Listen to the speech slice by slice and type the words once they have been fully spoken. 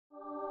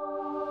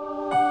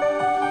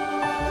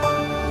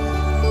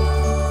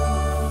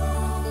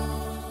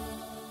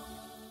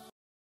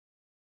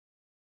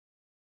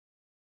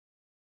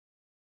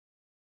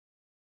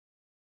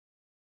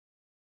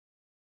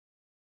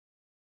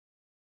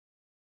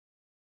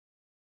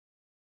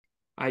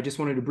I just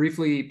wanted to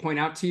briefly point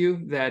out to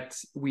you that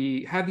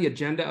we have the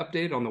agenda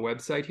updated on the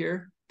website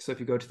here. So if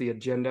you go to the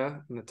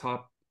agenda on the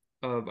top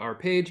of our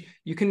page,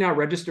 you can now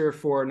register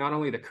for not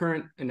only the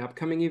current and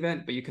upcoming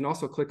event, but you can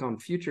also click on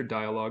future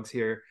dialogues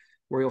here,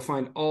 where you'll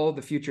find all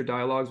the future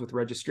dialogues with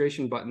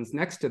registration buttons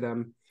next to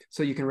them.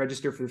 So you can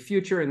register for the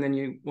future, and then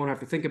you won't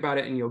have to think about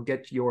it, and you'll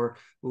get your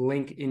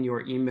link in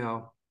your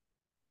email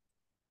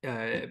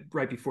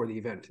right before the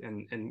event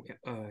and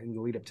in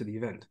the lead up to the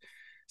event.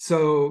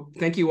 So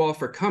thank you all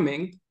for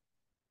coming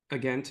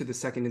again to the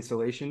second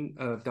installation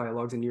of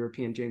Dialogues in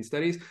European Jain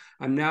Studies.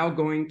 I'm now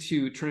going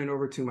to turn it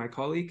over to my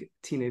colleague,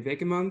 Tine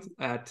Wekemand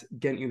at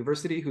Ghent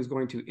University, who's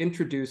going to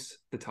introduce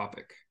the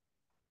topic.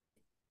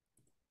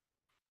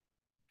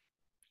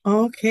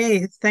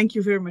 Okay, thank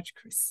you very much,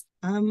 Chris.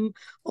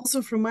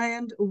 Also from my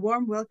end, a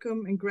warm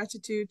welcome and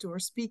gratitude to our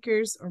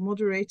speakers, our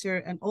moderator,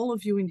 and all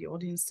of you in the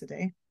audience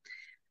today.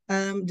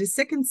 The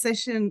second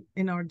session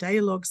in our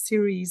dialogue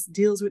series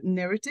deals with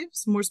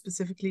narratives, more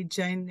specifically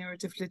Jain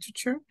narrative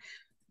literature.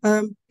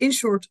 In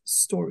short,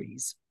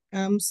 stories.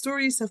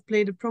 Stories have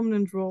played a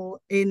prominent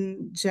role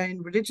in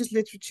Jain religious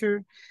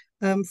literature,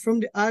 from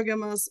the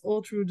Agamas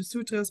all through the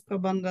Sutras,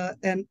 Prabandha,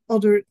 and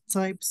other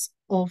types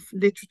of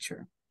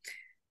literature.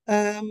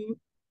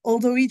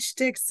 Although each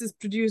text is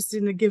produced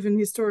in a given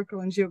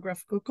historical and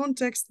geographical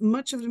context,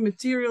 much of the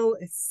material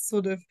is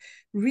sort of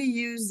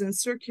reused and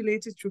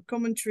circulated through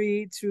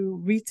commentary,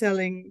 through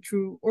retelling,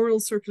 through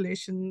oral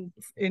circulation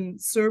in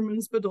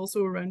sermons, but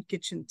also around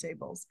kitchen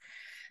tables.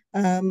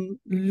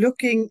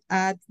 Looking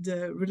at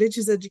the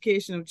religious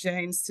education of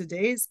Jains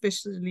today,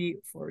 especially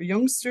for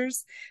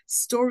youngsters,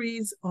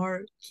 stories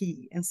are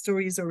key, and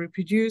stories are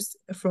reproduced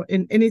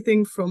in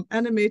anything from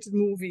animated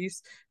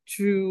movies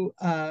through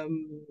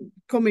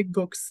comic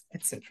books,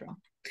 etc.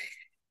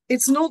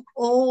 It's not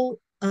all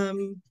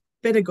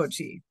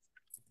pedagogy,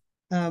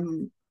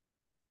 in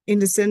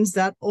the sense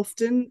that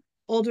often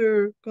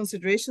other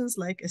considerations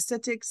like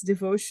aesthetics,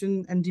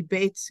 devotion, and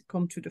debate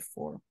come to the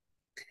fore.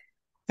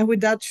 And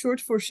with that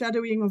short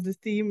foreshadowing of the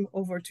theme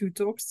of our two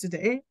talks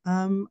today,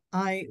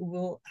 I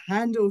will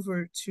hand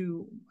over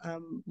to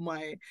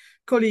my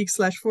colleague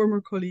 /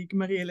 former colleague,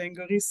 Marie-Heleen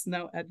Goris,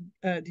 now at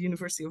the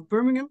University of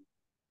Birmingham,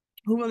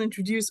 who will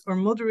introduce our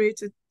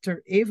moderator,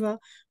 Eva,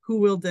 who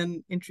will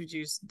then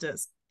introduce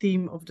the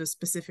theme of the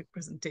specific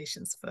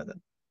presentations further.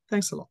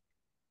 Thanks a lot.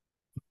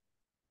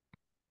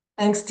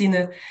 Thanks,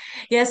 Tina.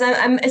 Yes,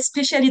 I'm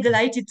especially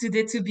delighted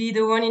today to be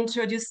the one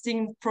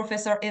introducing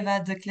Professor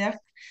Eva de Clercq.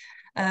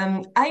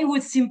 I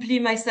would simply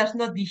myself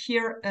not be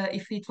here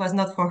if it was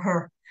not for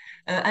her.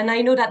 And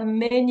I know that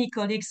many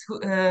colleagues,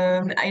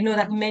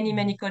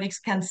 many colleagues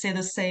can say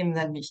the same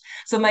than me.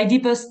 So my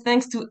deepest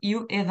thanks to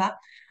you, Eva,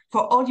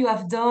 for all you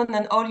have done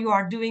and all you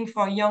are doing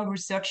for young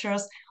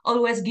researchers,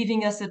 always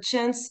giving us a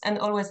chance and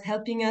always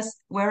helping us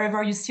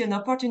wherever you see an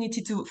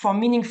opportunity for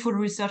meaningful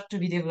research to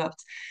be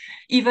developed.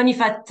 Even if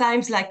at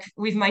times, like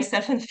with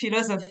myself and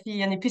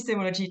philosophy and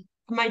epistemology,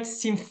 it might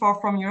seem far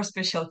from your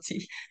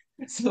specialty.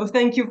 So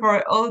thank you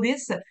for all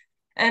this.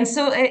 And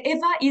so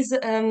Eva is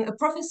a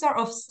professor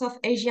of South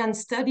Asian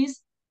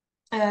Studies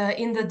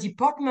in the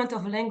Department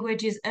of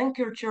Languages and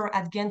Culture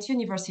at Ghent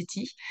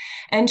University.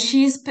 And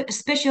she is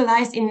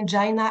specialized in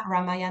Jaina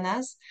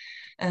Ramayanas,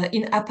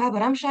 in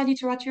Apabharamsha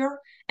literature,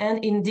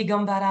 and in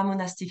Digambara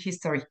monastic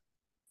history.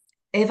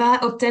 Eva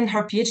obtained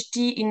her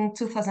PhD in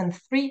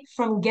 2003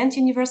 from Ghent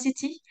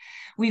University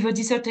with a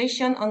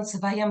dissertation on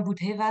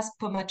Svayambhudheva's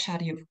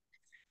Pomacharyu.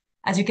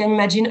 As you can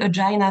imagine, a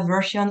Jaina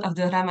version of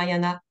the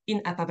Ramayana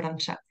in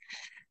Apabharamsha.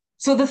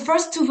 So the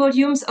first two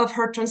volumes of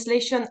her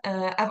translation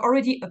have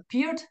already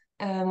appeared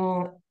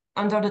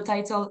under the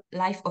title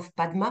Life of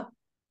Padma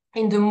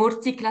in the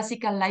Murthy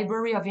Classical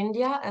Library of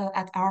India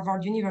at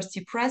Harvard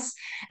University Press,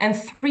 and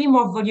 3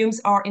 more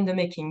volumes are in the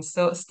making,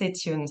 so stay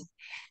tuned.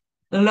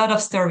 A lot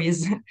of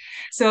stories.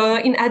 So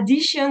in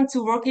addition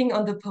to working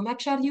on the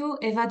Pomacharyu,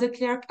 Eva de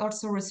Clercq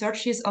also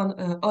researches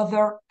on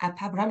other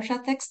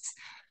Apabharamsha texts,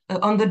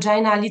 on the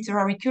Jaina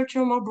literary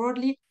culture more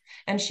broadly.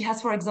 And she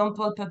has, for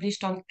example,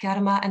 published on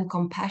karma and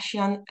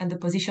compassion and the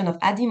position of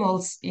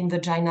animals in the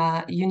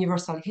Jaina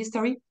universal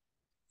history.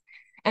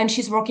 And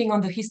she's working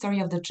on the history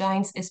of the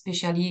Jains,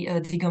 especially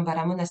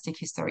Digambara monastic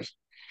history.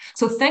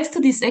 So thanks to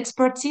this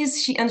expertise,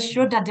 she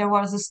ensured that there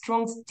was a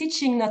strong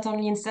teaching not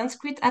only in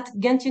Sanskrit at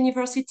Ghent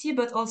University,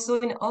 but also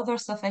in other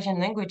South Asian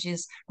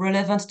languages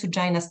relevant to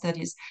Jaina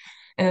studies.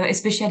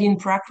 Especially in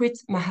Prakrit,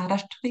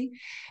 Maharashtri,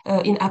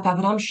 in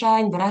Apabharamsha,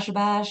 in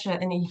Brajbhash,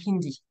 and in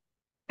Hindi.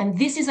 And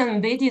this is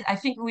embedded, I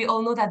think we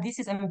all know that this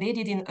is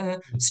embedded in a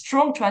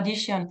strong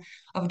tradition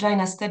of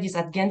Jaina studies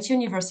at Ghent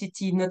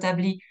University,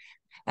 notably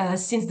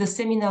since the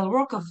seminal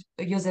work of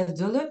Joseph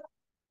Deleu,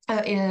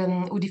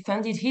 who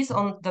defended his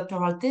own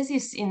doctoral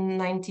thesis in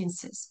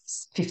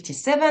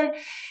 1957,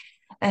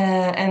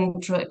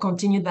 and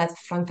continued by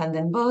Frank van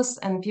den Bos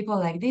and people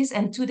like this.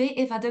 And today,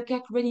 Eva de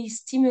Clercq really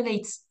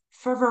stimulates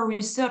further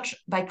research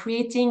by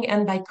creating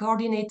and by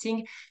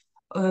coordinating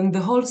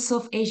the whole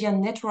South Asian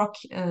network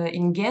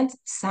in Ghent,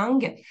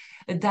 SANG,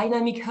 a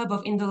dynamic hub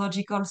of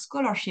Indological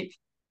scholarship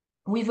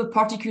with a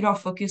particular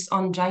focus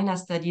on Jaina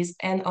studies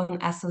and on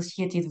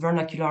associated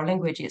vernacular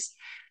languages.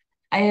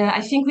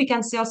 I think we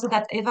can say also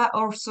that Eva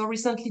also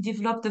recently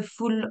developed a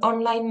full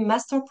online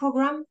master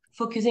program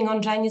focusing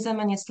on Jainism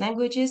and its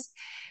languages.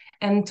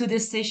 And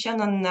today's session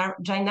on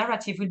Jain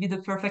narrative will be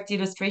the perfect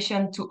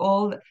illustration to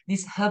all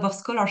this hub of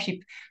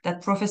scholarship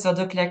that Professor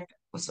de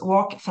Clercq's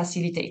work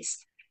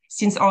facilitates,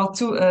 since our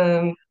two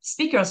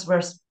speakers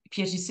were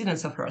PhD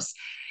students of hers.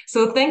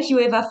 So thank you,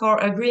 Eva, for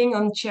agreeing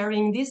on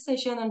chairing this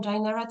session on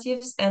Jain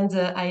narratives. And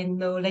I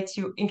now let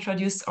you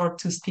introduce our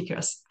two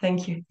speakers.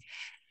 Thank you.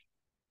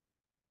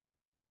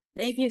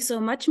 Thank you so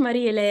much,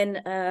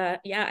 Marie-Heleen.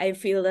 Yeah, I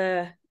feel,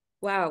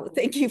 wow,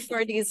 thank you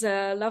for these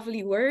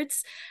lovely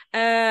words.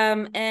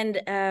 Thank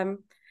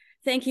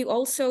you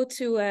also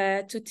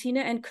to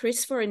Tina and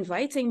Chris for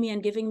inviting me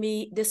and giving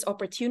me this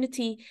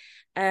opportunity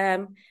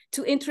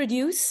to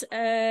introduce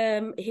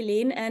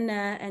Heleen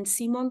and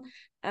Simon.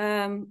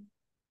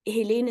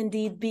 Heleen,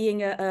 indeed,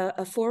 being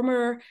a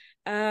former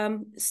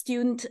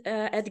student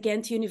at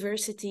Ghent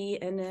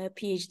University and a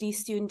PhD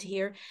student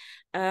here.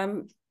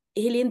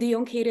 Heleen de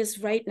Jonckheere is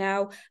right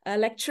now a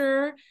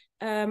lecturer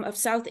of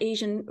South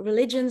Asian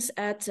religions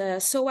at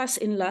SOAS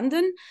in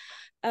London,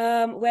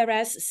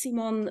 whereas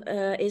Simon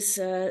is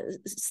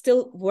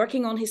still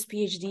working on his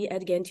PhD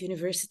at Ghent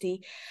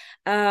University.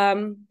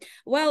 Well,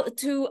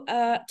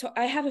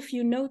 I have a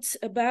few notes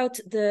about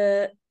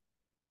the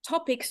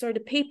topics or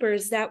the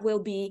papers that will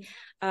be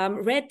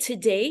read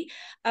today.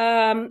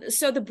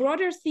 So the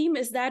broader theme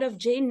is that of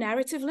Jain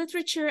narrative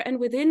literature, and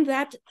within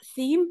that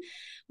theme,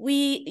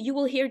 you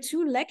will hear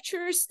two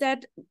lectures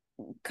that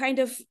kind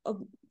of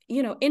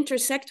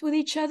intersect with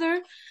each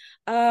other,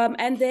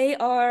 and they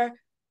are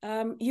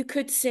you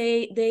could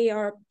say they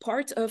are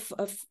part of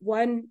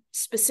one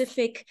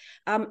specific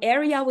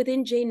area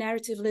within Jain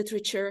narrative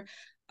literature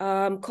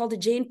called the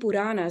Jain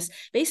Puranas.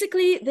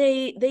 Basically,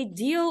 they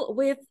deal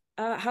with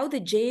how the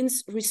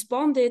Jains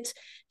responded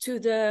to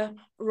the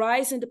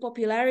rise in the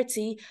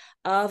popularity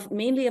of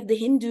mainly of the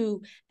Hindu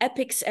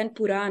epics and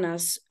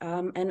Puranas.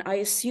 And I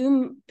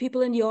assume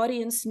people in the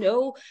audience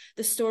know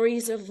the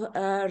stories of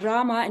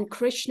Rama and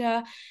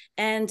Krishna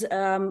and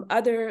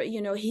other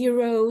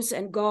heroes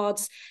and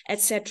gods,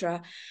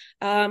 etc.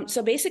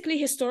 So basically,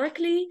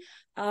 historically,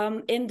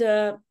 in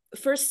the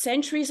first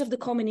centuries of the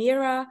Common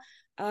Era,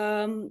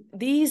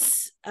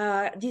 these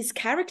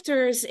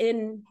characters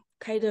in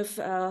kind of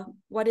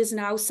what is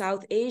now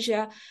South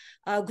Asia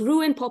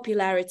grew in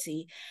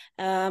popularity.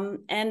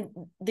 And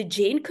the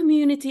Jain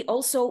community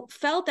also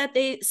felt that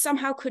they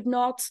somehow could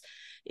not,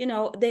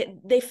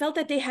 they felt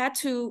that they had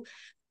to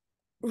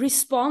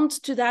respond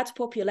to that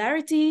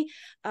popularity.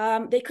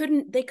 They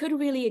couldn't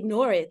really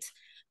ignore it.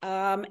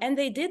 And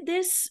they did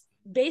this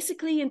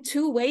basically in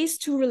two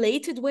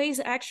related ways,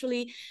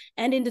 actually.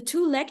 And in the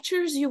two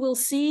lectures, you will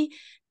see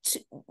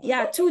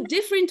two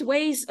different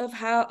ways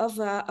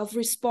of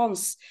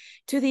response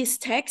to these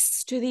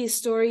texts, to these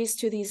stories,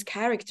 to these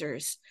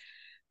characters.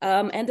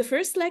 And the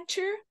first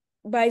lecture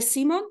by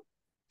Simon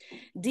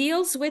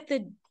deals with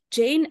the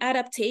Jain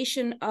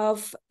adaptation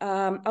of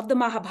the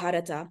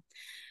Mahabharata.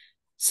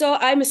 So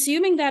I'm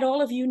assuming that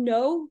all of you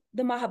know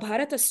the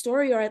Mahabharata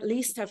story, or at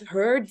least have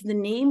heard the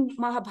name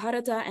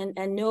Mahabharata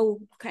and know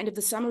kind of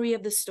the summary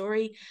of the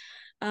story.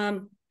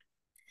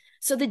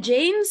 So the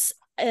Jains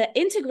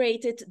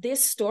integrated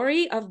this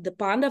story of the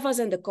Pandavas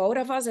and the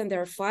Kauravas and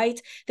their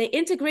fight. They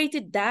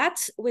integrated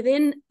that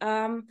within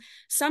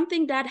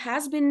something that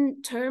has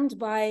been termed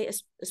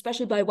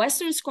especially by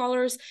Western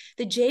scholars,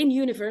 the Jain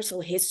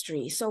universal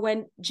history. So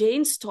when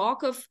Jains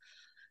talk of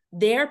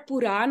their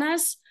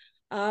Puranas,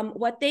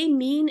 what they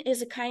mean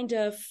is a kind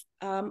of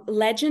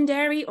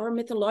legendary or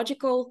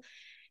mythological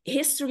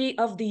history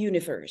of the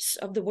universe,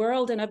 of the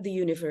world and of the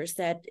universe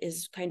that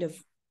is kind of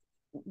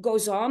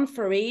goes on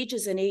for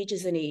ages and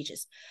ages and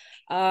ages.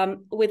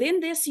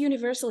 Within this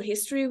universal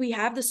history, we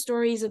have the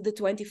stories of the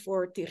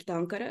 24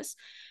 Tirthankaras,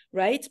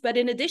 right? But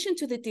in addition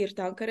to the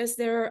Tirthankaras,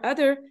 there are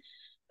other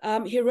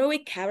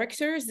heroic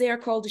characters. They are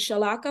called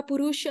Shalaka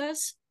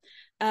Purushas.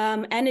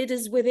 And it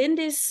is within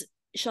this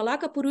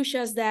Shalaka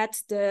Purushas that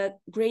the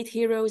great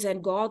heroes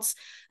and gods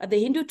of the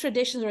Hindu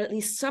traditions, or at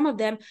least some of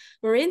them,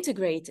 were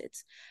integrated.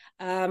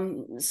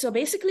 So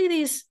basically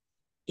these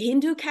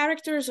Hindu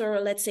characters, or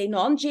let's say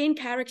non-Jain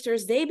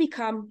characters, they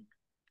become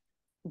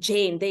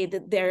Jain.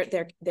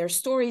 Their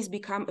stories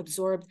become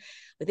absorbed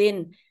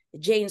within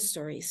Jain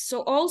stories.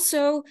 So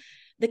also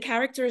the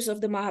characters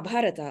of the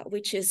Mahabharata,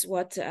 which is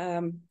what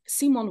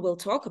Simon will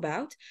talk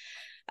about.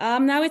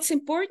 Now it's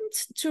important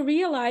to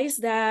realize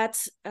that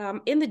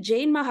in the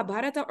Jain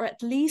Mahabharata, or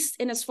at least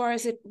in as far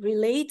as it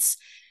relates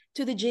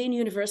to the Jain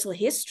universal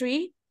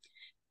history,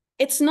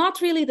 it's not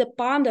really the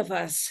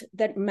Pandavas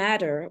that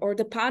matter, or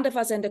the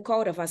Pandavas and the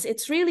Kauravas.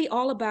 It's really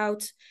all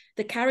about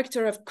the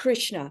character of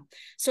Krishna.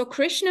 So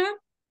Krishna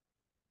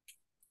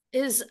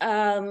is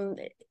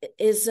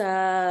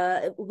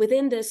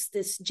within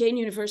this Jain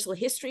universal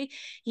history,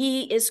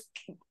 he is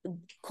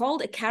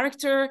called a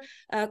character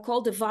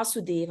called the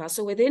Vasudeva.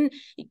 So within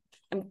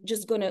I'm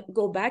just going to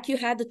go back. You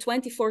had the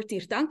 24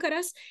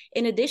 Tirthankaras.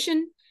 In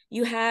addition,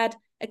 you had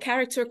a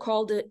character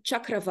called the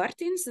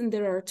Chakravartins, and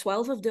there are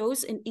 12 of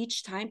those in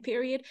each time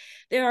period.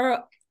 There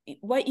are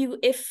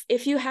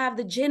if you have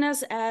the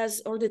Jinnas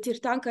as, or the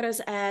Tirthankaras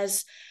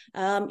as,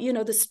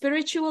 the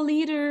spiritual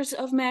leaders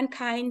of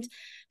mankind,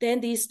 then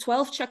these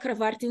 12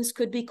 Chakravartins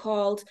could be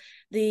called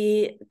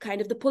the kind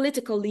of the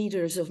political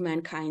leaders of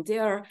mankind. They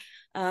are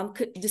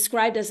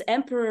described as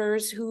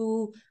emperors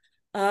who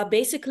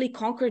basically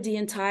conquered the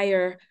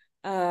entire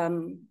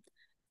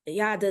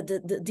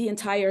the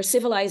entire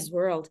civilized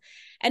world.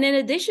 And in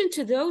addition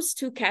to those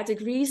two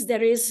categories,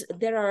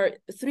 there are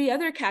three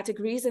other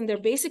categories, and they're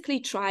basically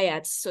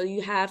triads. So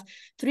you have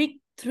three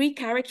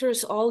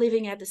characters all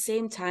living at the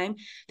same time.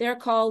 They're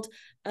called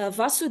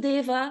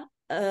Vasudeva,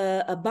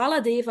 a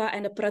Baladeva,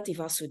 and a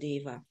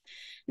Prativasudeva.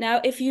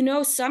 Now, if you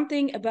know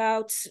something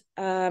about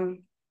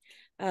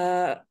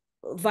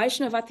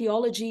Vaishnava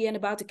theology and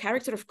about the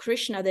character of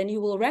Krishna, then you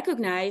will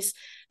recognize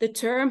the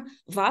term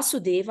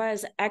Vasudeva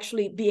as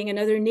actually being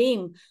another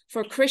name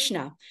for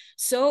Krishna.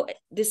 So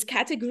this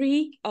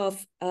category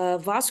of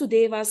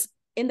Vasudevas,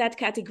 in that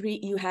category,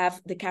 you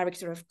have the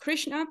character of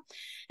Krishna.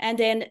 And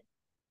then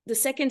the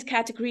second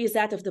category is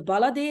that of the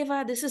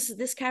Baladeva.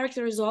 This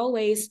character is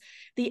always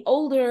the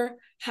older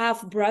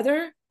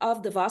half-brother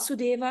of the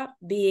Vasudeva,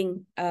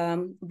 being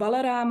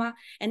Balarama.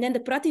 And then the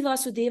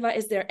Prativasudeva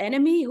is their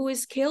enemy, who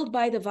is killed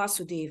by the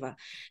Vasudeva.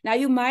 Now,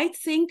 you might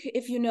think,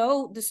 if you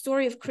know the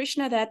story of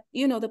Krishna, that,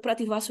 the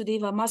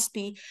Prativasudeva must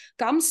be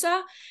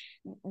Kamsa.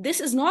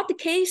 This is not the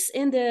case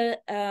in the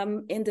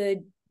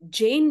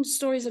Jain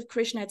stories of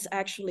Krishna. It's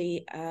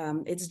actually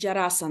it's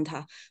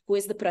Jarasandha who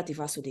is the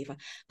Prativasudeva.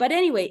 But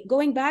anyway,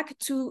 going back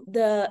to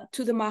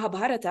the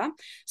Mahabharata,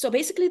 so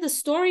basically the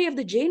story of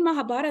the Jain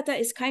Mahabharata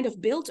is kind of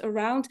built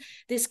around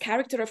this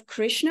character of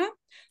Krishna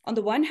on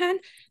the one hand.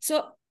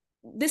 So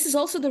this is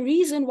also the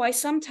reason why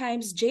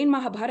sometimes Jain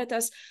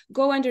Mahabharatas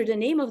go under the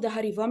name of the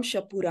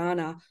Harivamsha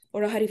Purana,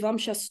 or a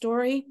Harivamsha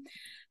story.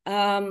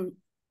 And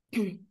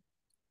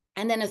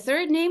then a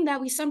third name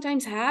that we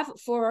sometimes have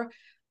for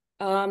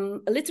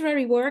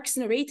literary works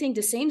narrating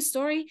the same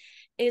story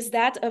is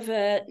that of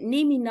a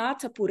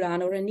Neminatha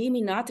Purana, or a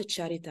Neminatha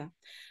Charita.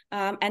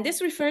 And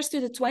this refers to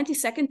the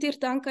 22nd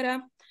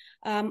Tirthankara.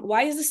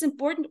 Why is this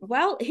important?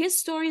 Well, his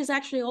story is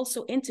actually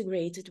also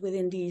integrated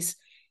within these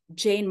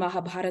Jain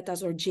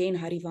Mahabharatas or Jain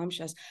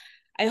Harivamshas.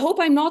 I hope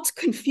I'm not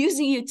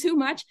confusing you too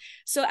much.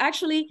 So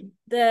actually,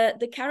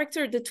 the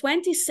character, the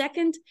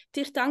 22nd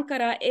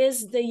Tirthankara,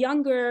 is the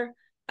younger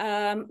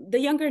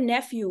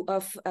nephew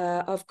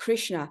of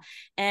Krishna.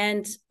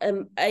 And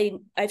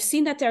I've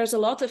seen that there's a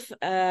lot of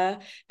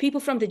people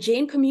from the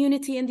Jain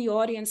community in the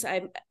audience.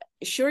 I'm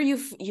sure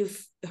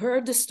you've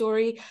heard the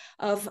story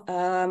of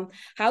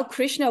how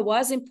Krishna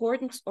was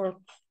important, or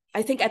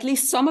I think at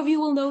least some of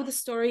you will know the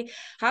story,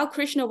 how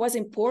Krishna was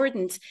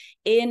important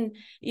in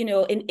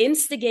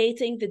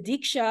instigating the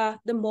Diksha,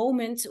 the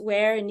moment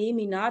where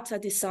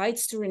Neminatha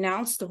decides to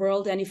renounce the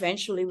world and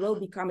eventually will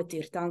become a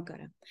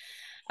Tirthankara.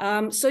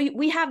 So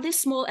we have this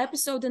small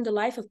episode in the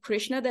life of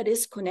Krishna that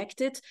is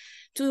connected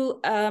to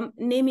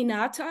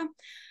Neminatha.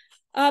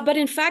 But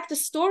in fact, the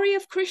story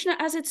of Krishna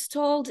as it's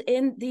told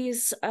in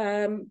these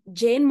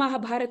Jain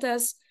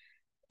Mahabharatas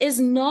is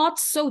not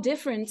so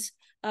different.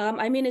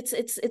 I mean,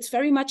 it's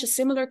very much a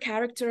similar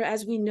character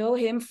as we know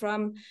him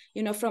from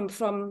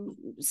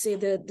say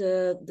the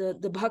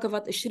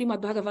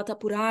Srimad Bhagavata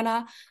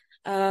Purana.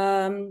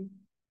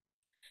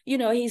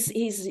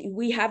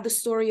 We have the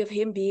story of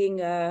him being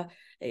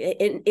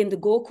in the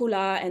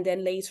Gokula, and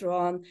then later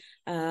on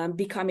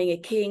becoming a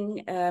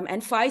king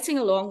and fighting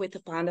along with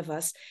the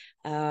Pandavas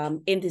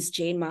in this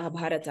Jain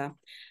Mahabharata.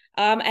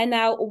 And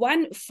now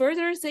one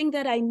further thing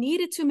that I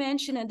needed to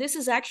mention, and this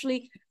is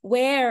actually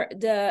where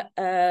the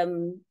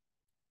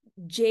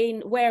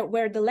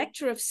where the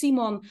lecture of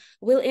Simon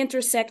will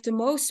intersect the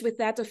most with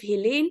that of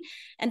Heleen,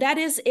 and that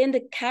is in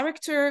the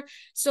character.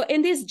 So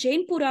in these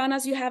Jain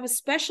Puranas, you have a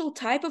special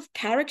type of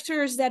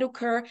characters that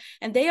occur,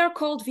 and they are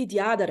called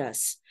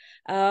Vidyadharas.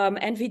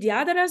 And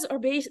Vidyadharas are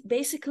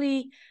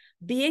basically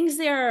beings.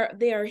 They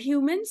are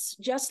humans,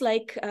 just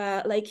like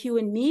you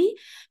and me,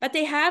 but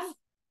they have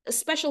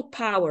special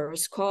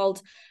powers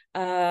called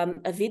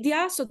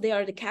avidya. So they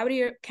are the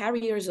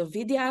carriers of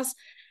vidyas.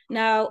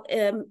 Now,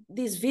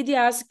 these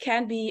vidyas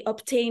can be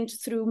obtained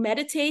through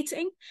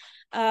meditating,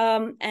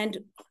 and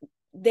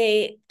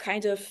they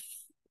kind of,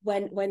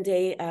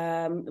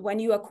 when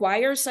you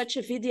acquire such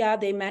a vidya,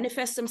 they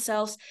manifest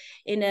themselves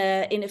in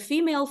a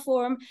female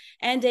form,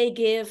 and they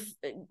give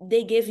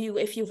you,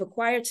 if you've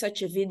acquired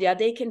such a vidya,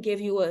 they can give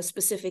you a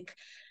specific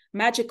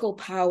magical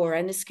power,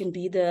 and this can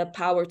be the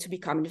power to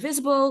become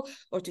invisible,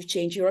 or to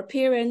change your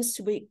appearance,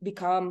 to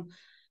become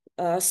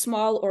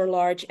small or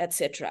large,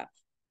 etc.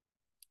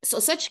 So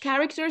such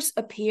characters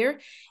appear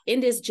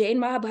in this Jain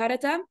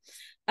Mahabharata,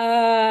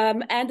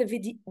 and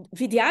the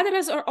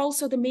Vidyadharas are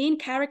also the main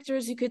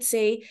characters, you could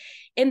say,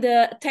 in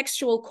the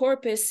textual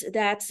corpus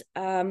that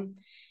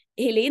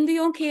Heleen de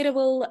Jonckheere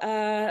will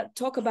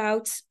talk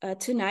about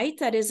tonight.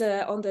 That is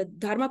on the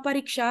Dharma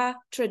Pariksha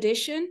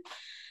tradition.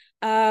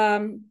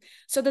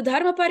 So the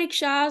Dharma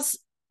Parikshas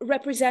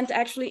represent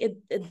actually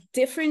a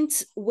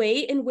different way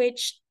in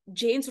which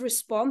Jains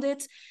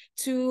responded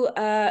to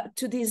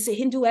these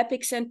Hindu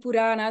epics and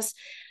Puranas.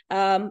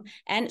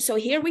 And so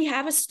here we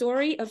have a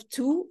story of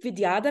two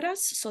Vidyadharas.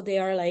 So they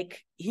are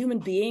like human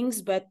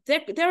beings, but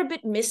they're a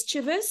bit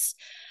mischievous.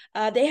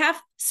 They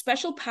have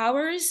special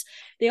powers.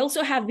 They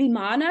also have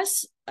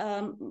vimanas,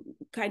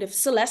 kind of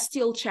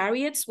celestial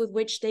chariots with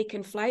which they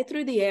can fly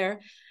through the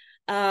air.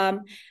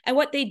 And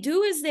what they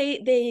do is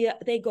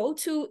they go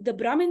to the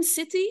Brahmin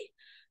city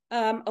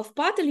of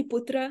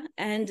Pataliputra,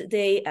 and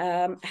they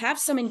have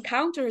some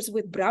encounters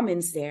with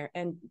Brahmins there.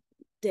 And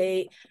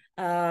they,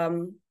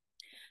 in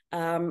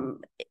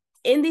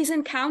these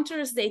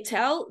encounters, they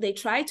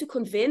try to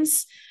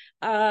convince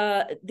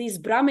these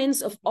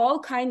Brahmins of all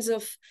kinds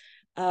of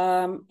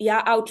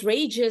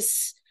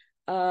outrageous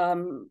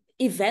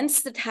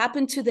events that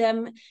happen to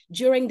them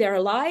during their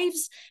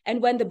lives. And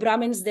when the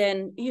Brahmins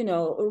then,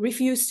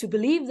 refuse to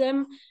believe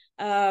them,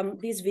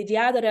 these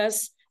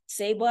Vidyadharas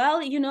say,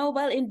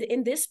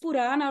 in this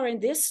Purana or in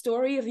this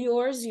story of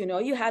yours,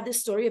 you had this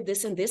story of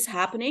this and this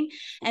happening.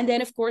 And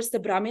then, of course, the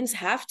Brahmins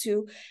have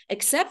to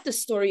accept the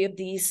story of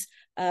these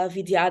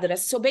Vidyadharas.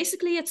 So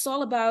basically, it's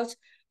all about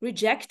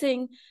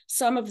rejecting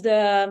some of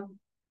the,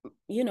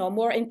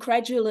 more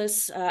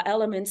incredulous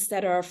elements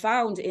that are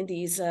found in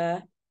these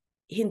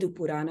Hindu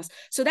Puranas.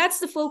 So that's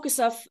the focus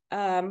of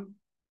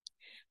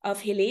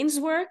Heleen's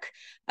work.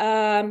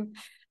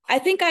 I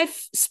think I've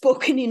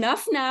spoken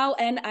enough now,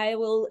 and I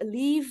will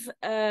leave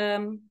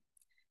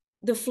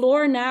the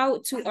floor now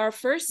to our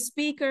first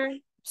speaker.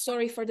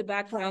 Sorry for the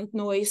background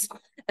noise,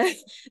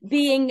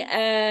 being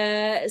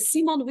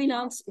Simon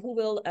Winant, who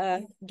will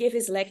give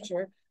his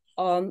lecture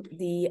on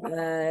the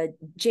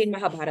Jain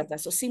Mahabharata.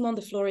 So Simon,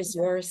 the floor is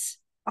yours.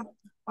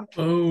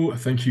 Oh,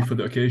 thank you for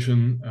the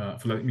occasion,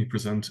 for letting me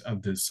present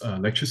at this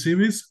lecture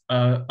series.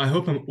 I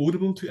hope I'm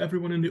audible to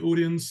everyone in the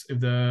audience. If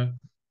they're...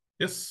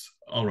 Yes?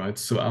 All right,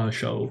 so I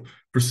shall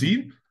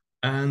proceed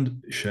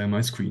and share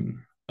my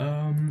screen.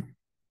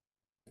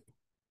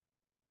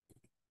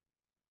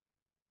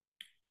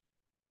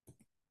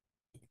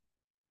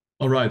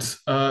 All right,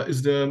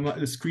 is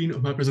the screen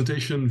of my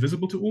presentation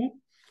visible to all?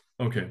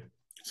 Okay,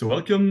 so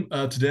welcome.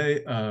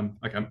 Today, I'm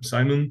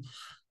Simon.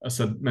 As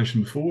I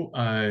mentioned before,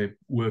 I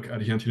work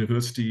at Ghent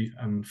University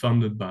and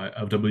funded by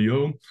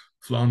FWO,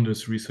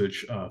 Flanders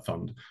Research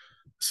Fund.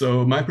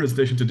 So my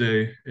presentation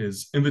today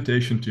is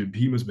Invitation to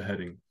Behemoth's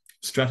Beheading,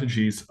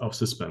 Strategies of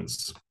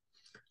Suspense.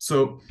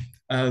 So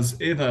as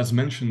Eva has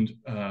mentioned,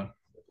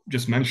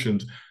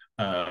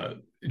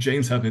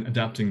 Jains have been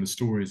adapting the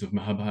stories of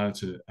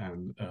Mahabharata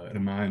and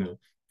Ramayana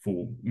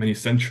for many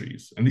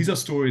centuries. And these are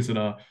stories that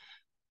are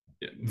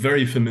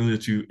very familiar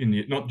to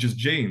Indian, not just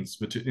Jains,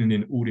 but to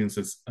Indian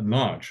audiences at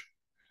large.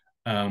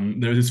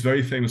 There's this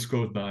very famous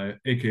quote by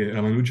A.K.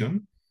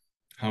 Ramanujan,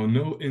 how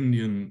no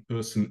Indian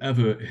person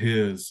ever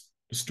hears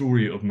the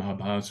story of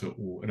Mahabharata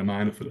or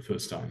Ramayana for the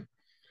first time.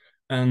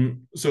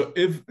 And so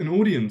if an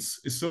audience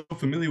is so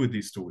familiar with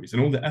these stories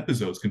and all the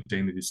episodes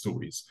contained in these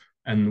stories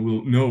and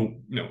will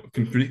know,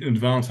 can predict in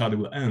advance how they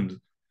will end,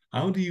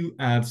 how do you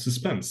add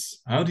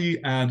suspense? How do you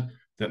add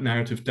that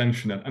narrative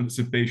tension, that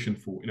anticipation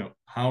for,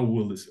 how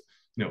will this,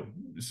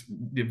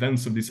 the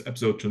events of this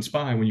episode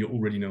transpire when you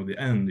already know the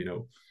end,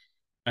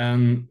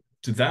 And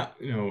to that,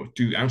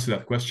 to answer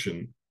that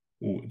question,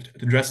 or to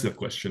address that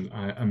question,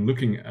 I'm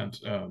looking at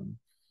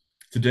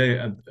today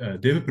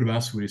at Deva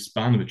Prabhasuri's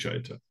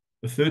Panavicharita,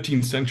 the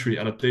 13th century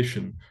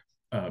adaptation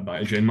by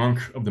a Jain monk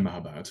of the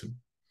Mahabharata.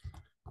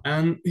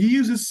 And he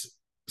uses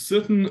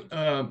certain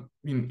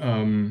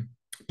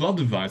plot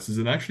devices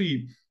that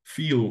actually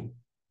feel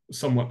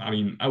somewhat,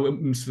 I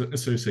wouldn't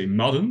necessarily say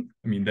modern.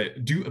 They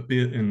do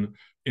appear in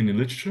the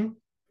literature,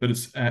 but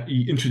it's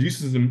he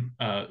introduces them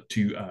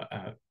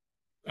to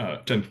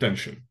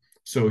tension.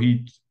 So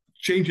he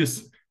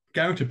changes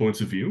character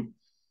points of view.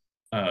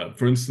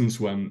 For instance,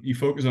 when you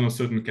focus on a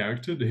certain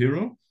character, the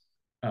hero,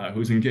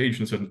 who's engaged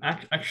in a certain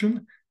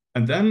action,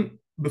 and then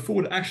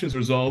before the action is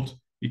resolved,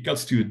 he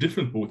cuts to a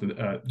different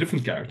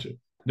different character,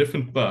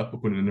 different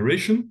point in the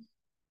narration,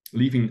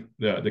 leaving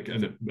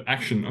the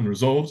action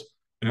unresolved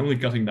and only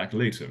cutting back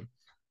later.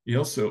 He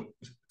also,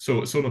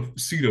 so a sort of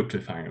pseudo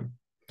cliffhanger,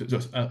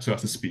 so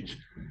as to speak.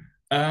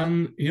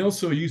 And he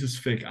also uses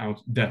fake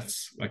out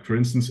deaths. Like, for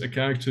instance, a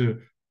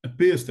character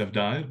appears to have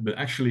died, but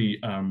actually,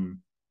 lo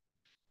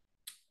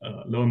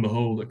and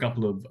behold, a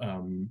couple of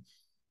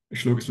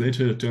shlokas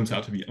later, turns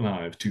out to be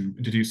alive to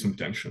introduce some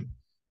tension.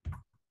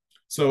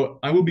 So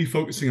I will be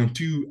focusing on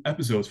 2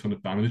 episodes from the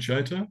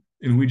Panavicharita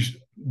in which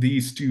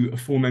these 2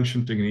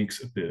 aforementioned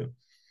techniques appear.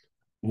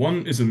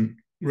 One is a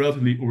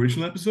relatively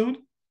original episode,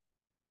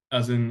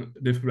 as in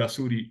Deva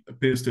Prabhasuri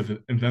appears to have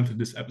invented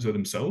this episode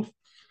himself,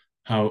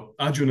 how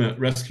Arjuna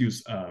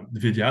rescues the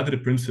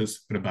Vidyadhara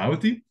princess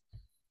Prabhavati,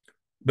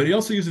 but he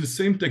also uses the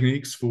same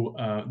techniques for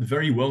the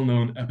very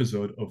well-known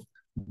episode of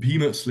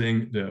Bhima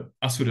slaying the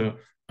Asura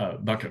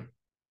Baka.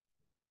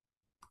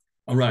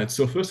 All right,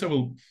 so first I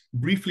will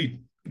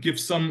briefly give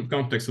some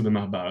context of the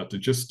Mahabharata,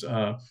 just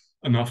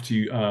enough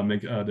to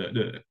make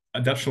the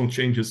additional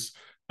changes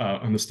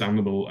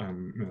understandable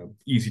and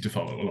easy to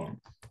follow along.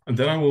 And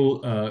then I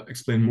will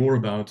explain more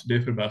about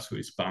Deva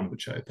Prabhasuri's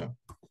Pandava-charita.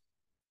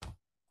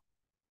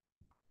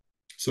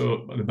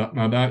 So the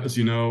Mahabharata, as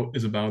you know,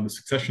 is about the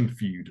succession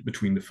feud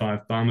between the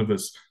 5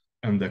 Pandavas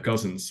and their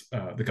cousins,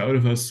 the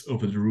Kauravas,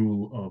 over the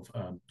rule of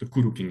the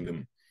Kuru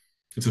kingdom.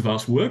 It's a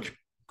vast work,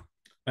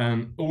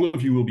 and all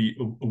of you will be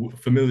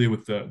familiar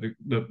with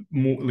the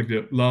more like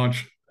the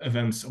large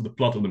events of the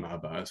plot of the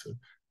Mahabharata,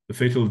 the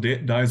fatal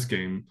dice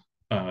game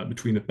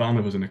between the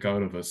Pandavas and the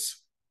Kauravas,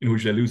 in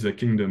which they lose their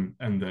kingdom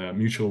and their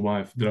mutual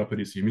wife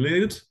Draupadi is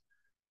humiliated,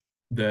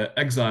 their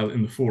exile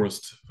in the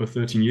forest for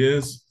 13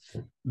 years,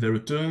 their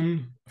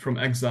return from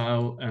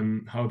exile,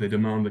 and how they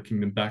demand the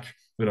kingdom back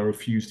but are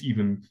refused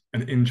even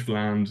an inch of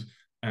land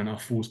and are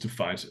forced to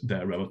fight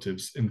their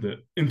relatives in the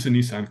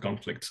internecine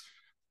conflict,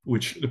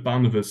 which the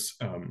Pandavas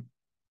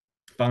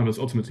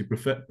ultimately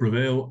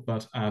prevail,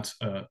 but at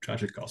a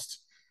tragic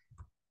cost.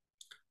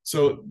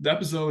 So the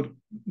episode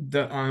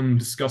that I'm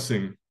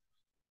discussing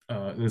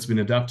that's been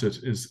adapted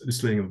is the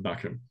slaying of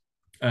Baka.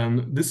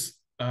 And this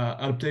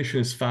adaptation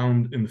is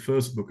found in the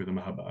first book of the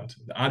Mahabharata,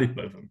 the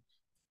Adiparvam.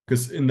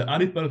 Because in the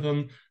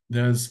Adiparvam,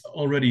 there's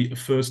already a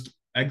first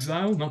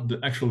exile, not the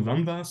actual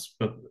Vanvas,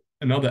 but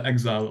another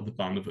exile of the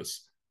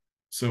Pandavas.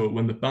 So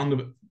when the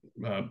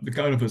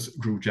Kauravas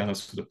grew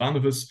jealous of the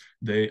Pandavas,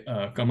 they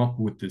come up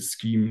with this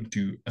scheme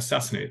to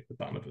assassinate the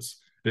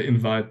Pandavas. They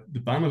invite the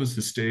Pandavas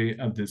to stay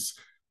at this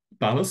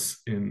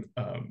palace in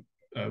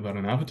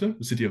Varanavata,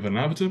 the city of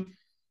Varanavata,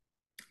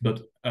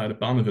 but the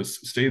Pandavas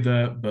stay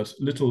there, but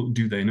little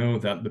do they know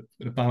that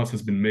the palace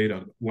has been made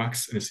out of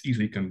wax and is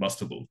easily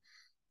combustible.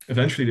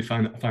 Eventually, they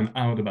find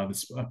out about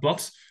this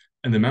plot,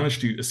 and they manage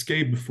to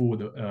escape before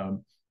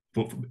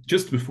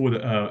just before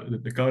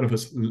the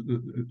Kauravas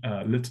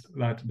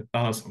light the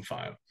palace on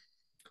fire.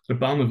 The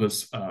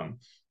Pandavas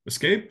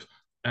escape,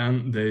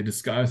 and they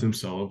disguise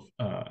themselves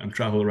and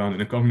travel around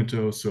in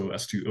incognito so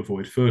as to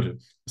avoid further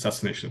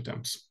assassination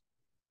attempts.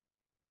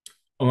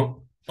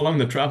 Along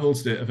their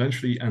travels, they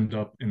eventually end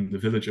up in the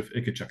village of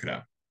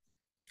Ekachakra.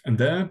 And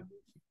there,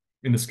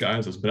 in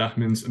disguise as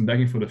Brahmins and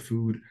begging for their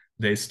food,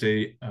 they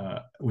stay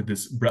with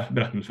this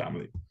Brahmin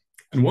family.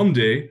 And one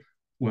day,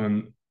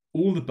 when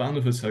all the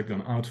Pandavas had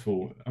gone out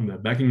on their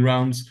begging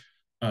rounds,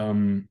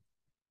 Kunti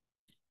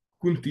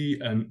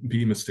and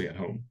Bhima stay at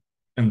home.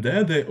 And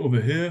there they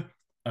overhear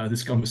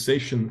this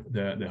conversation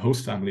their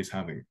host family is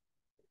having.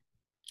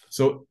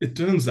 So it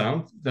turns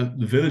out that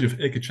the village of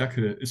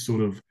Ekachakra is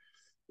sort of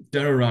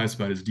terrorized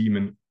by this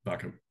demon,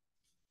 Baka.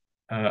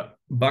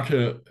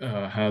 Baka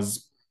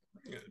has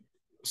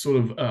sort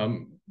of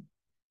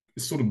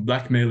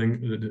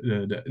blackmailing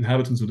the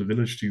inhabitants of the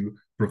village to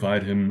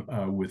provide him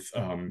with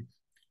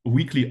a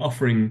weekly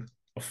offering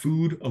of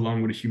food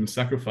along with a human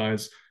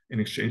sacrifice in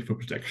exchange for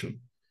protection.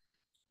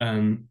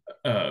 And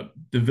the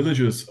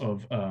villagers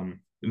of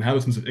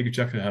inhabitants of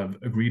Ekachakra have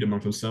agreed among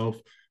themselves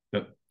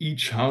that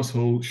each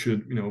household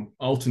should,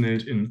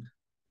 alternate in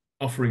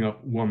offering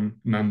up one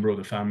member of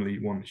the family,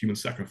 one human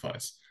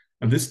sacrifice.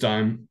 And this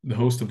time, the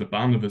host of the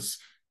Pandavas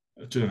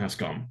turn has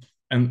come.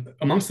 And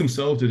amongst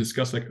themselves, they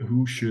discuss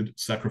who should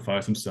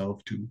sacrifice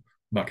himself to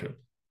Baka.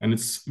 And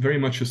it's very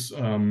much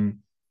the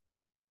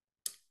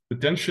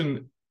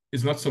tension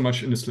is not so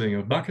much in the slaying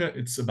of Baka,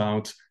 it's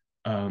about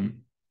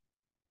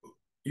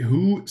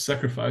who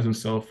sacrificed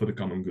himself for the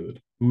common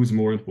good. Who is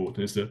more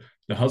important? Is the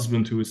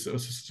husband who is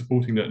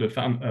supporting the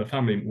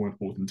family more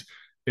important?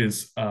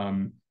 Is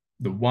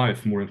the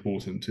wife more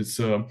important? It's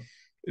a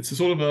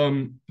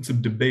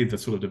debate that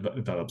sort of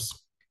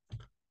develops.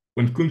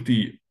 When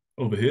Kunti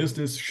overhears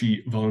this,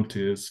 she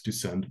volunteers to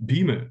send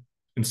Bhima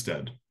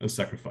instead as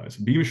sacrifice.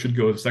 Bhima should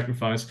go as a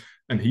sacrifice,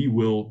 and he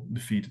will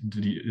defeat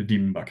the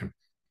demon Baka.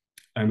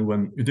 And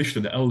when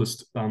Yudhishthira, the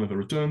eldest Pandava,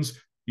 returns,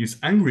 he's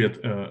angry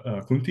at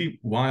Kunti.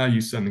 Why are you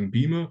sending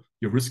Bhima?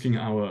 You're risking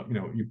our,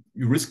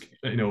 you risk,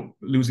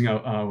 losing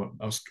our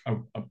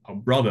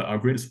brother, our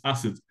greatest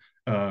asset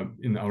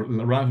in our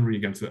rivalry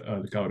against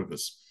the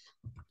Kauravas.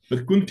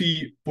 But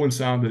Kunti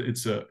points out that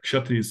it's a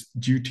Kshatriya's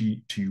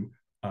duty to,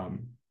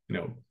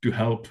 to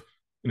help,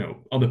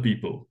 other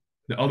people,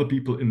 the other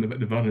people in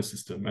the Varna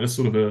system, and it's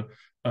sort of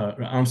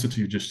an answer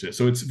to Yudhishthira.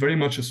 So it's very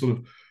much a sort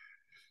of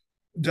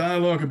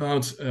dialogue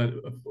about a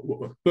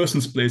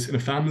person's place in a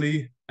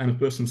family and a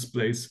person's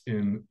place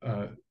in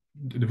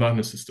the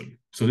Varna system.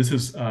 So this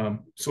is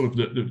sort of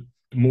the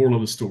moral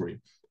of the story.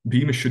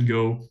 Bhima should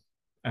go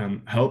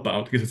and help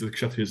out because it's the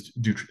Kshatriya's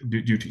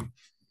duty.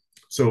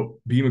 So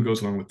Bhima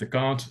goes along with the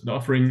cart, the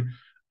offering.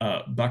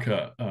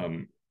 Baka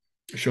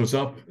shows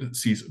up,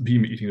 sees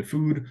Bhima eating the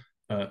food,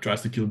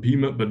 tries to kill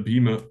Bhima, but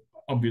Bhima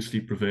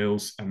obviously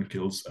prevails and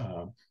kills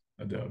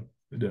the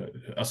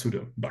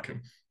Asura Baka.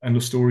 And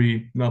the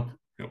story,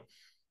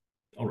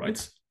 all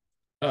right.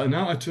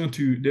 Now I turn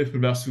to Deva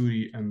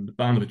Prabhasuri and the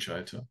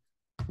Pandava-charita.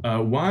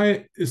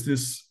 Why is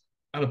this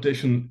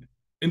adaptation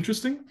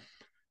interesting?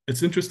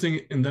 It's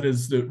interesting in that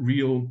it's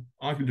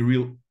arguably the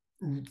real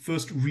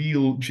first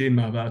real Jain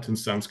Mahabharata in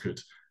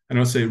Sanskrit. And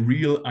when I say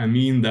real, I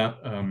mean that,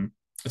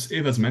 as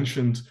Eva has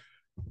mentioned,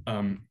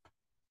 in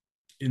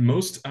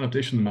most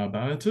adaptations of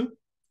Mahabharata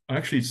are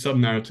actually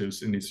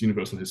sub-narratives in these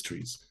universal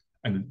histories.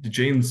 And the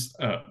Jains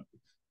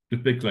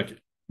depict like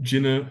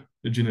Jinna,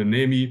 the Jinna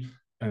Nemi,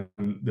 and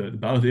the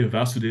Baladeva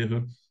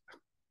Vasudeva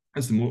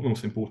as the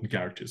most important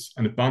characters.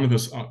 And the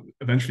Pandavas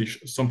eventually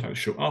sometimes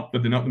show up,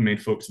 but they're not the main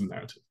focus of the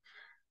narrative.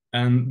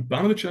 And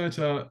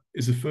Pandavacharita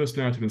is the first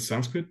narrative in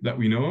Sanskrit that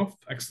we know of,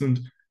 excellent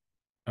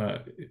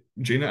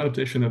Jaina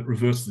adaptation that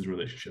reverses the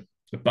relationship.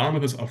 The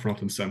Pandavas are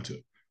front and center.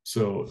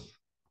 So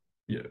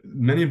yeah,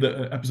 many of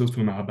the episodes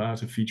from the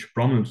Mahabharata feature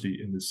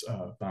prominently in this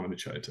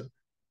Pandavacharita.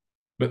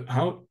 But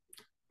how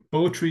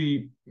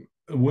poetry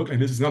work like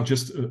this is not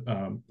just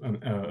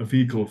a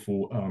vehicle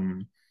for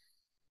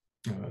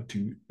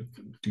to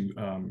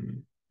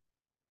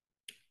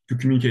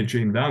communicate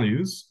Jain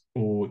values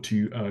or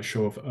to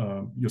show off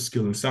your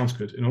skill in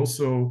Sanskrit. It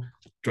also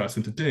tries to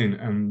entertain.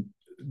 And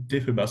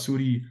Deva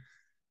Basuri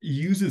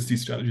uses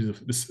these strategies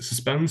of this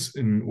suspense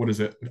in what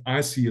is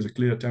I see as a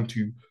clear attempt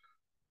to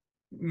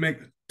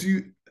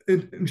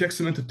inject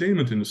some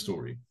entertainment in the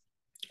story.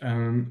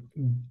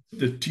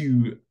 The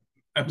two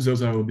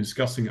episodes I will be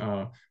discussing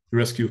are the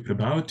rescue of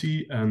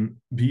Prabhavati and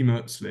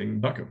Bhima slaying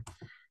Baka.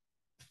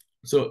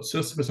 So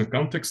just for some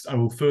context, I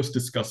will first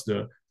discuss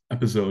the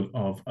episode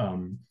of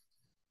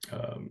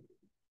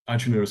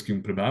Arjuna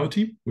rescuing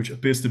Prabhavati, which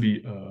appears to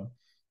be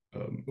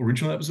an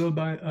original episode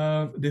by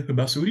Deva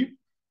Basuri.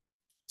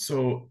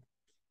 So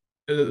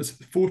there's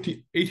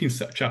 18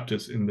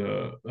 chapters in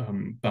the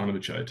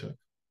Pandavacharita,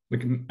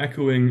 like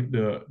echoing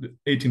the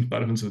 18th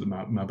Parvans of the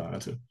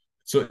Mahabharata.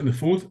 So in the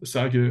fourth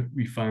Sarga,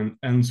 we find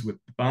ends with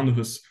the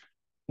Pandavas,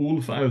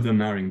 all 5 of them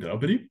marrying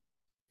Draupadi.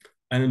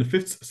 And in the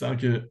fifth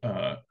Sarga,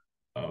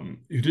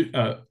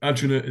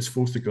 Arjuna is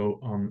forced to go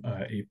on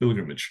a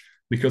pilgrimage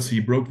because he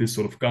broke this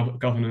sort of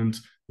covenant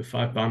the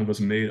 5 Pandavas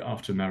made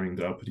after marrying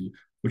Draupadi,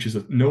 which is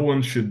that no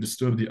one should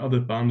disturb the other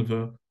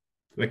Pandava,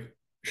 like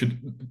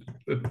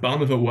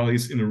Pandava while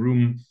he's in a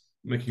room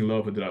making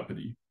love with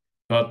Draupadi.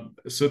 But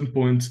at a certain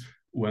point,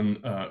 when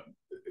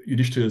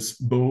Yudhishthira's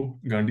bow,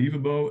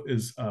 Gandiva bow,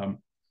 is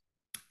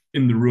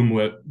in the room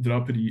where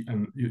Draupadi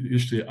and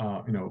Yudhishthira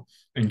are,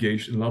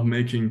 engaged in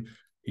lovemaking,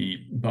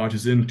 he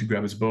barges in to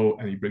grab his bow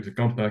and he breaks a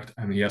compact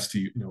and he has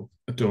to,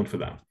 atone for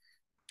that.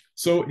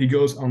 So he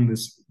goes on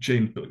this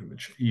Jain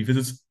pilgrimage. He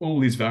visits all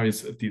these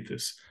various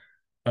tirthas,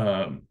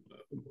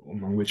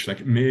 among which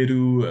like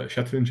Meru,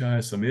 Shatrinjaya,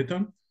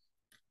 Sameta.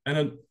 And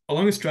then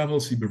along his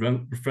travels, he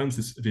befriends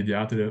this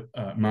Vidyadhara,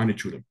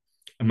 Manichuda.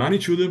 And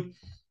Manichuda,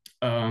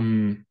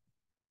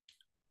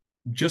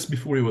 just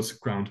before he was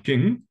crowned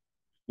king,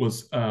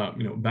 was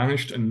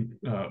banished and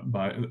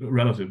by a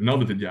relative,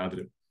 another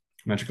Vidyadhara,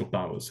 magical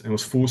powers, and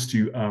was forced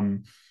to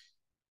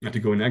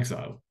go in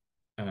exile.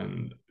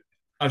 And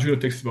Arjuna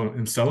takes it upon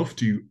himself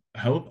to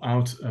help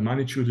out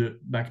Manichuda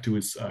back to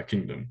his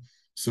kingdom.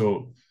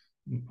 So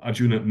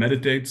Arjuna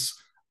meditates,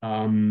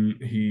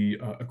 he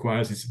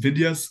acquires his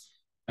vidyas,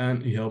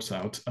 and he helps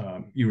out.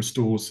 He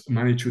restores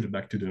Manichuda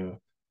back to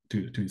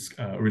his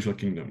original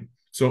kingdom.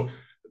 So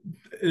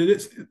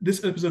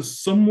this episode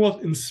is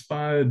somewhat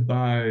inspired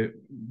by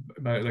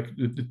like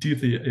the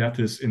Tirtha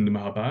Yatras in the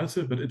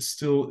Mahabharata, but it's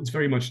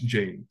very much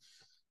Jain.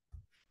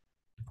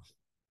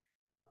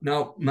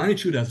 Now,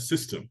 Manichuda has a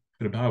sister,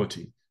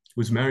 Prabhavati,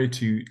 who is married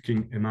to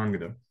King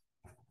Hemangada.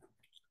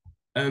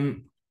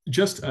 And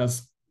just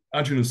as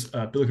Arjuna's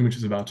pilgrimage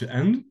is about to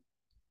end,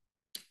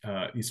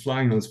 he's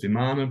flying on his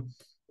Vimana.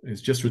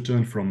 He's just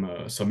returned from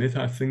Sameta,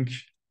 I think,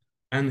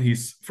 and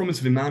from his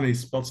Vimana, he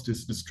spots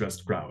this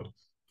distressed crowd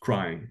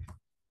crying.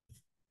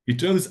 He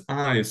turns his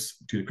eyes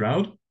to the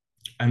crowd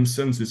and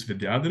sends this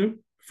Vidyadhara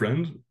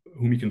friend,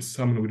 whom he can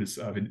summon with his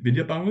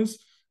Vidya powers,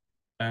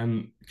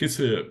 and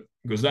Kisra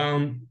goes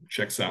down,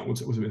 checks out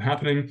what's been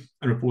happening,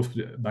 and reports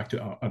back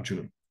to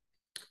Arjuna.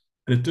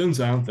 And it turns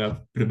out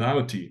that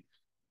Prabhavati,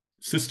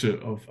 sister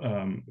of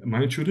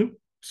Manichuda,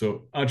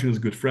 so Arjuna's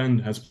good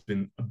friend, has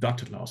been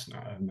abducted last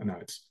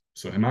night.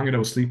 So Hemangada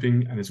was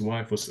sleeping, and his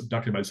wife was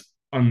abducted by this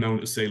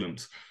unknown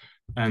assailant,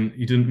 and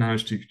he didn't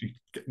manage to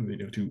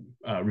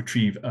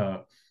retrieve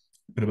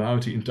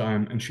Prabhavati in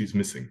time, and she's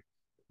missing.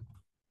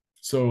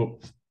 So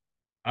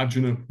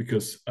Arjuna,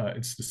 because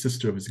it's the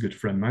sister of his good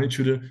friend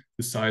Manichuda,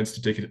 decides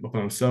to take it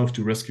upon himself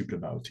to rescue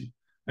Prabhavati.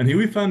 And here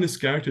we find this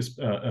character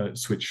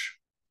switch.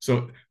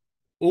 So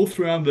all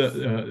throughout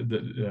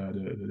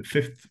the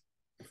fifth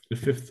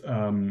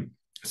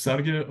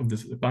Sarga of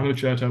this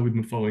Pandavacharita, we've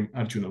been following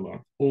Arjuna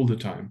along all the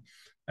time.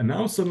 And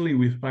now suddenly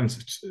we find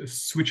a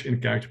switch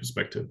in character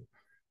perspective.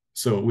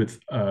 So with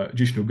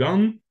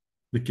Jishnugan,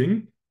 the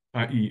king,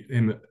 i.e.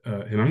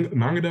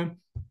 Hemangada,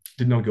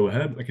 did not go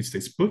ahead, like he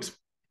stays put.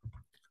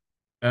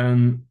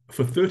 And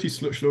for 30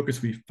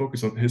 shlokas, we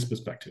focus on his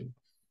perspective.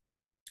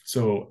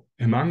 So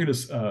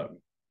Hemangada's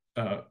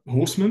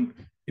horsemen,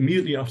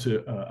 immediately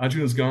after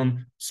Arjuna's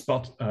gone,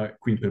 spot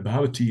Queen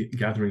Prabhavati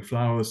gathering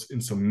flowers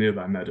in some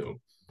nearby meadow.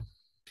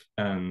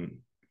 And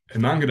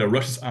Hemangada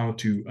rushes out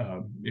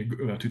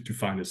to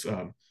find his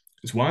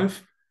his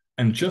wife.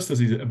 And just as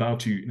he's about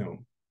to,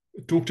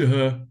 talk to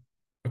her,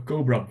 a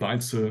cobra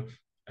bites her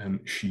and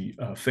she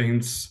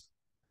faints.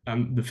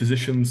 And the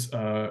physicians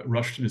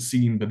rush to the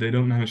scene, but they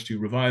don't manage to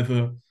revive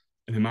her.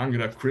 And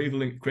Hemangada,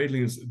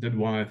 cradling his dead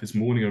wife, is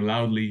mourning her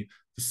loudly,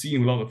 the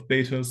scene with a lot of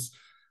pathos.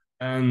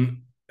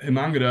 And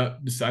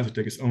Hemangada decides to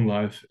take his own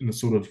life in a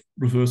sort of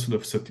reversal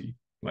of sati.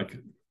 Like,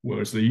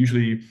 whereas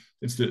usually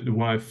it's the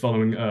wife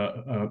following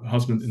a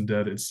husband in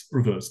death, it's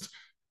reversed.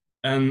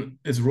 And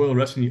his royal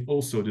retinue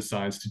also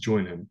decides to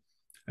join him.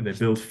 And they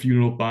build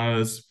funeral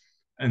pyres.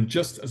 And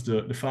just as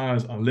the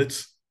fires are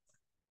lit,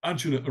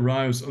 Arjuna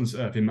arrives on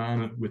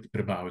Vimana with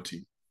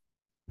Prabhavati.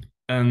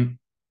 And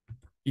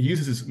he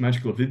uses his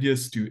magical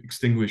vidyas to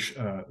extinguish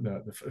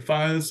the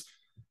fires.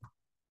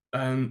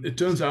 And it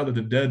turns out that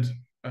the dead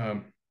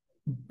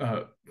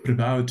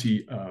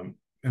Prabhavati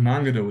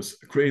Hemangada was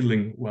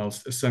cradling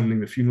whilst assembling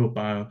the funeral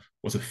pyre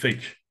was a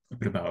fake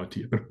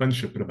Prabhavati, a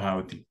Prapancha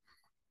Prabhavati.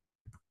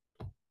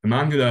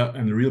 Hemangada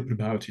and the real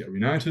Prabhavati are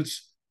united,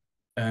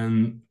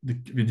 and the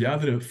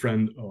Vidyadhara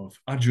friend of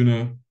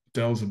Arjuna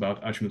tells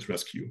about Arjuna's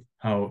rescue,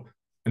 how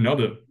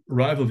another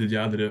rival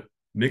Vidyadhara,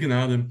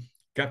 Meghanada,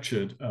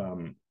 captured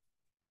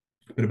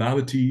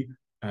Prabhavati,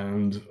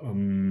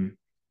 and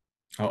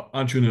how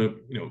Arjuna,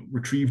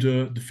 retrieved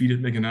her,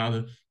 defeated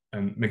Meghanada,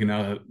 and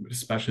Meghanada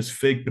dispatched his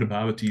fake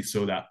Prabhavati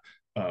so that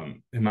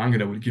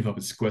Hemangada would give up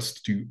his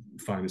quest to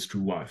find his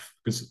true wife,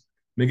 because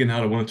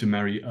Meghanada wanted to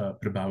marry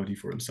Prabhavati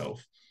for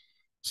himself.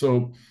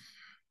 So,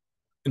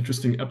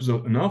 interesting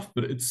episode enough,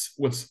 but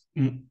what's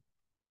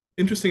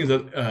interesting is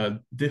that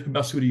Deva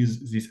Basudi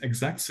uses these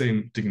exact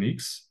same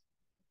techniques,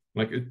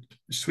 like a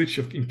switch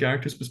in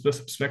characters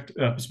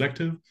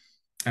perspective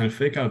and a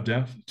fake out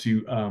death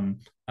to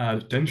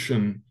add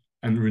tension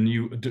and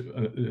renew a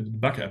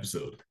Baka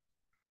episode.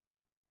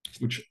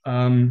 Which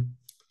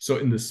so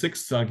in the 6th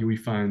saga we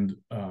find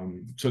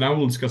so now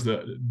we'll discuss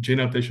the Jain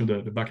adaptation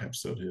of the Baka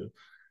episode here.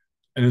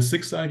 And in the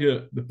 6th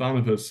saga, the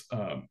Pandavas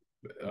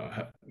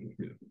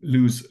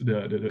lose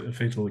the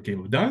fatal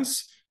game of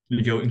dice.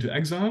 They go into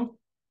exile,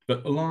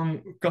 but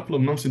a couple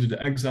of months into the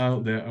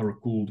exile, they are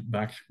recalled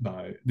back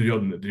by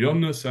Duryodhana.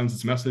 Duryodhana sends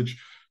this message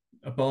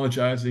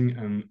apologizing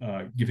and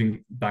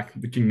giving back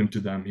the kingdom to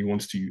them. He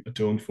wants to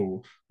atone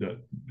for the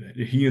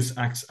heinous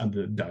acts at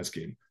the dice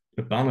game.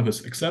 The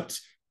Pandavas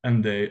accept,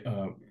 and they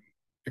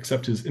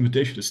accept his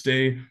invitation to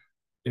stay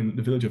in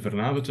the village of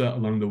Varnavata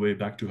along the way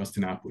back to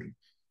Hastinapur.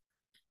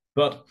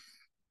 But,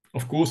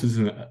 of course, this is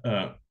an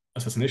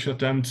assassination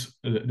attempt.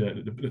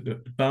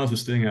 The palace they're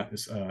staying at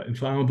is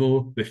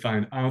inflammable. They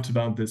find out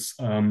about this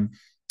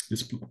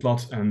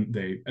plot, and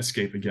they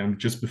escape again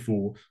just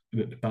before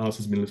the palace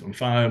has been lit on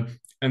fire,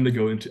 and they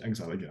go into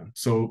exile again.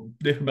 So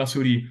Deva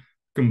Basudi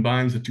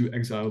combines the two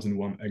exiles in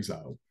one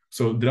exile.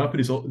 So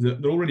Draupadi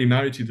they're already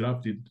married to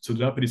Draupadi, so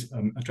Draupadi is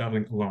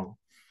traveling along.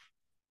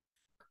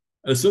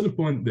 At a certain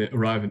point, they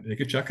arrive in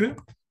Ekachakra,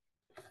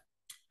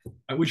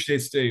 at which they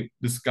stay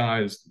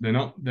disguised.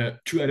 Their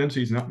true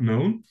identity is not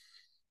known.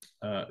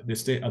 They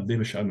stay at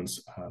Deva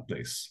Sharman's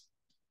place,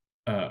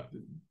 the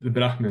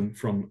Brahmin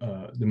from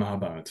the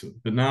Mahabharata.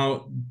 But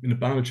now, in the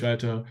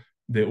Pandava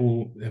they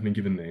all have been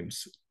given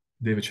names,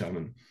 Deva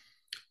Sharman.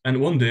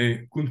 And one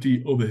day,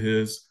 Kunti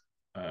overhears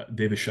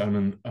Deva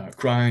Sharman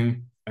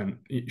crying, and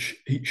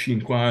she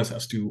inquires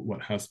as to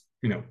what has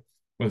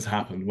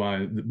happened,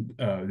 why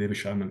Deva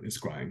Sharman is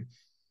crying.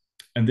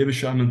 And Deva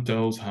Sharman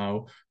tells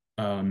how,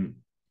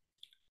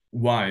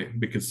 why,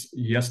 because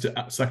he has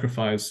to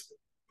sacrifice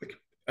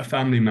a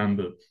family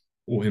member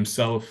or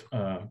himself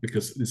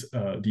because this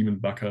demon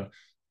Baka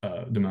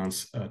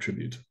demands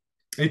tribute.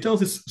 And he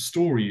tells this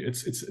story.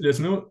 There's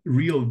no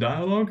real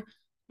dialogue,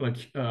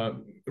 like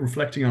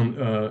reflecting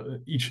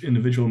on each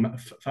individual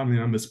family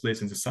member's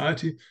place in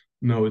society.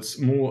 No, it's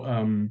more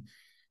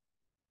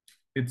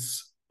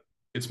it's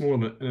more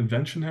of an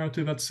invention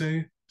narrative, I'd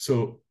say.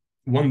 So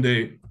one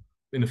day,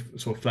 in a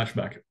sort of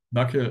flashback,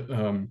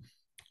 Baka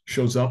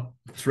shows up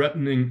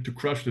threatening to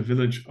crush the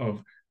village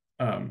of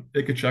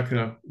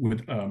Ekachakra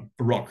with a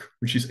rock,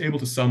 which he's able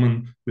to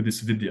summon with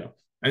this vidya.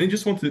 And he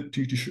just wanted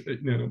to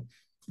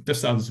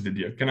test out this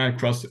vidya. Can I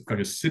crush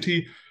a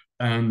city?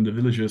 And the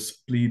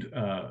villagers plead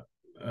to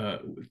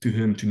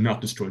him to not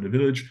destroy the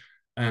village.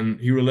 And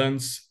he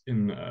relents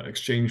in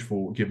exchange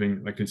for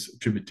giving his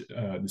tribute,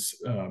 this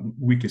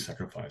weekly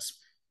sacrifice.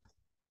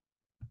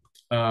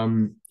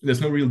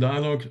 There's no real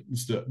dialogue.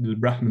 The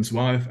Brahman's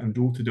wife and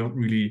daughter don't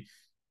really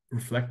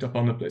reflect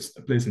upon a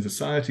place in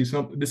society.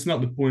 This is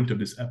not the point of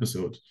this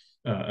episode,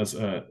 as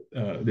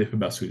Deva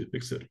Basudi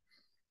depicts it.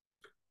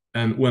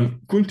 And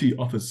when Kunti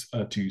offers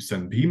to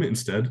send Bhima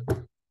instead,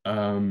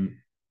 Deva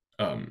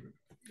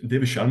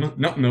Sharma,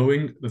 not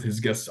knowing that his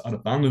guests are the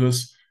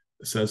Pandavas,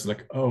 says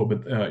oh,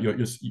 but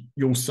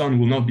your son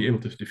will not be able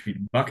to defeat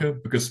Baka,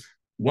 because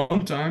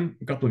one time,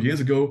 a couple of days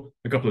ago,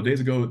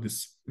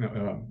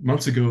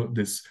 months ago,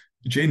 this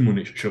Jain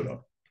Muni showed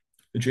up.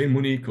 The Jain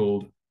Muni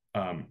called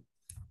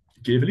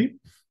Kevali,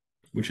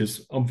 which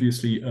is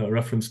obviously a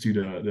reference to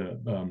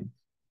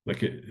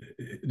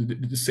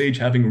the sage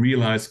having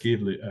realized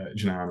Kevali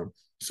Jnana.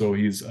 So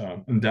he's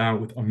endowed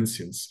with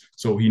omniscience.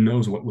 So he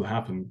knows what will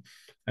happen.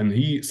 And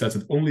he says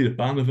that only the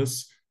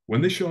Pandavas,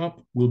 when they show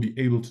up, will be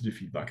able to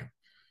defeat Baka.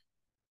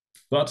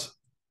 But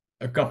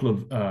a couple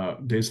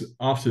of days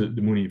after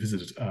the Muni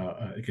visited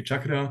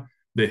Ekachakra,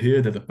 they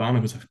hear that the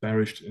Pandavas have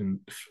perished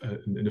in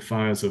the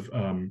fires of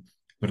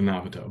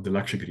Varnavata, of the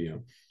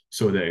Lakshagriha.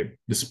 So they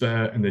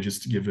despair and they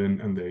just give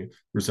in and they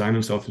resign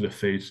themselves to the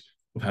fate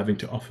of having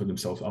to offer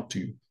themselves up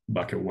to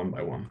Baka one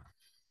by one.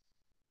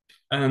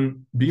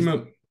 And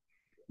Bhima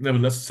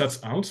nevertheless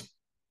sets out,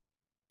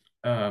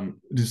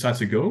 decides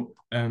to go,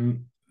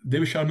 and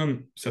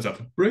Devasharman sets out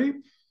to pray,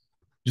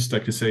 just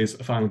like to say his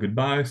final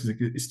goodbye. So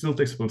he still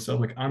takes upon himself,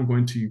 like, I'm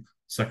going to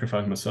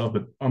sacrifice myself,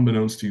 but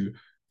unbeknownst to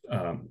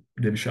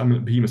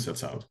Devasharman, Bhima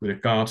sets out with a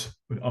cart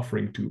with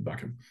offering to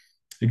Baka.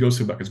 He goes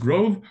to Baka's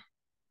grove.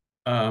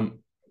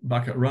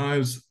 Baka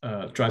arrives,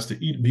 tries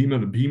to eat Bhima,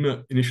 but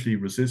Bhima initially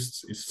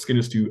resists. His skin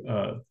is too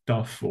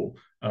tough for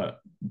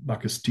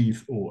Baka's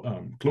teeth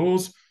or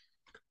claws,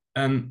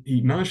 and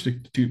he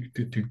managed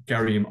to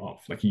carry him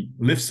off. Like, he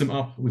lifts him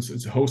up with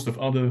a host of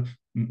other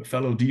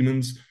fellow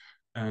demons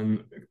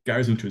and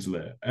carries him to his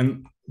lair.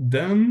 And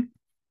then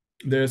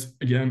there's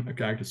again a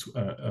character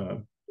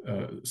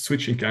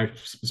switch in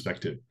character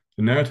perspective.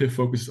 The narrative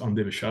focuses on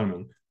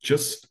Devasharman,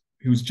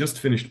 who's just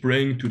finished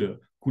praying to the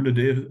Kula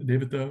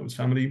Devata, his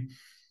family,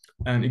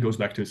 and he goes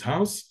back to his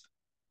house,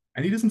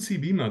 and he doesn't see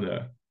Bhima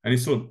there. And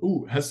he's sort of,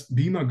 oh, has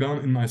Bhima gone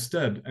in my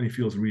stead? And he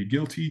feels really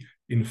guilty,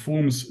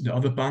 informs the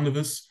other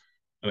Pandavas.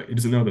 He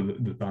doesn't know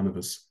the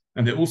Pandavas.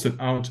 And they all set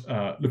out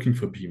looking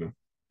for Bhima.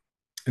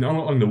 And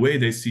along the way,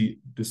 they see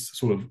this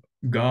sort of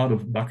guard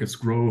of Baka's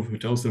grove who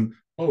tells them,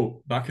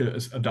 oh, Baka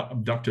has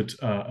abducted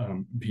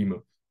Bhima.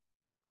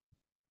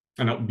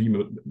 And not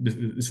Bhima,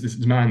 this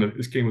man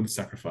that came with the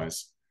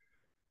sacrifice.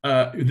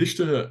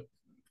 Yudhishthira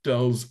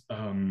tells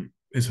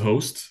his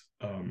host,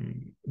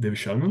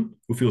 Devasharman,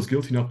 who feels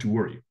guilty not to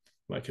worry.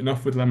 Like,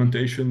 enough with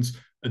lamentations.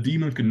 A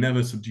demon could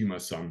never subdue my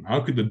son. How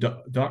could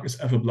the darkness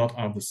ever blot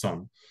out the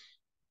sun?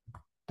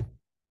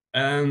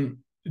 And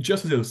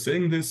just as they were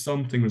saying this,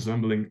 something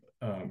resembling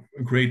a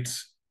great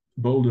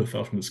boulder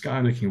fell from the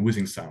sky, making a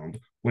whizzing sound.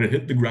 When it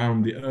hit the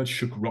ground, the earth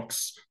shook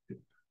rocks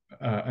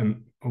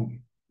and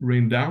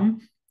rained down.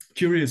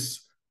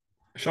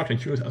 Shocked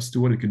and curious as to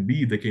what it could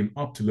be, they came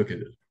up to look at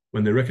it.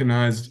 When they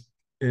recognized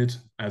it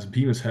as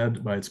Bhima's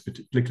head by its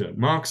particular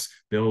marks,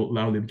 they all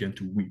loudly began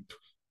to weep.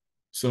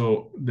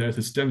 So there's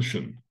this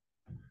tension.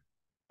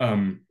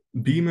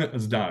 Bhima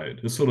has died.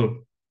 This sort of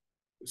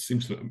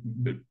seems a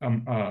bit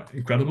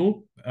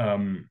incredible.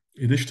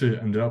 Yudhishthira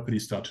and Draupadi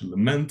start to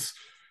lament.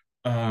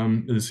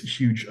 There's a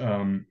huge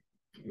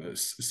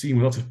scene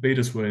with lots of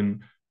pathos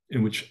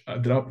in which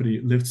Draupadi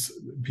lifts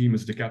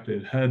Bhima's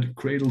decapitated head,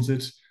 cradles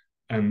it,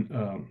 and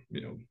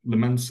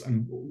laments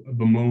and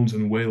bemoans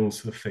and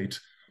wails the fate.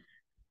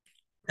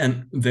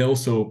 And they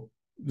also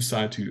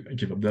decide to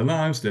give up their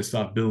lives. They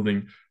start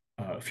building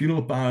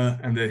funeral pyre,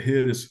 and they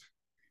hear this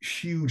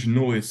huge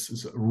noise,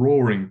 this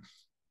roaring,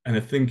 and I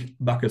think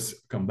Baka's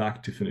come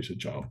back to finish the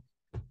job.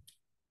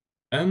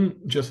 And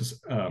just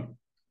as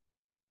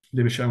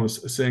Devasharman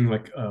was saying,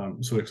 like,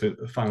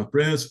 final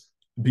prayers,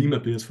 Bhima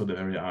appears for their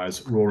very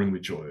eyes, roaring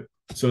with joy.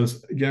 So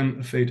it's again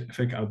a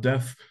fake out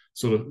death,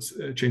 sort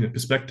of change of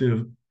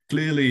perspective,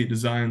 clearly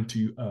designed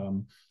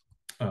to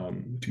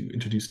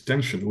introduce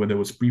tension where there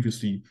was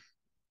previously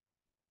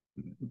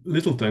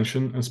little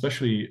tension,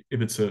 especially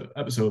if it's an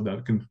episode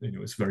that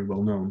is very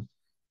well known.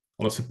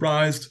 All are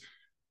surprised.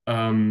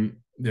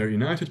 They're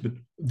united, but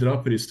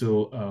Draupadi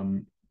still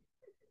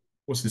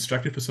was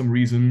distracted for some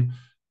reason,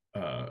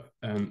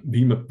 and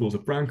Bhima pulls a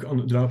prank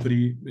on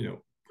Draupadi,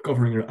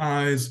 covering her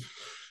eyes,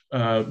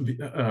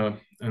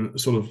 and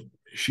sort of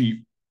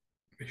she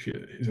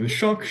is in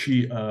shock.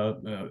 She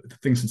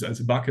thinks it's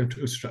Baka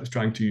is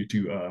trying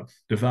to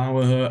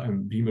devour her,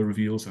 and Bhima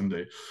reveals, and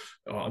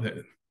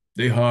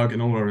they hug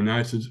and all are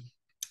united.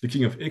 The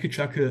king of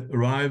Ekachakra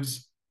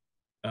arrives,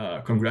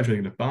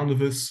 congratulating the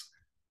Pandavas,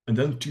 and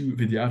then two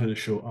Vidyadhara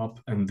show up,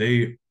 and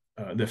the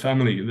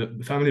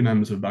family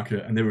members of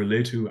Baka, and they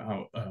relate to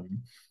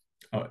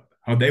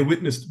how they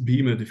witnessed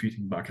Bhima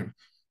defeating Baka.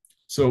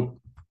 So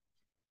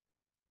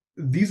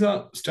these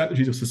are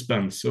strategies of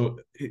suspense. So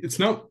it's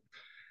not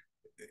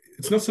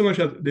so much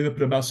that Deva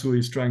Prabhasu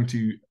is trying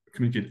to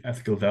communicate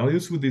ethical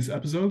values with these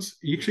episodes.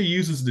 He actually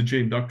uses the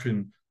Jain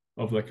doctrine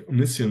of like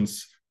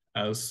omniscience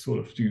as sort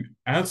of to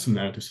add some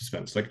narrative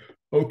suspense. Like,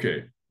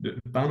 okay, the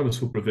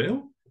Pandavas will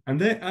prevail, and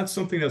they add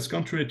something that's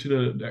contrary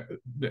to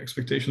the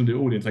expectation of the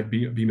audience, like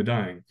Bhima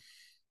dying.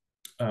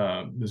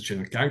 There's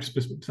Jain character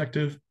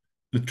perspective.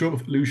 The trope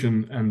of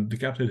illusion and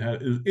decapitated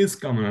head is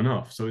common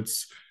enough. So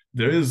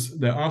there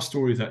are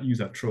stories that use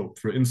that trope.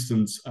 For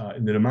instance,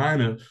 in the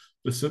Ramayana, at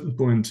a certain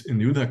point in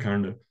the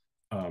Uddhakanda,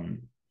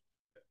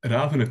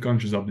 Ravana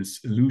conjures up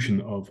this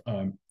illusion of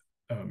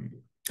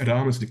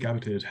Rama's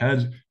decapitated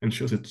head and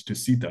shows it to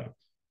Sita.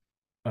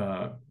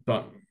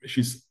 But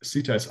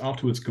Sita is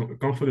afterwards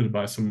comforted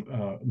by some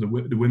the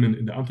women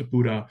in the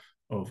Antapura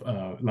of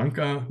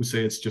Lanka who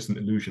say it's just an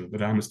illusion,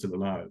 that Rama is still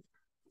alive.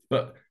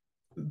 But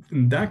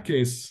in that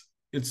case,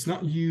 it's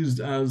not used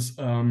as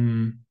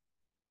a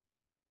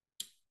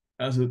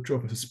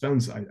trope of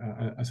suspense.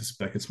 I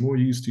suspect it's more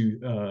used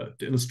to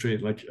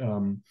illustrate, like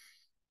to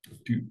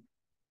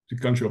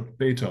conjure up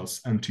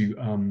pathos and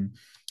to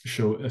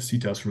show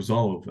Sita's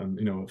resolve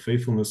and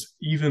faithfulness,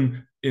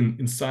 even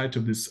in sight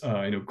of this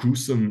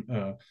gruesome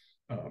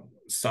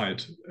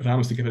sight.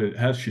 Rama's decapitated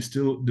head, she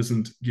still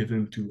doesn't give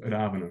in to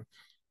Ravana.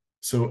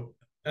 So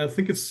I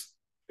think it's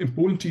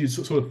important to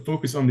sort of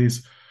focus on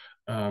these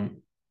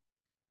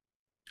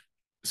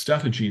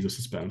strategies of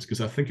suspense,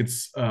 because I think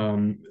it's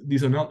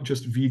these are not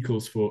just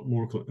vehicles for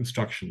moral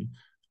instruction.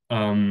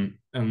 And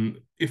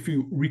if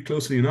we read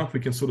closely enough, we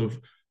can sort of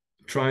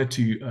try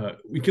to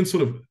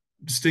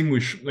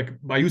distinguish, like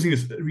by using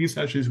these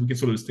strategies, we can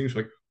sort of distinguish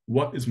like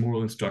what is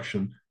moral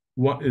instruction,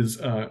 what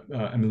is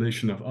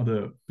emulation of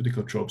other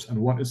particular tropes, and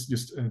what is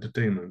just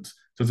entertainment.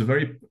 So it's a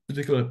very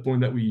particular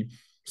point that we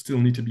still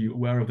need to be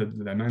aware of,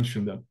 that I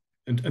mentioned, that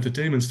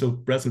entertainment is still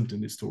present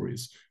in these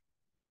stories.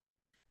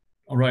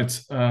 All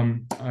right,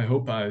 I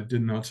hope I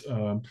did not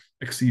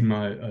exceed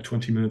my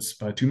 20 minutes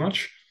by too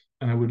much,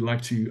 and I would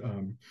like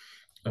to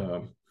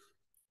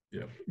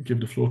give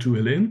the floor to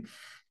Heleen.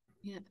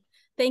 Yeah,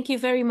 thank you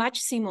very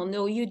much, Simon.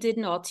 No, you did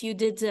not. You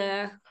did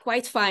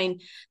quite fine.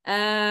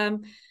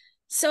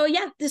 So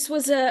yeah, this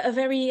was a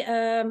very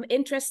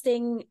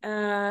interesting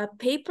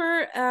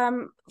paper.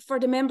 For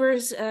the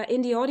members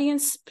in the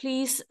audience,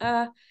 please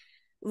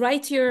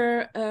write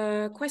your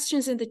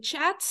questions in the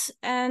chat,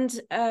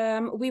 and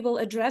we will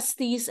address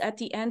these at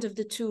the end of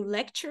the 2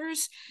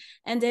 lectures.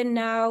 And then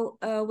now,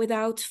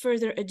 without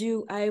further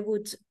ado, I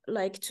would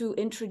like to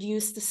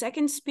introduce the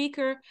second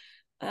speaker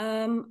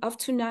of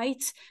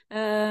tonight,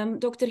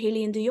 Dr.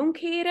 Heleen de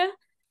Jonckheere,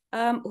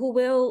 who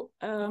will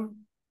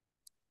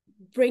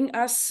bring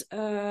us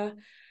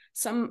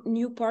some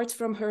new parts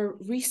from her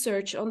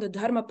research on the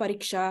Dharma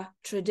Pariksha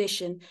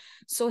tradition.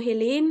 So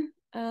Heleen,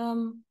 let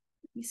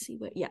me see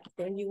where, yeah,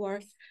 there you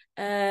are.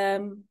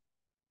 The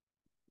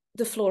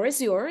floor is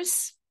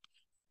yours.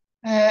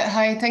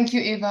 Hi, thank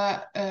you,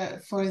 Eva,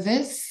 for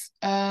this.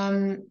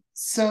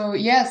 So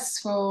yes,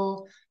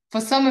 for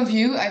some of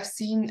you, I've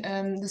seen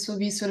this will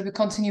be sort of a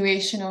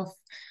continuation of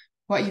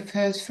what you've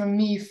heard from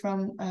me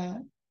from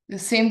the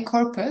same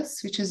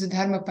corpus, which is the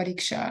Dharma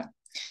Pariksha.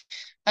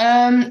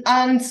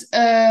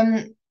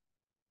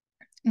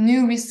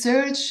 New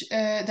research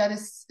that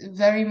is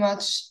very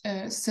much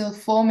still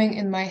forming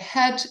in my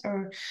head,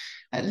 or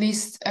at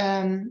least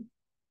I'm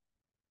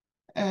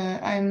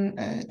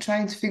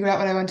trying to figure out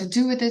what I want to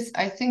do with this.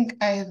 I think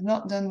I have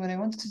not done what I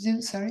wanted to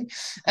do, sorry.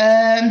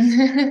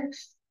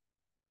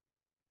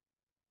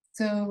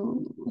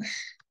 So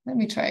let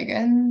me try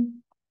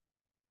again.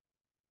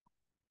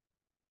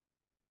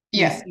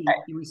 Yeah.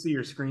 We see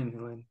your screen,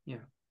 Heleen.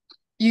 Yeah.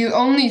 You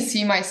only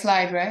see my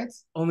slide, right?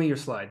 Only your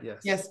slide,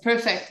 yes. Yes,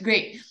 perfect,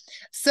 great.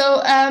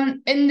 So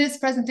in this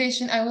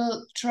presentation, I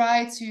will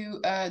try to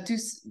do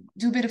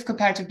a bit of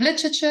comparative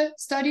literature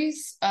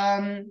studies,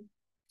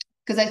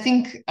 because I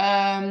think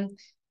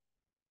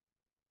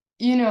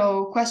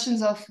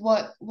questions of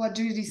what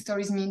do these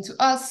stories mean to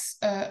us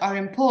are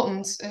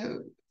important.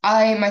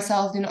 I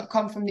myself do not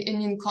come from the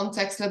Indian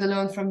context, let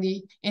alone from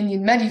the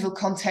Indian medieval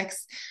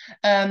context.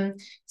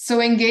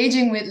 So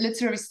engaging with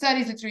literary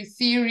studies, literary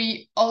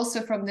theory,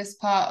 also from this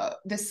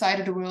side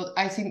of the world,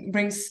 I think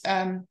brings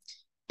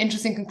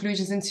interesting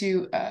conclusions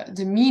into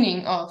the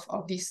meaning of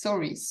these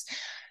stories.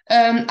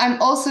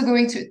 I'm also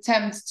going to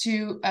attempt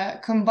to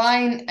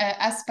combine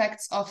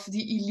aspects of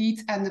the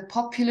elite and the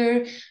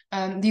popular.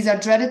 These are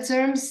dreaded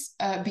terms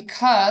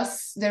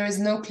because there is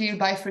no clear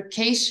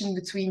bifurcation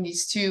between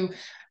these two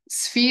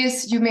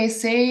spheres, you may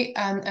say,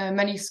 and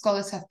many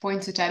scholars have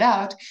pointed that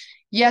out.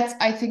 Yet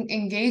I think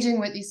engaging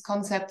with these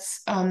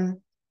concepts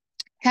can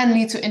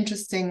lead to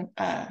interesting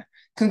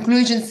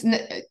conclusions,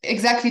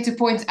 exactly to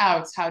point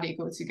out how they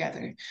go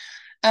together.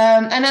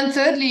 And then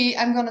thirdly,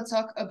 I'm going to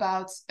talk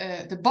about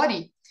the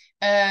body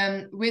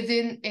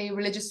within a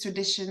religious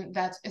tradition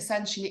that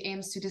essentially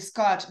aims to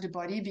discard the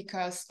body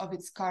because of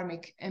its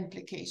karmic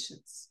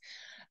implications.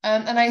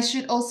 And I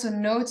should also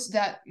note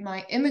that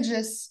my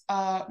images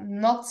are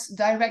not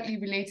directly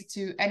related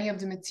to any of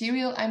the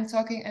material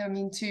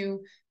to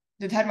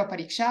the Dharma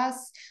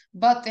Parikshas,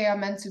 but they are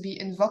meant to be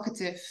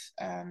invocative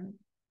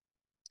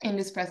in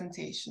this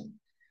presentation.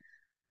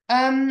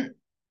 I'm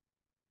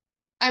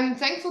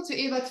thankful to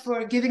Eva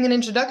for giving an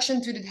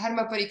introduction to the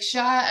Dharma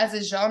Pariksha as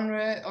a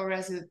genre or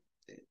as a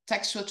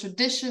textual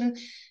tradition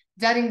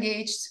that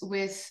engaged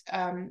with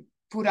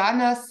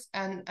Puranas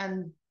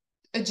and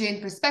a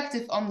Jain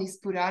perspective on these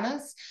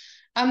Puranas.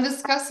 I'm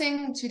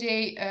discussing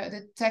today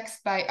the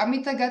text by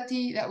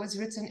Amitagati that was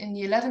written in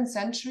the 11th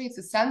century. It's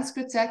a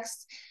Sanskrit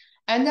text,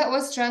 and that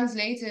was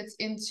translated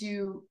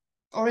into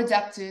or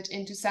adapted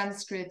into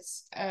Sanskrit,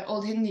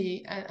 Old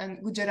Hindi, and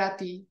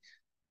Gujarati.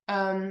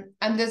 And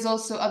there's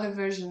also other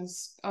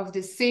versions of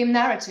this same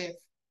narrative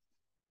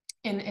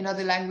in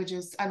other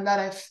languages, and that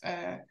I've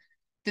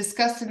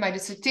discussed in my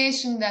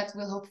dissertation that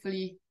will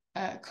hopefully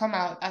come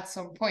out at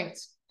some point.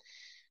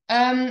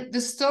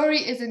 The story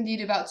is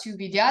indeed about two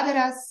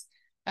Vidyadharas.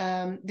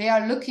 They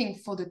are looking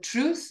for the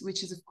truth,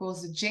 which is of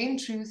course the Jain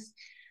truth,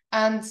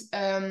 and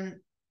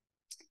one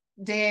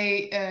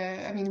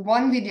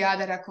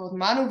Vidyadhara called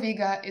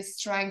Manovega is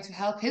trying to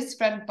help his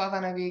friend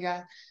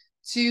Pavanavega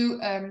to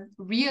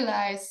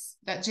realize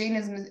that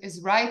Jainism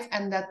is right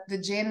and that the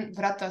Jain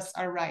vratas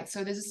are right.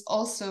 So this is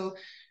also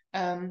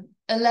a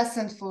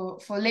lesson for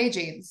lay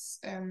Jains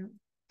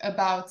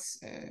about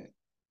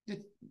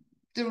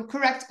the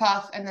correct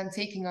path and then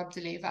taking up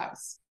the lay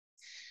vows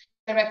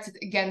directed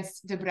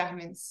against the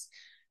Brahmins.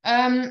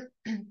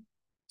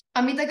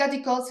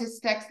 Amitabhagati calls his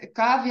text a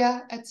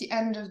kavya at the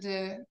end of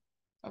the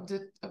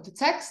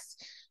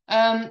text,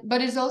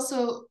 but it's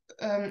also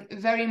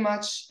very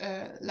much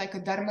like a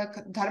dharma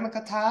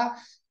katha,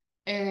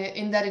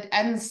 in that it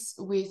ends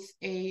with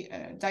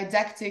a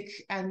didactic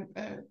and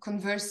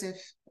conversive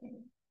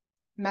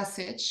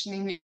message,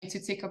 namely to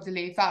take up the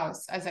lay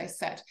vows, as I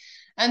said.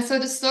 And so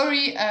the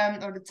story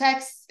or the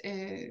text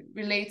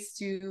relates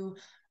to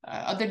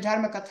other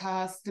dharma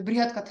kathas, the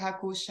Brihat Katha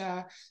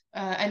Kosha,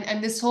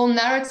 and this whole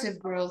narrative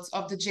world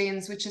of the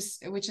Jains, which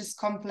is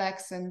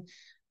complex and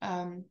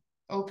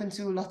open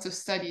to lots of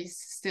studies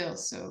still.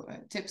 So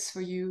tips for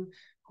you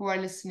who are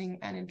listening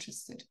and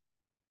interested.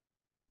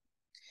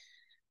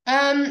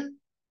 I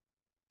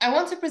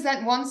want to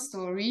present one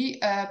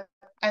story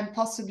and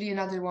possibly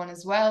another one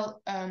as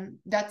well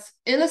that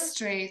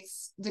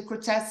illustrates the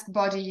grotesque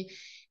body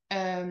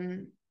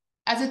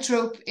as a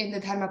trope in the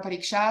Dharma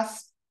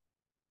Parikshas,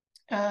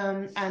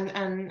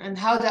 and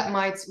how that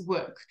might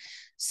work.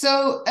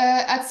 So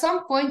at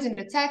some point in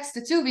the text,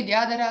 the two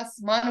Vidyadharas,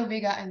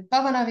 Manovega and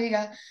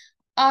Pavanavega,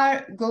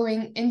 are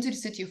going into the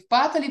city of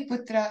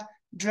Pataliputra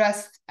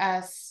dressed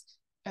as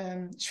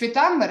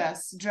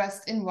Shvetambaras,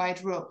 dressed in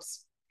white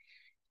robes.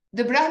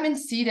 The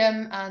Brahmins see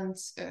them and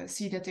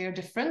see that they are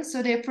different,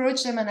 so they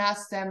approach them and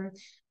ask them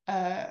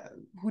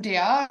who they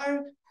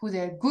are, who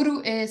their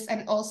guru is,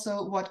 and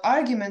also what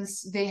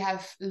arguments they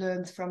have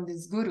learned from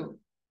this guru.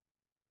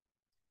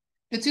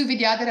 The two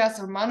Vidyadharas,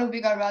 or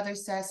Manovega rather,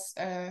 says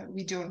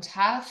we don't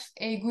have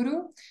a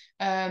guru,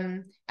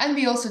 and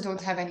we also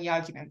don't have any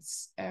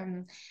arguments.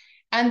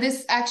 And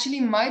this actually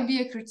might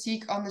be a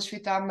critique on the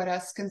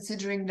Shvetambaras,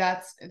 considering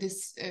that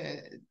this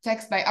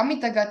text by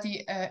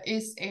Amitabhagati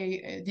is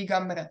a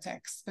Digambara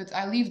text, but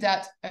I'll leave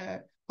that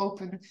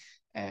open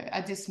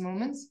at this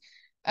moment.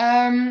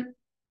 And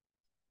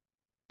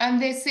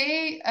they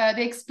say,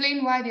 they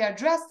explain why they are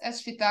dressed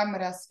as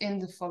Shvetambaras in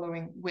the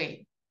following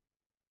way.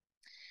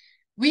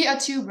 We are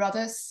two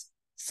brothers,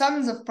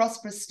 sons of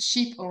prosperous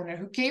sheep owner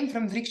who came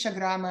from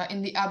Vrikshagrama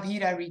in the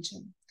Abhira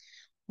region.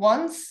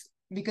 Once,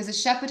 because a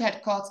shepherd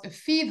had caught a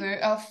fever,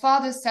 our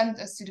father sent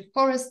us to the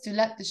forest to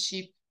let the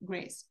sheep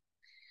graze.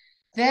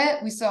 There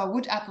we saw a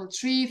wood apple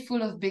tree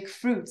full of big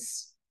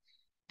fruits.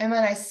 And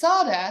when I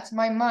saw that,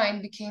 my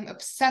mind became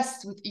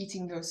obsessed with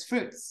eating those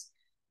fruits.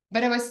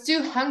 But I was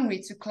too hungry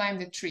to climb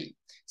the tree.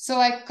 So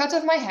I cut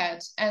off my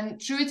head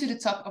and threw it to the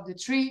top of the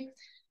tree.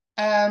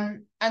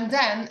 And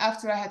then,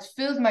 after I had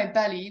filled my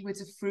belly with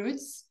the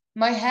fruits,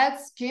 my head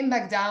came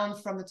back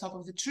down from the top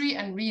of the tree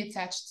and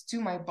reattached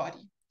to my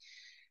body.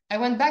 I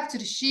went back to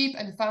the sheep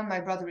and found my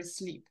brother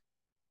asleep.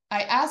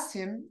 I asked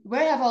him,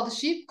 where have all the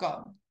sheep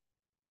gone?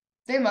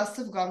 They must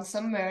have gone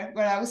somewhere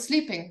where I was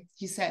sleeping,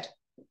 he said.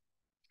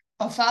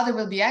 Our father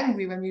will be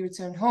angry when we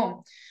return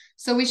home,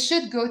 so we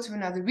should go to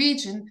another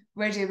region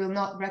where they will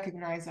not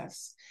recognize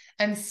us.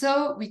 And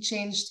so we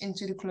changed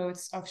into the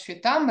clothes of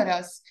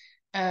Shvetambaras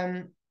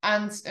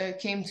and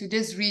came to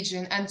this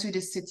region and to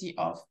the city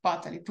of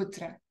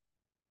Pataliputra.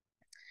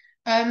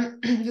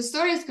 The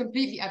story is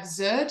completely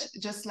absurd,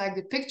 just like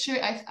the picture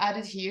I've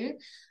added here,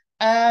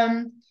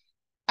 and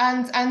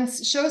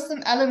shows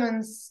some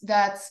elements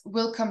that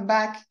will come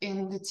back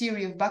in the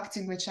theory of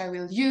Bhakti, which I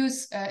will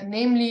use,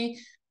 namely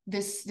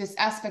this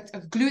aspect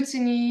of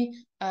gluttony,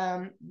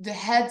 the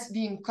head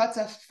being cut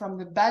off from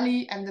the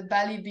belly, and the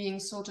belly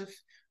being sort of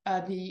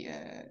the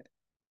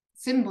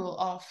symbol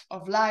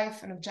of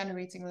life and of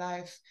generating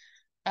life.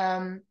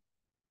 And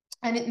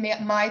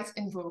it might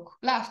invoke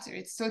laughter.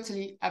 It's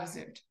totally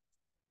absurd.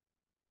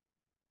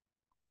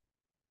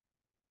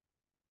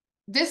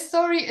 This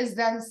story is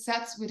then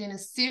set within a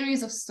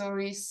series of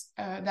stories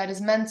that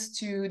is meant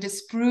to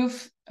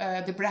disprove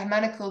the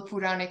Brahmanical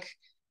Puranic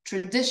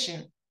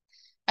tradition.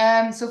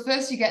 So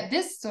first you get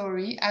this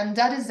story, and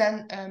that is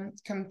then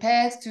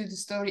compared to the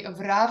story of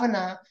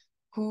Ravana,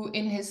 who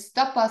in his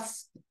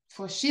tapas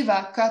for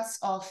Shiva cuts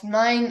off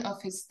 9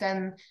 of his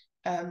 10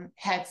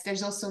 heads.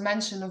 There's also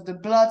mention of the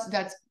blood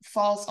that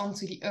falls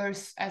onto the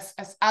earth as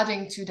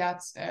adding to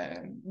that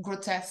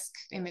grotesque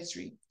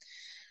imagery.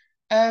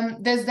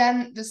 There's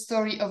then the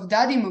story of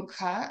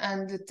Dadimukha,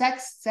 and the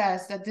text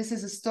says that this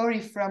is a story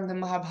from the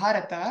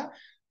Mahabharata,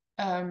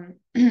 and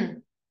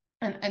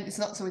it's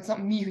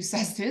not me who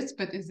says this,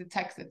 but it's the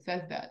text that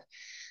says that.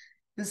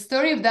 The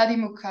story of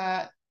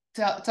Dadimukha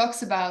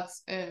talks about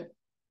a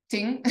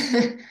thing,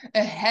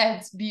 a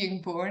head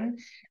being born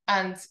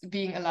and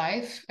being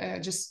alive,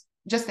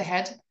 just a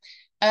head.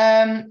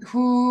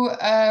 who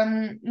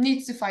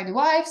needs to find a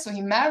wife. So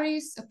he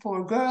marries a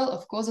poor girl,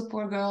 of course, a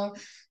poor girl,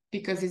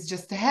 because he's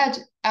just a head.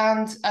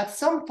 And at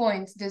some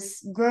point,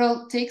 this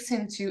girl takes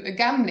him to a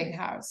gambling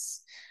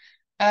house.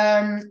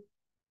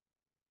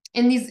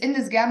 In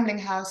this gambling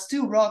house,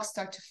 two rogues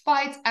start to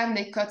fight and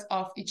they cut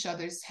off each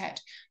other's head.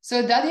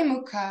 So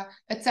Dadimuka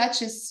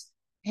attaches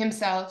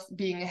himself,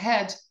 being a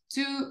head,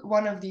 to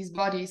one of these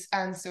bodies,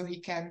 and so he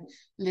can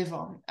live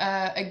on.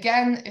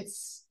 Again,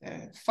 it's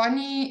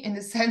funny in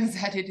the sense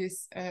that it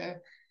is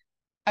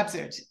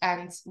absurd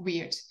and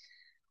weird.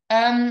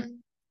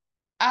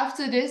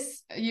 After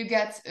this, you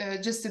get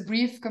just a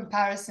brief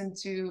comparison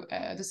to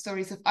the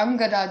stories of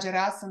Angada,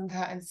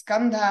 Jarasandha, and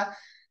Skandha,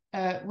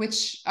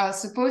 which are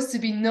supposed to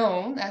be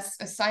known, as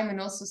Simon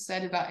also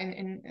said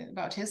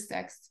about his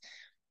text,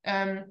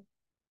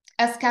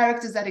 as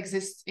characters that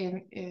exist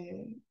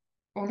in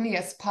only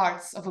as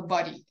parts of a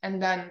body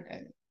and then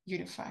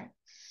unify.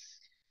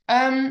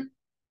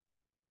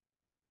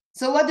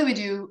 So what do we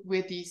do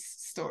with these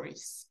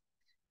stories?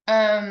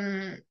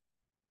 There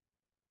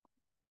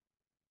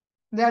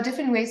are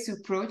different ways to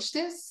approach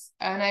this,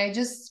 and I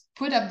just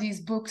put up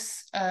these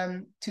books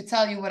to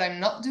tell you what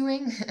I'm not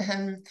doing.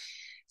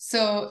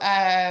 So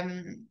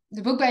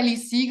the book by Lee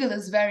Siegel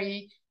is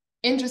very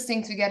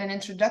interesting to get an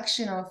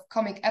introduction of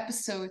comic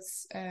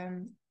episodes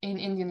in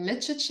Indian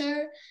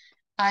literature.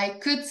 I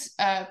could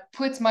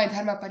put my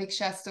Dharma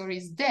Pariksha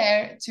stories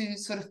there to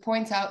sort of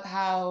point out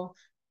how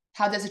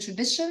there's a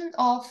tradition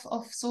of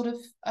sort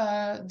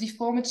of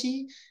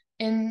deformity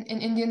in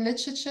Indian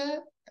literature.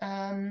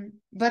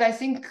 But I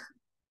think,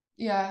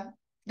 yeah,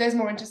 there's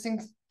more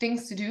interesting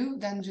things to do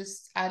than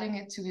just adding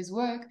it to his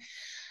work.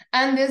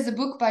 And there's a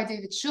book by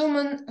David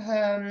Schulman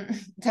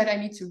that I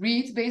need to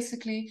read,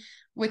 basically,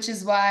 which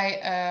is why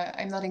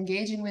I'm not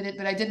engaging with it.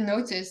 But I did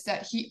notice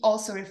that he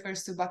also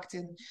refers to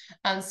Bakhtin.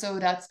 And so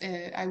that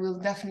I will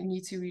definitely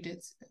need to read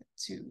it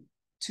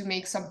to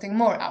make something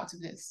more out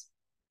of this.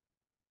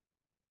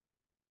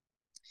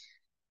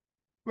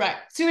 Right,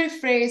 to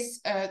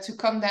rephrase, to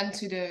come then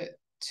to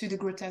the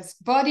grotesque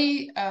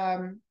body.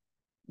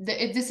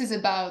 This is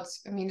about,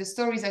 I mean, the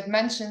stories I've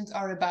mentioned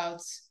are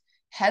about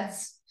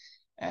heads,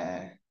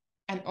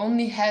 and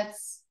only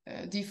heads,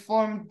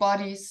 deformed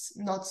bodies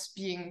not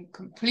being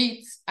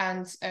complete,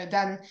 and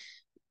then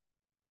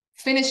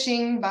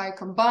finishing by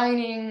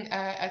combining,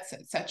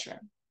 etc.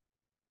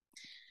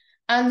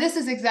 And this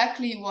is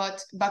exactly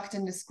what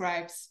Bakhtin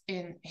describes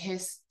in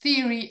his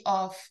theory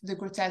of the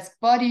grotesque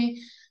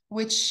body,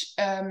 which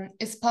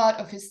is part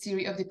of his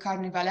theory of the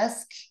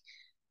carnivalesque,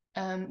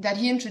 that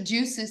he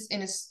introduces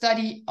in a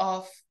study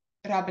of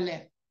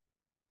Rabelais.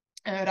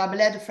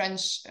 Rabelais, the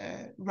French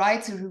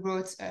writer who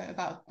wrote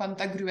about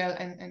Pantagruel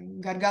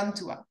and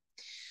Gargantua.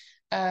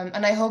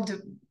 And I hope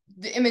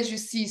the image you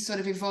see sort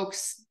of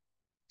evokes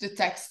the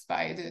text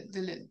by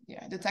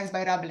the text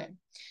by Rabelais.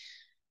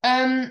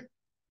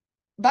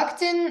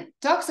 Bakhtin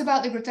talks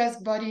about the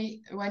grotesque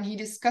body when he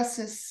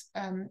discusses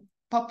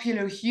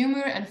popular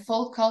humor and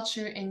folk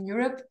culture in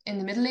Europe in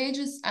the Middle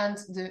Ages and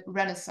the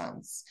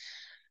Renaissance.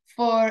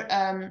 For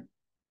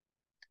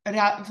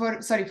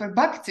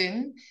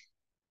Bakhtin,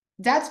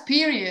 that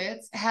period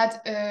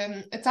had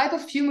a type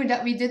of humor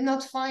that we did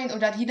not find, or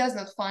that he does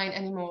not find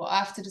anymore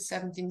after the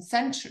 17th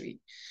century.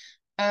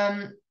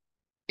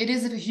 It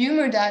is a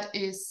humor that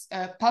is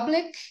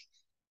public,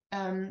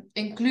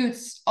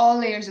 includes all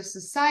layers of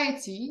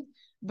society,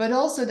 but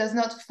also does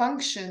not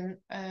function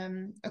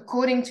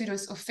according to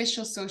those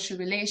official social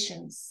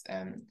relations.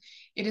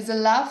 It is a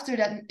laughter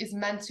that is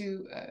meant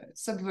to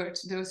subvert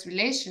those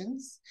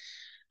relations.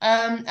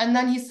 And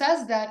then he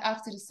says that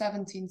after the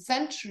 17th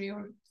century,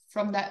 or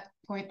from that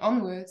point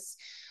onwards,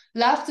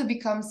 laughter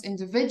becomes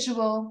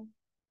individual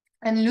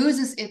and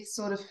loses its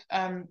sort of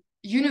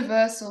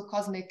universal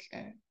cosmic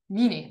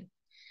meaning.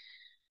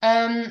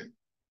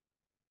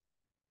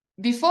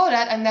 Before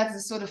that, and that's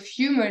the sort of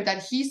humor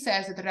that he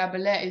says that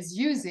Rabelais is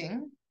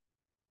using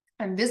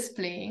and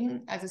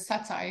displaying as a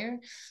satire,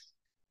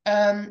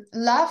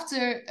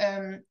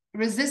 laughter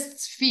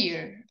resists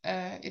fear.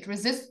 It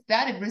resists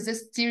that, it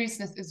resists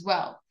seriousness as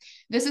well.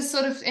 This is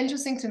sort of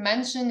interesting to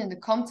mention in the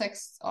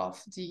context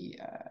of the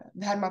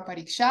Dharma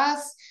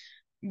Parikshas,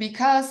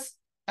 because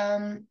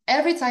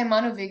every time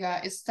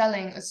Manovega is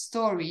telling a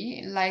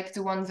story, like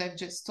the ones I've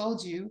just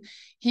told you,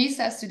 he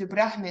says to the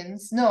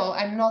Brahmins, no,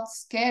 I'm not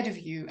scared of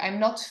you. I'm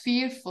not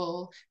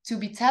fearful to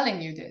be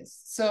telling you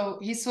this. So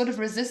he's sort of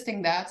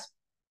resisting that.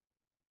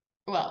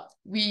 Well,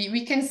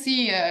 we can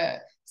see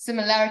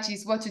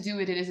similarities. What to do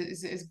with it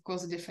is of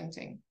course a different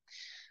thing.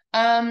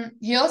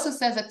 He also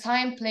says that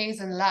time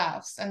plays and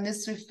laughs, and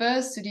this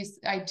refers to this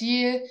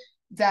idea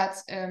that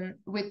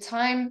with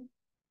time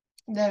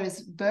there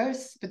is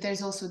birth, but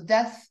there's also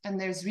death, and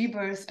there's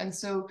rebirth, and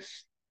so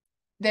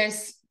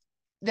there's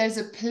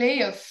a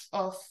play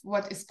of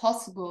what is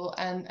possible,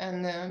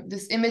 and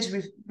this image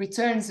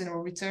returns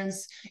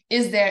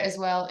is there as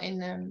well in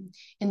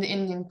the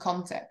Indian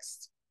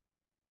context.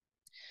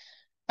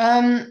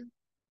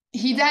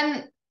 He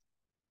then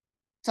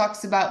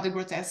talks about the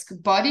grotesque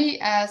body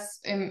as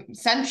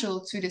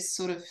central to this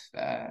sort of,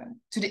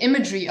 to the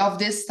imagery of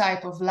this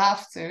type of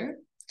laughter,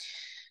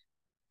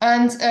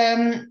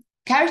 and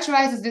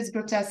characterizes this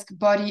grotesque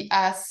body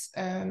as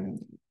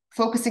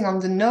focusing on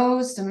the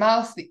nose, the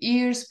mouth, the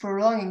ears,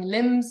 prolonging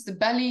limbs, the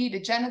belly, the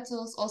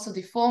genitals, also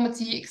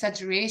deformity,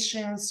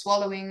 exaggeration,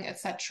 swallowing,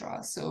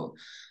 etc. So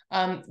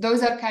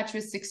those are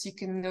characteristics you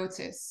can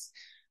notice.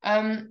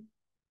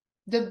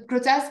 The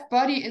grotesque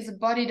body is a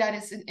body that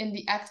is in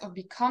the act of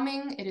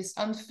becoming. It is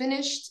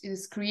unfinished, it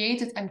is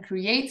created and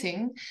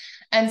creating.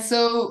 And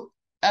so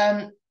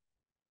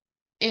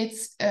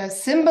it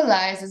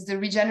symbolizes the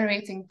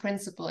regenerating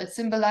principle. It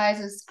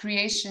symbolizes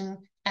creation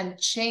and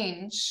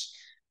change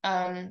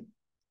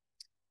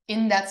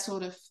in that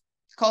sort of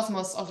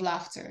cosmos of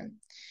laughter.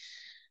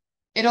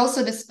 It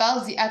also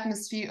dispels the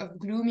atmosphere of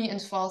gloomy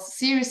and false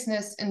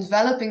seriousness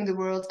enveloping the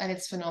world and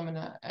its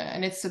phenomena,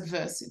 and it's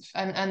subversive.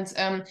 And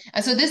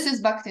so this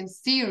is Bakhtin's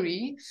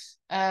theory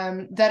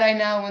that I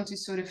now want to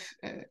sort of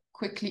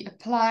quickly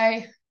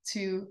apply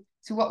to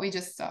what we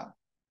just saw.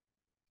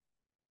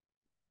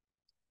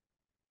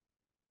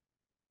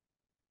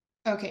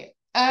 Okay,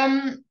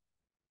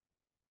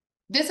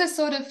 this is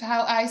sort of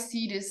how I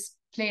see this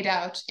played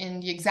out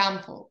in the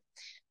example.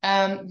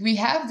 We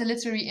have the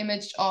literary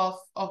image of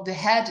the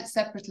head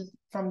separately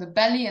from the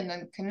belly and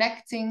then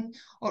connecting,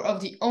 or of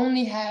the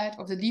only head,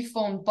 of the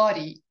deformed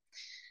body.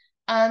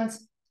 And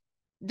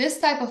this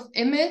type of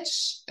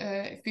image,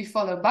 if we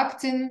follow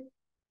Bakhtin,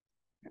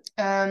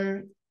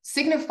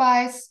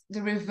 signifies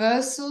the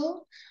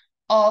reversal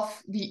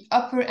of the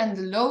upper and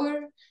the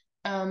lower.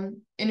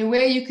 In a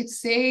way, you could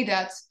say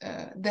that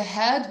the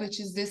head, which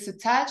is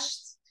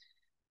disattached,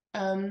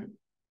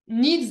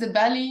 needs the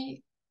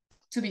belly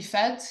to be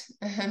fed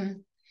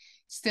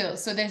still.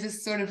 So there's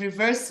this sort of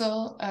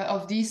reversal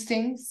of these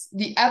things.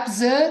 The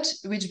absurd,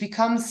 which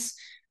becomes,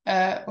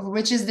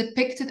 which is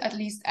depicted at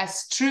least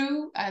as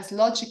true, as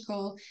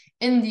logical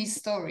in these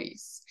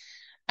stories.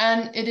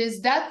 And it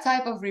is that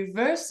type of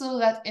reversal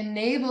that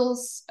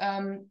enables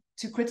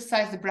to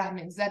criticize the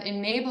Brahmins, that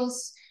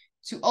enables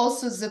to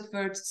also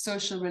subvert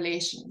social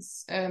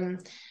relations. And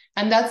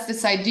that's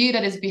this idea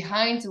that is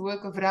behind the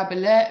work of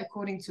Rabelais,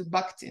 according to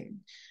Bakhtin.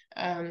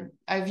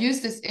 I've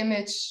used this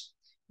image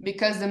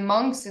because the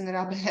monks in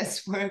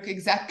Rabelais' work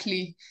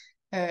exactly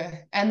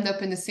end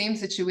up in the same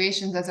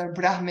situations as our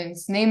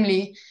Brahmins,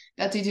 namely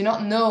that they do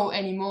not know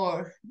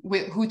anymore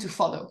who to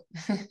follow.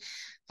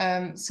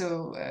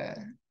 So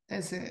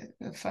there's a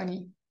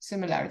funny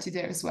similarity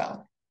there as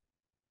well.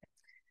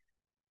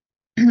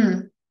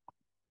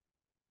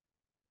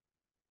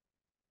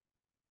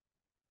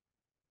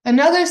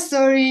 Another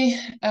story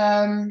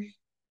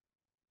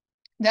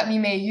that we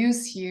may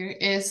use here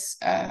is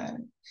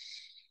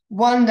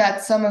one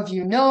that some of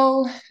you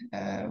know,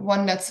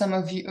 one that some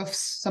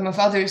of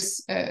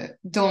others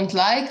don't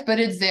like, but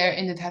it's there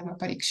in the Dharma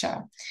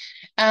Pariksha.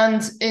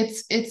 And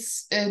it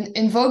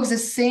invokes the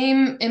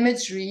same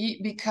imagery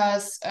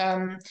because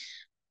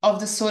of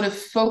the sort of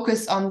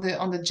focus on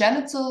the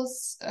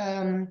genitals,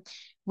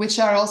 which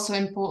are also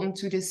important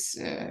to this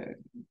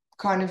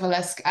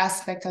carnivalesque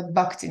aspect that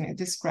Bakhtin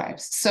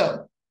describes.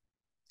 So,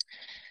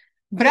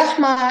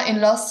 Brahma,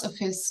 in loss of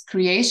his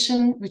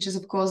creation, which is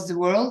of course the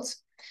world,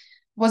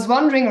 was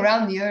wandering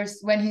around the earth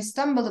when he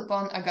stumbled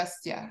upon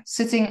Agastya,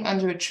 sitting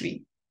under a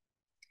tree.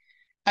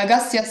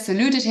 Agastya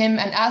saluted him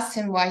and asked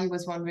him why he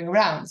was wandering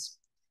around.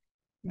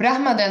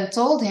 Brahma then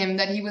told him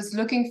that he was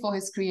looking for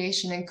his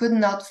creation and could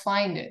not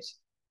find it.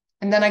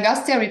 And then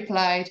Agastya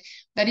replied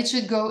that he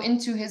should go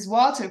into his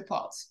water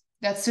pot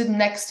that stood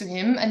next to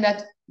him, and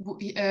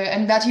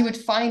that he would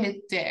find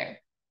it there.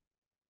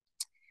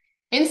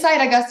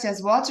 Inside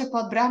Agastya's water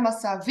pot, Brahma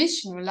saw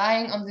Vishnu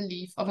lying on the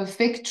leaf of a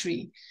fig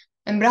tree,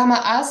 and Brahma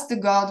asked the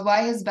god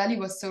why his belly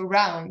was so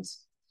round.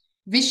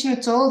 Vishnu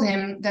told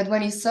him that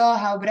when he saw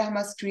how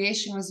Brahma's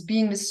creation was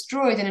being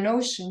destroyed in an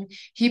ocean,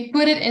 he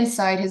put it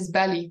inside his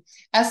belly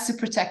as to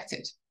protect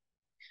it.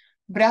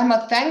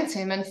 Brahma thanked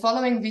him and,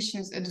 following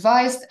Vishnu's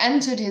advice,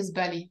 entered his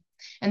belly.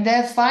 And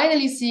there,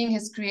 finally seeing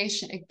his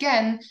creation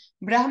again,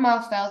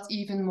 Brahma felt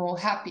even more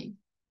happy.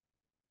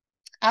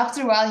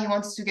 After a while, he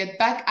wanted to get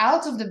back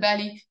out of the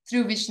belly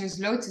through Vishnu's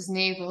lotus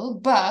navel,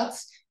 but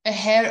a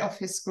hair of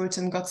his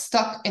scrotum got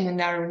stuck in the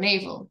narrow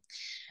navel.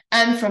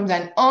 And from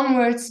then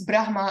onwards,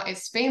 Brahma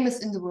is famous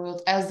in the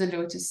world as the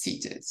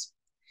lotus-seated.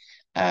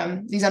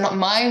 These are not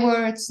my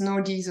words,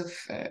 nor these of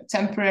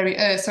contemporary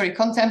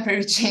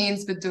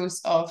Jains, but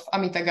those of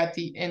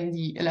Amitabhgati in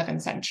the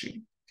 11th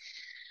century.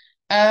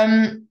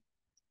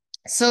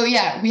 So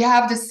yeah, we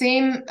have the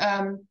same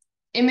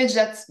image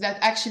that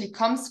actually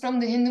comes from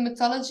the Hindu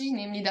mythology,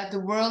 namely that the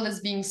world is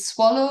being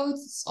swallowed.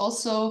 It's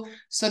also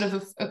sort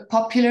of a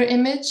popular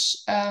image,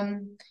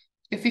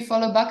 if we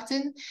follow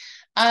Bakhtin.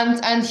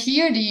 And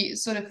here the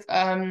sort of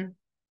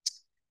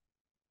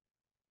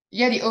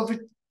the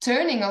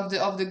overturning of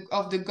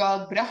the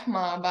god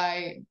Brahma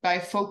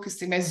by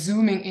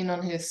zooming in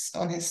on his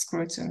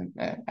scrotum,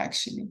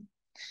 actually.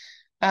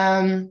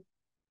 Again,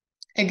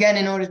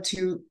 in order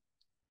to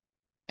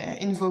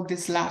invoke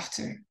this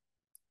laughter.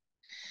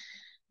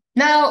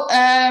 Now,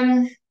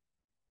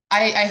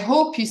 I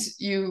hope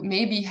you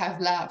maybe have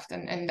laughed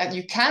and that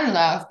you can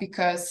laugh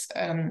because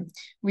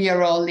we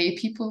are all lay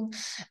people.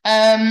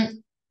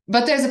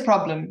 But there's a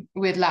problem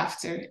with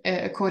laughter,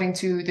 according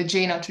to the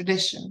Jaina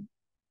tradition.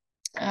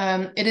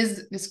 It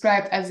is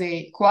described as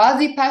a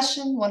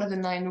quasi-passion, one of the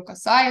 9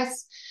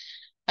 lokasayas.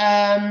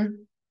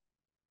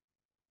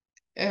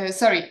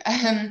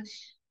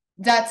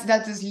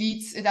 That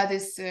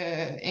is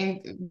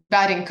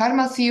bad in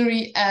karma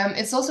theory.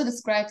 It's also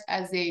described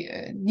as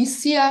a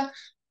nisya,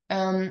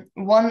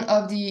 one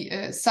of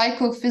the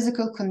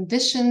psychophysical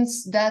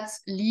conditions that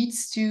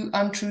leads to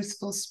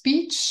untruthful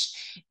speech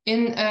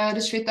in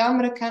the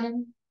Shvetambara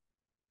canon.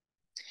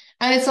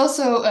 And it's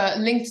also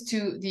linked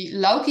to the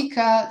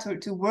laukika,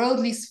 to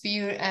worldly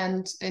sphere,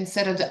 and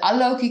instead of the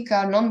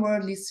alaukika,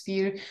 non-worldly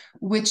sphere,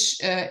 which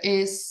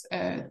is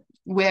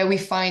where we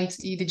find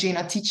the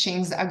Jaina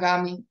teachings, the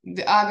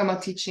Agama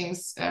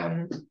teachings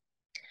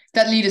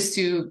that lead us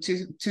to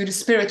the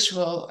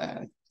spiritual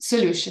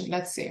solution,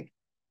 let's say.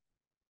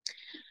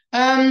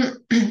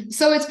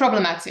 So it's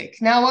problematic.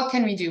 Now, what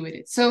can we do with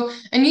it? So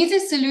an easy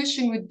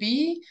solution would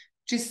be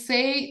to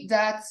say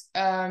that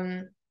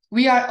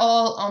we are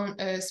all on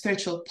a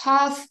spiritual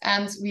path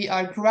and we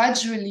are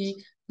gradually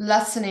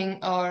lessening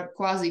our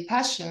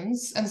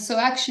quasi-passions. And so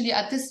actually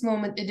at this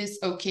moment, it is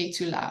okay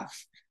to laugh.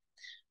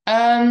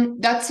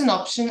 That's an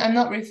option. I'm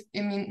not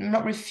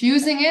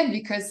refusing it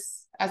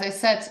because, as I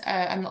said,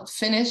 I'm not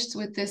finished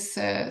with this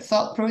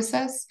thought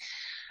process.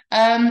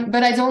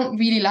 But I don't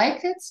really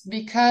like it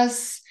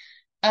because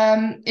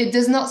it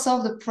does not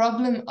solve the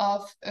problem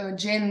of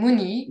Jain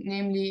Muni,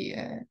 namely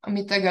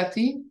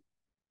Amitagati,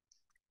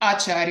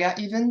 Acharya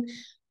even,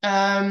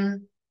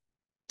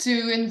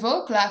 to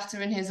invoke laughter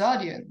in his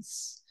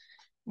audience.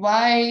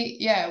 Why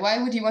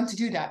would he want to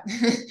do that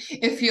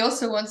if he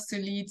also wants to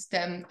lead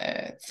them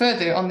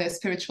further on their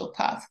spiritual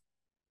path?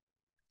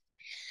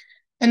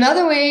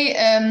 Another way,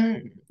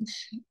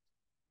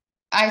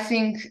 I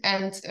think,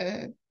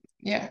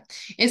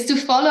 is to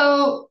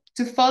follow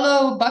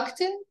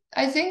Bakhtin,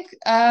 I think,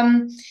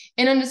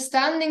 in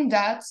understanding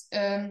that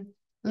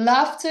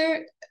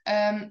laughter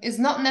is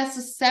not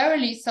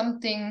necessarily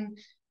something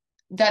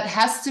that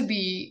has to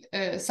be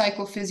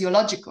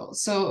psychophysiological.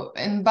 So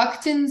in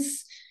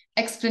Bakhtin's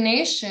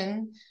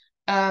explanation,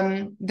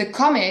 the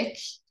comic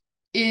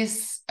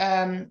has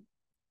a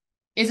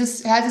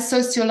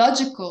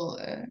sociological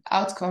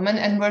outcome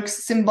and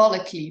works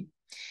symbolically.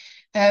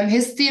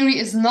 His theory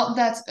is not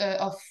that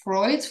of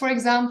Freud, for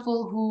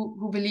example,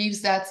 who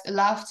believes that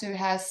laughter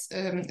has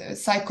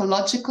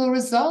psychological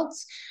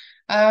results.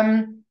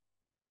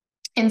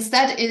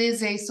 Instead, it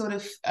is a sort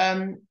of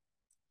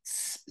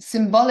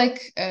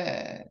symbolic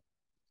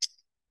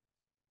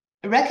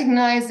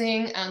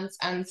recognizing and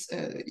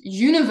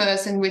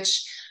universe in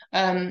which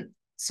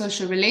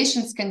social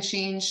relations can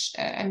change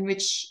and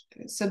which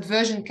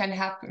subversion can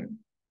happen.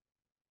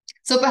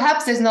 So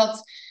perhaps there's not,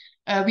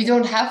 we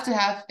don't have to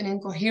have an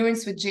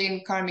incoherence with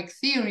Jain karmic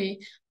theory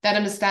that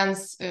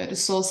understands the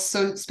soul's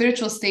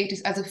spiritual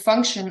status as a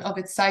function of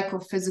its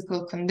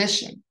psychophysical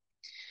condition.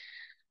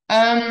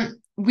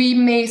 We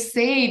may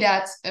say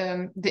that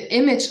the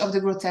image of the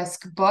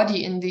grotesque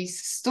body in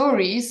these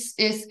stories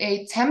is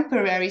a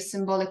temporary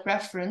symbolic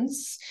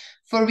reference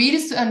for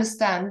readers to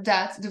understand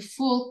that the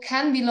fool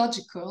can be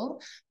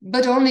logical,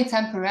 but only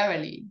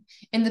temporarily,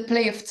 in the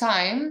play of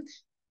time,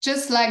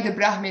 just like the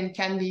Brahmin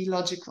can be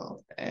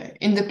logical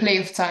in the play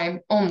of time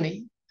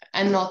only,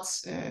 and not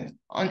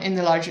in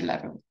the larger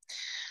level.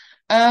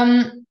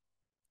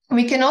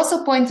 We can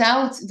also point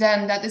out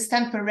then that this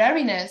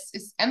temporariness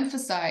is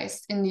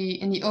emphasized in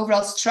the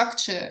overall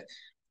structure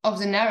of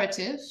the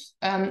narrative,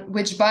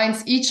 which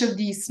binds each of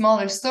these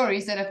smaller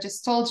stories that I've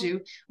just told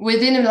you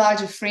within a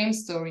larger frame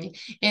story,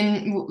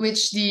 in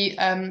which the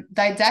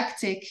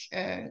didactic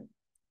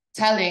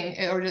telling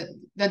or the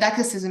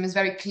didacticism is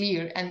very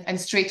clear and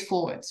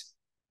straightforward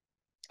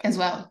as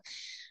well.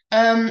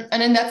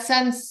 And in that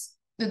sense,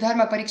 the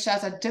Dharma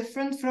Parikshas are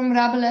different from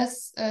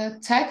Rabelais'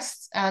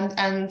 text,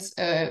 and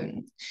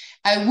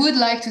I would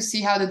like to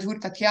see how the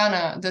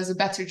Dhurtakyana does a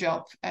better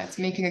job at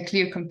making a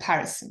clear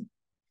comparison.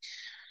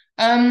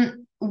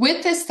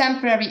 With this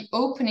temporary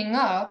opening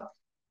up,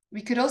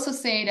 we could also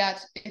say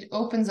that it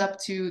opens up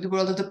to the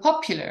world of the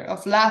popular,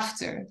 of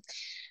laughter,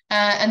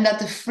 and that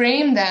the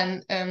frame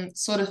then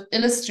sort of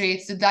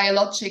illustrates the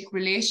dialogic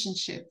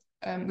relationship,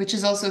 which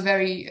is also a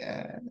very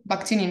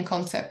Bakhtinian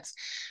concept,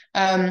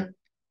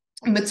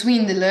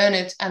 between the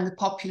learned and the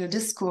popular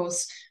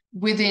discourse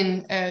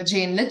within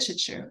Jain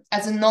literature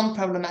as a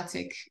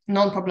non-problematic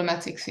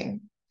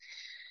thing.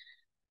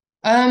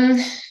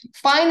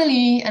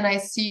 Finally, and I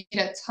see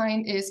that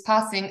time is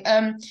passing,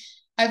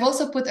 I've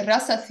also put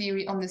rasa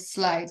theory on this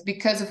slide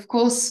because, of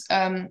course,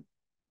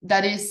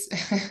 that is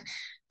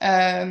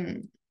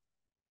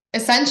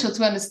essential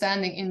to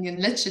understanding Indian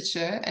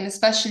literature, and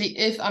especially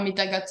if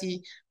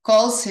Amitagati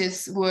calls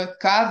his work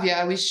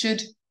kavya, we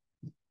should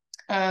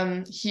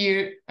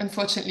here,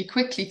 unfortunately,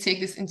 quickly take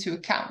this into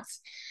account.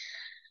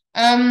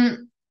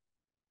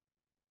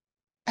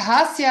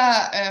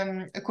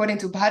 Hasya, according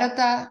to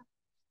Bharata,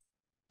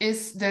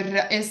 is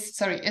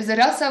a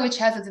rasa which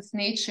has as its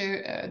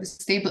nature the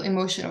stable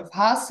emotion of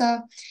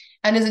hasa,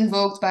 and is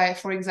invoked by,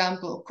 for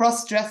example,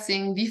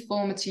 cross-dressing,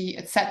 deformity,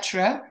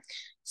 etc.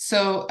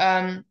 So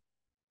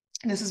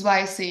this is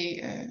why I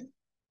say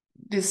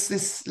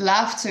this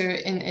laughter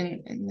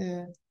in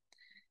the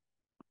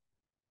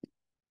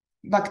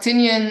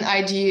Bakhtinian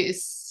idea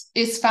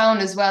is found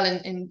as well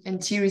in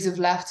theories of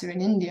laughter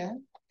in India.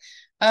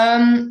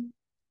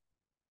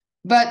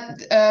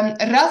 But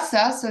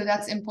rasa, so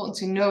that's important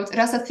to note,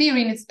 rasa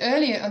theory in its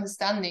earlier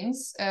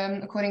understandings,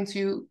 according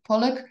to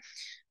Clercq,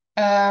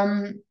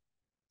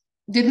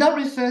 did not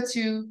refer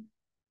to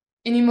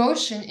an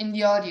emotion in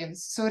the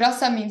audience. So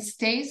rasa means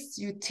taste.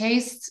 You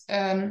taste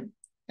a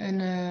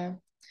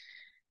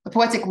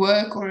poetic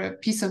work or a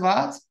piece of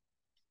art.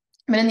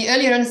 But in the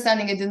earlier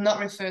understanding, it did not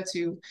refer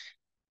to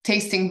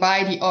tasting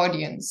by the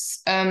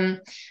audience. And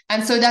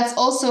so that's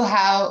also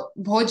how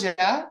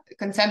Bhoja,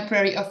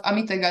 contemporary of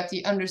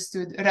Amitabhati,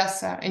 understood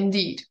rasa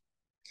indeed.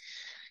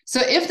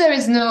 So if there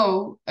is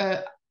no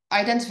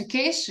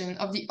identification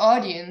of the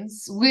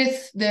audience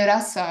with the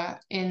rasa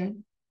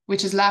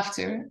which is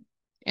laughter,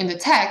 in the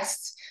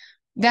text,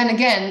 then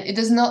again, it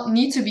does not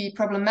need to be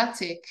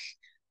problematic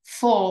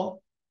for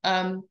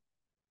a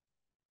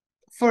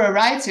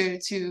writer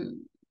to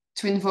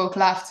invoke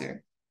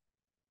laughter.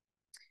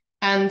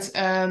 And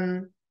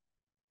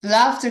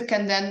laughter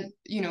can then,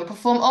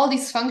 perform all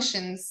these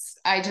functions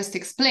I just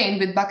explained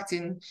with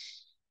Bakhtin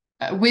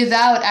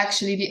without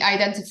actually the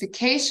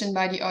identification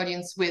by the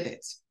audience with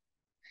it.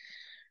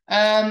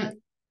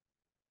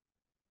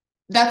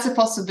 That's a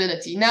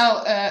possibility.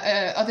 Now,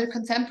 other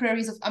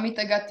contemporaries of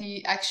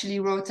Amitabhati actually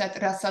wrote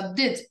that rasa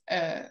did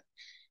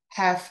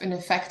have an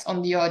effect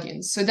on the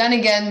audience. So then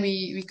again,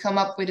 we come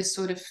up with a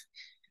sort of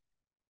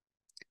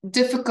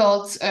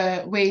difficult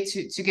way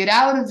to get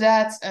out of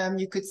that.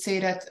 You could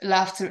say that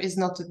laughter is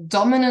not a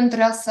dominant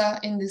rasa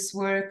in this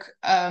work,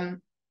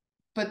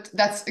 but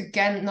that's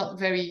again not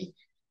very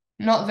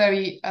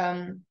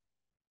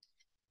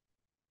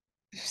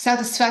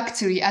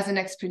satisfactory as an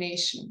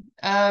explanation.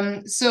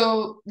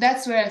 So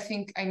that's where I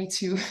think I need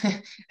to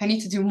I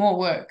need to do more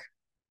work.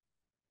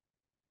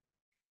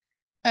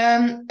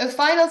 A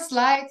final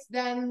slide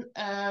then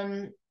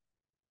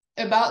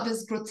about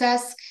this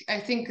grotesque, I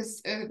think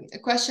is a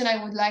question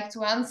I would like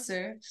to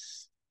answer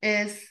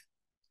is,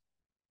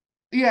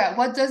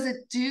 what does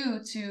it do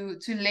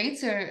to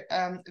later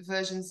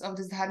versions of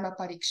this Dharma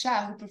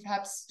Pariksha, who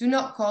perhaps do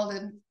not call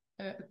them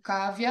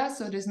kavya,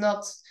 so there's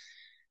not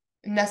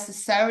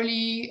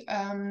necessarily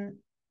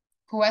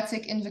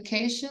poetic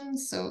invocation.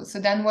 So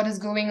then what is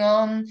going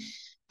on,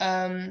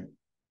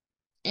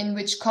 in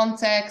which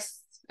context,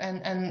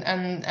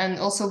 and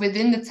also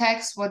within the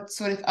text, what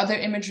sort of other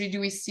imagery do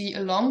we see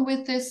along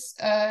with this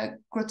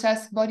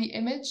grotesque body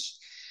image,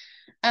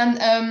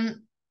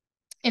 and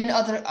in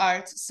other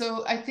art.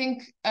 So I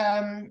think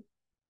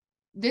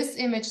this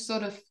image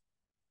sort of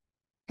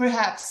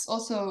perhaps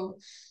also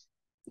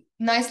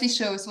nicely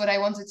shows what I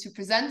wanted to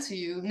present to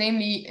you.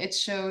 Namely, it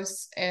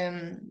shows,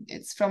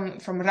 it's from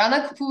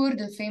Ranakpur,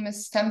 the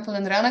famous temple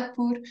in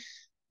Ranakpur,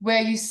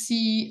 where you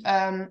see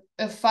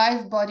a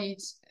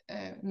five-bodied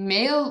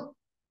male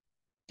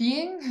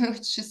being,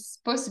 which is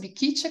supposed to be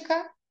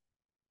Kichaka.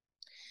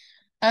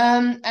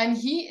 And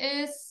he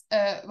is,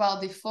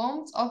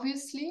 deformed,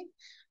 obviously.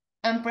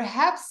 And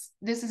perhaps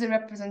this is a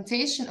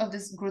representation of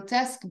this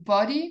grotesque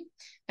body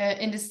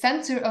in the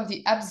center of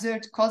the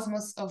absurd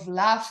cosmos of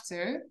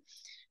laughter,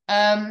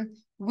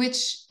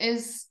 which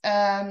is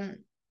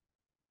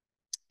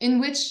in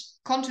which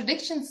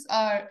contradictions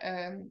are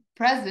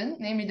present.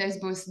 Namely, there's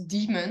both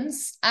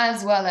demons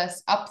as well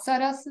as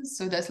apsaras,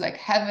 so there's like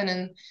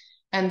heaven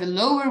and the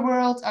lower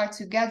world are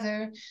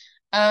together.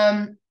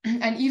 And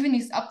even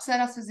these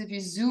apsaras, if you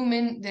zoom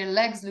in, their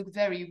legs look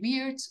very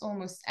weird,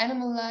 almost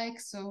animal-like,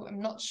 so I'm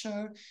not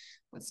sure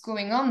what's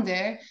going on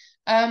there.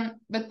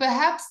 But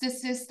perhaps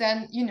this is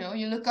then,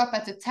 you look up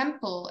at the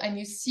temple and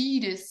you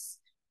see this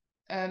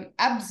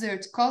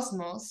absurd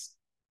cosmos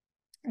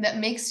that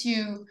makes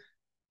you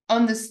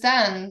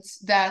understand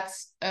that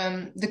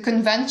the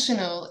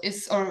conventional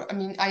is,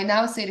 I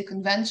now say the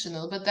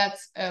conventional, but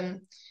that's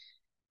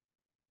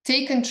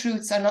taken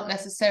truths are not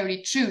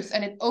necessarily truth,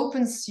 and it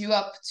opens you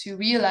up to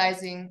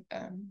realizing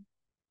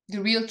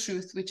the real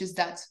truth, which is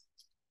that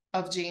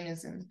of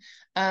Jainism.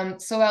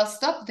 So I'll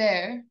stop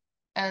there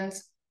and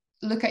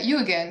look at you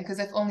again, because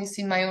I've only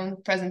seen my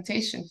own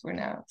presentation for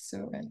now.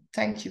 So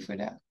thank you for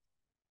that.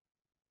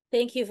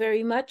 Thank you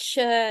very much,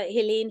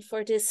 Heleen,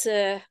 for this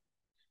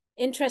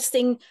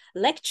interesting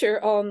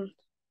lecture on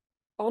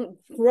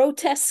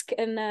grotesque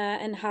and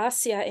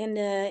hasya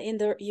in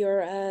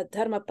your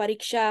Dharma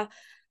Pariksha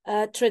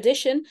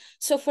tradition.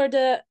 So for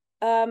the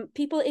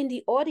people in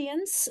the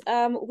audience,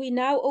 we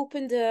now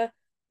open the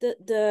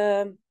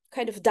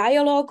kind of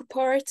dialogue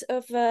part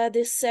of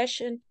this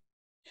session,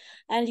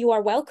 and you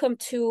are welcome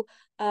to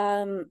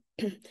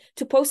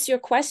post your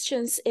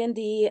questions in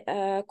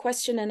the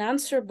question and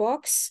answer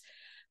box.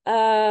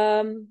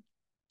 Heleen,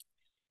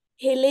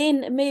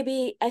 Heleen,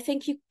 maybe, I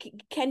think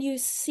can you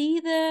see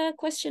the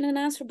question and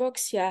answer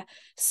box? Yeah.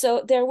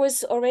 So there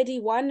was already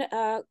one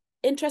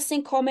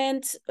interesting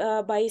comment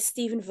by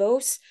Stephen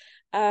Vos,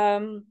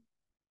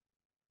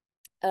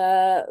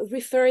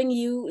 referring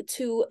you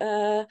to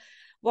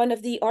one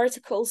of the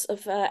articles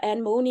of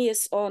Anne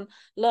Monius on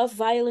love,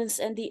 violence,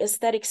 and the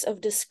aesthetics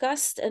of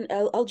disgust. And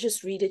I'll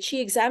just read it.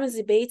 She examines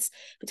debates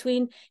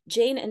between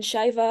Jain and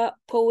Shaiva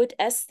poet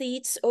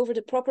aesthetes over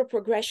the proper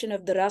progression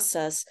of the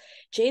rasas.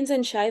 Jains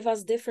and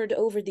Shaivas differed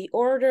over the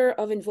order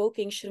of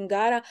invoking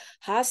Shringara,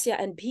 Hasya,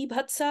 and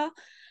Bibhatsa.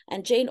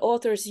 And Jain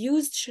authors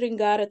used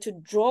Shringara to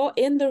draw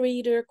in the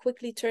reader,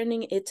 quickly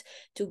turning it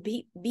to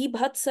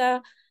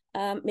Bibhatsa,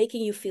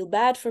 making you feel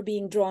bad for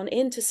being drawn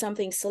into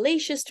something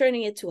salacious,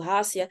 turning it to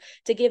Hasya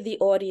to give the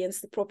audience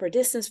the proper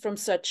distance from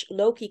such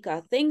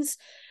Laukika things,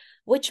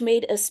 which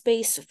made a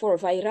space for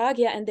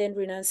Vairagya and then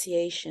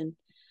renunciation.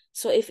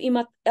 So if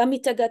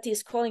Amitagati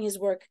is calling his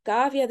work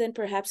Kavya, then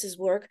perhaps his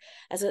work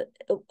as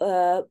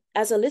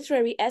a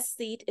literary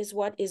aesthete is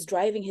what is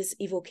driving his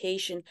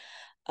evocation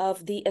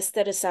of the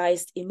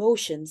aestheticized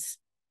emotions.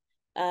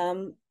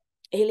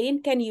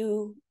 Heleen, can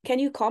you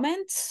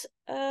comment?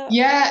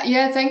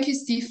 Yeah, thank you,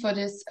 Steve, for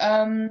this.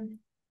 I'm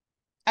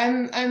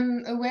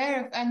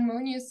aware of Anne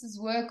Monius's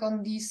work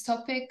on these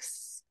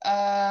topics.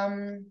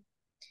 I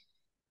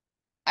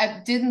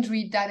didn't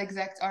read that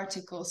exact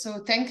article,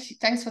 so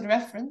thanks for the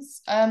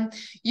reference.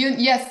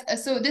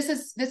 Yes, so this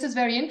is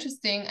very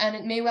interesting, and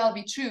it may well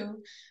be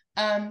true.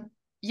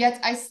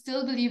 Yet I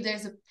still believe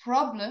there's a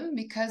problem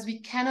because we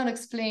cannot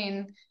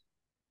explain,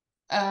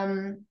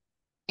 in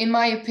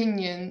my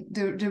opinion,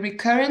 the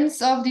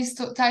recurrence of this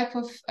type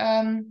of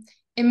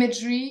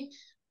imagery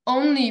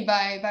only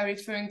by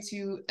referring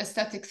to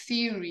aesthetic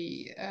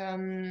theory.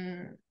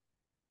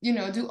 You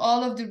know, do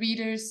all of the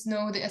readers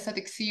know the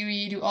aesthetic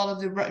theory? Do all of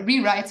the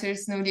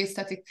rewriters know the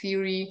aesthetic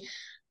theory?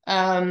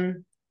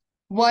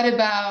 What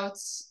about,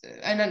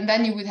 and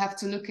then you would have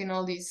to look in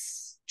all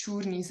these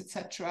churnis,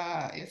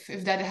 etc.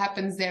 If that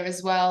happens there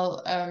as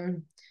well.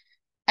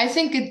 I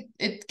think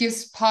it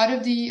gives part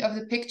of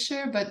the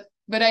picture,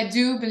 but I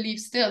do believe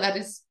still that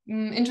it's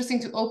interesting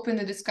to open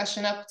the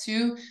discussion up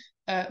to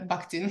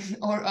Bakhtin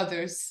or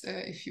others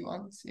if you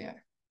want. Yeah.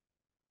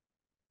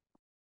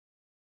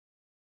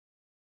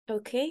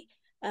 Okay.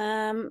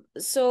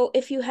 So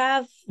if you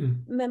have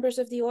members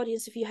of the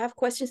audience, if you have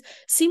questions,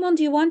 Simon,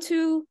 do you want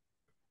to?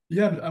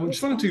 Yeah, I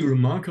just wanted to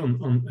remark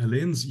on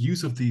Heleen's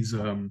use of these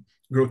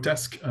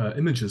grotesque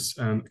images,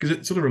 and because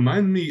it sort of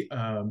reminded me,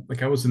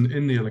 like I was in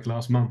India like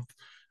last month,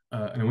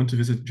 and I went to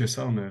visit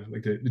Jaisalmer,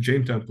 like the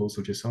Jain temples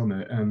of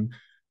Jaisalmer, and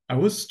I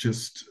was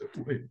just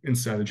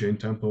inside the Jain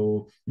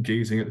temple,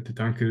 gazing at the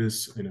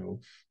Tirthankars, you know,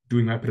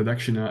 doing my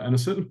pradakshina, and at a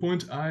certain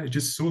point, I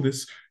just saw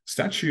this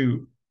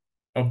statue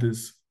of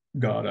this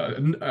god.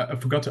 I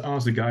forgot to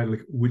ask the guy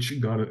like which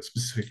god it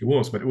specifically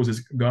was, but it was this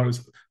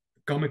god's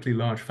comically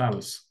large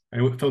phallus.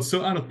 And it felt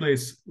so out of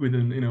place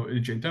within, you know, a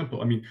Jain temple.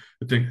 I mean,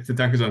 the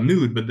Tirthankars are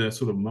nude, but they're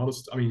sort of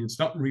modest. I mean, it's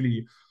not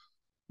really,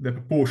 they're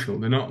proportional.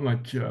 They're not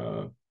like,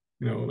 you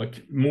know,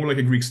 like more like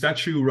a Greek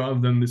statue rather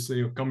than this,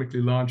 you know, comically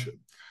large.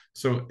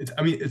 So it's,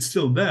 I mean, it's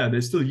still there.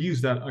 They still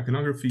use that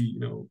iconography, you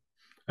know.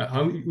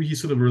 How we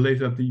sort of relate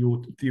that to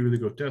your theory of the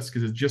grotesque,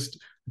 is it's just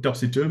a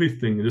topsy-turvy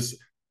thing. It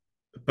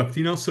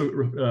Bakhtin also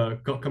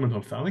comment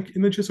on phallic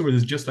images, or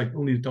is it just like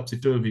only the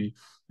topsy-turvy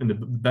and the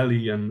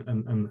belly and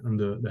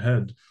the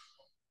head?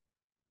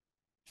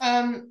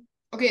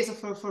 Okay, so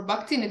for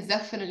Bakhtin, it's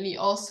definitely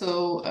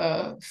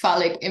also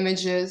phallic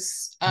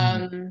images.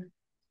 I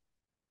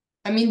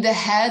mean, the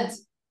head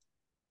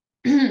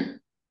is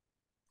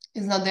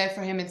not there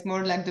for him. It's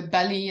more like the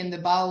belly and the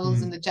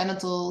bowels and the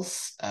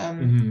genitals,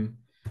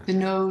 the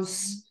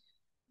nose.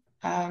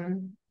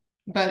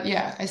 But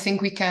yeah, I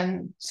think we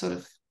can sort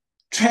of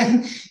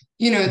try,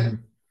 you know,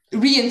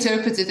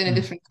 reinterpret it in a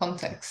different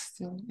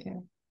context. Yeah.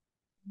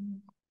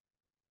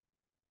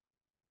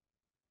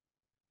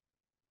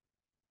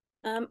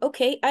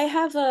 Okay, I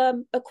have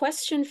a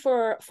question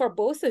for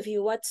both of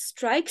you. What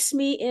strikes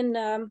me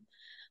in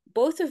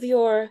both of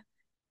your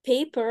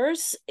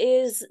papers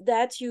is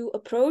that you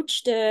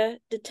approach the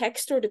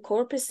text or the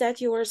corpus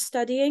that you are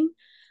studying,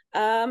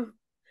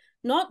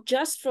 not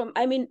just from,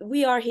 I mean,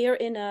 we are here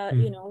in a,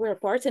 you know, we're a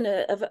part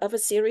of a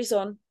series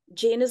on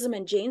Jainism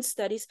and Jain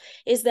studies,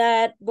 is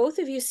that both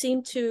of you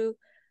seem to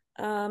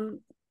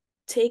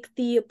take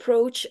the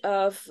approach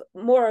of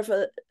more of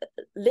a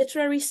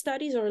literary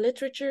studies or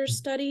literature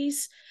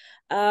studies,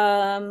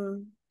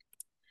 and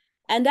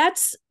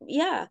that's,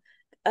 yeah.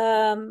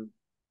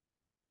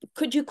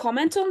 Could you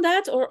comment on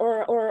that,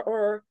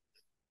 or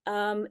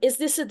is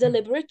this a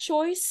deliberate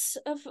choice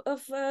of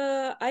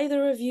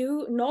either of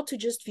you not to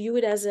just view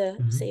it as a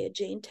say a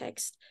Jain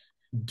text?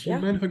 Do you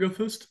mind if I go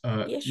first?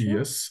 Yeah, sure.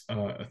 Yes,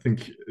 I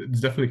think it's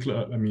definitely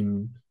clear. I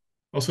mean,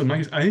 also,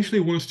 I actually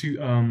wanted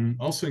to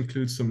also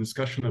include some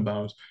discussion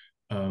about,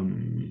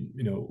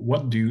 you know,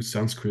 what do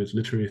Sanskrit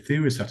literary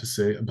theorists have to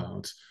say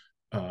about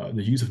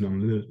the use of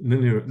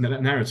non-linear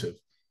narrative.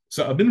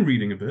 So I've been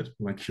reading a bit,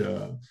 like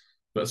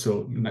but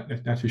so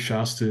Natya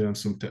Shastra and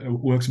some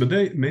works, but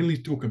they mainly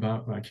talk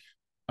about like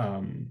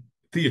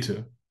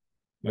theater,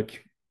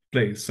 like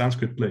plays,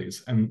 Sanskrit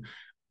plays, and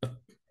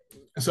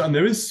so and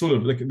there is sort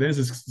of like there's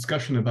this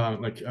discussion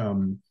about like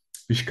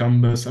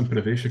Vishkambas and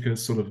Praveshikas,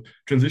 sort of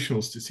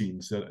transitional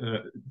scenes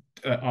that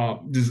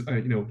are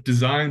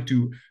designed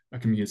to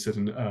communicate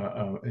certain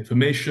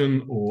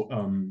information or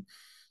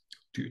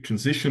to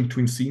transition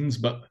between scenes,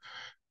 but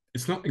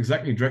it's not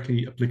exactly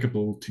directly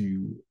applicable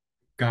to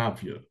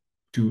Kavya,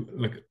 to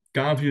like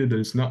Kavya that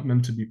is not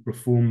meant to be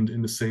performed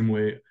in the same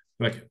way,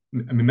 like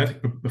a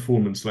mimetic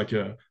performance, like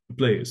a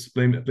plays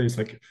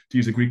like, to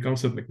use a Greek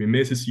concept, like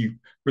mimesis, you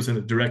present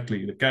it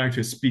directly, the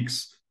character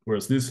speaks,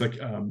 whereas this like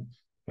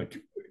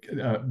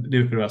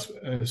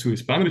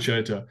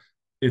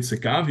it's a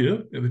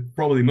Kavya. It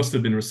probably must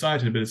have been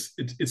recited, but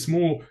it's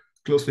more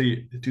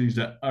closely to use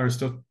that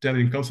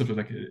Aristotelian concept of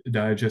like a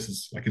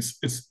diegesis, like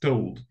it's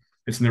told,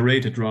 it's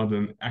narrated rather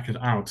than acted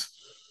out.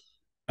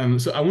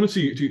 So I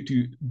wanted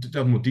to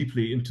delve more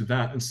deeply into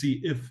that and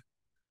see if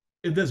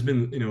there's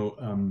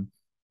been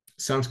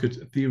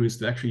Sanskrit theories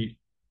that actually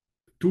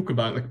talk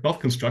about like path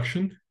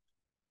construction,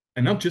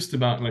 and not just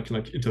about like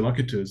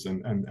interlocutors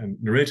and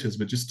narrators,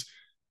 but just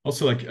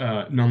also like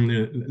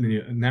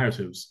non-linear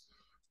narratives.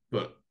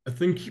 But I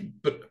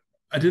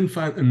didn't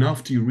find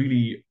enough to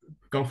really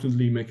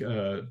confidently make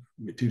to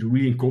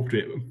really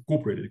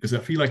incorporate it, because I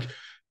feel like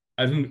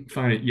I didn't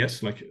find it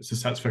like it's a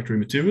satisfactory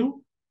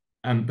material,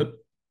 but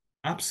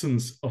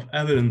absence of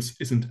evidence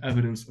isn't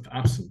evidence of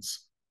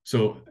absence.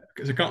 So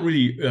because I can't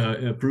really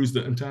peruse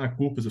the entire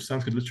corpus of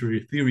Sanskrit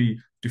literary theory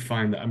to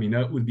find that. I mean,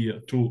 that would be a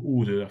tall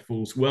order that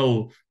falls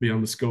well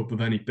beyond the scope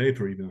of any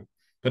paper even.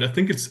 But I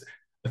think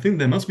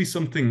there must be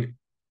something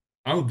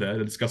out there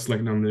that discusses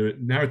like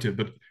narrative,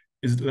 but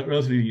is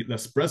relatively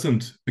less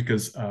present,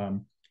 because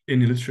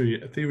in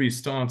literary theory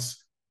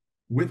starts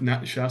with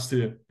Natya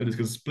Shastra that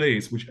discusses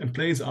plays, and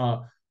plays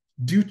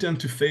do tend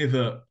to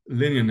favor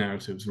linear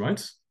narratives,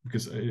 right?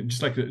 Because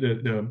just like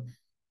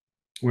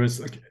whereas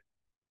like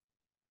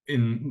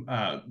in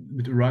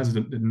with the rise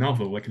of the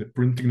novel, like the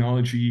print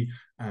technology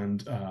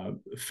and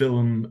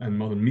film and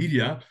modern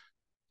media,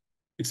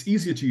 it's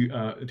easier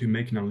to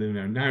make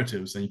nonlinear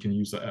narratives, and you can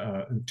use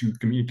to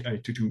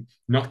communicate to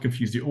not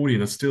confuse the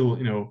audience and still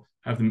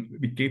have them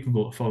be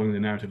capable of following the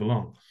narrative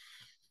along.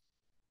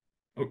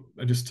 Oh,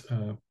 just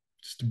a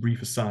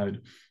brief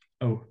aside.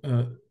 Oh,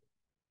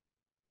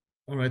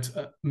 all right.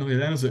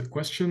 Marie-Hélène has a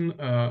question,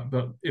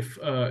 but if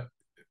are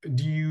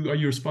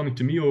you responding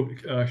to me, or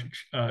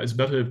it's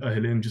better if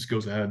Heleen just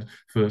goes ahead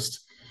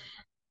first?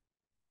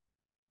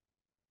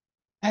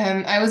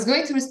 I was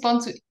going to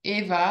respond to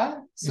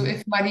Eva. So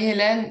if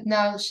Marie-Hélène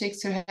now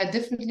shakes her head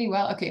differently,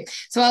 well, okay.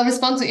 So I'll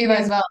respond to Eva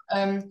as well.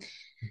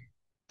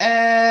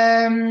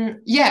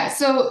 Yeah,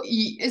 so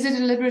is it a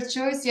deliberate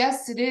choice?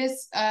 Yes, it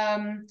is.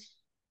 I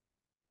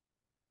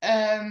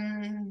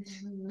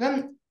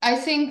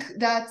think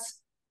that,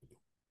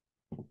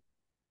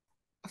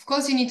 of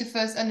course, you need to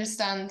first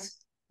understand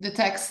the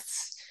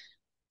texts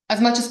as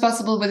much as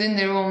possible within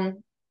their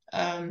own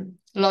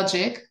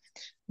logic.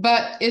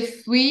 But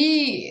if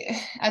we,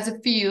 as a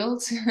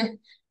field,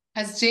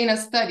 as Jain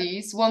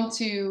Studies, want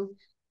to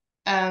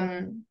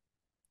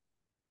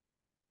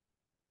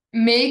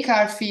make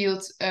our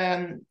field,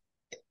 clearly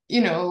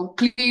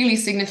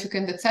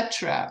significant,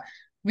 etc.,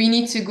 we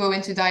need to go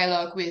into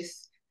dialogue with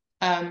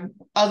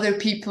other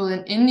people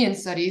in Indian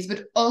studies,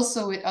 but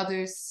also with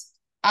others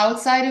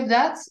outside of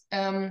that,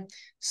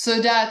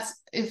 so that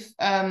if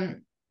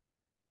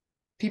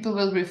people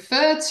will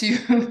refer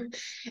to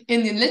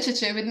Indian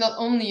literature, it would not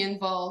only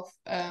involve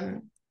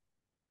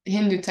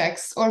Hindu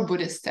texts or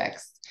Buddhist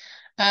texts.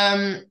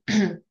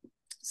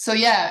 So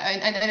yeah,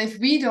 and if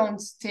we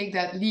don't take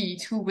that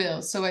lead, who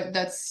will? So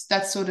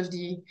that's sort of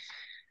the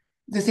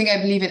thing I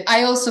believe in.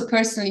 I also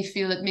personally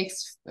feel it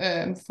makes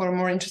for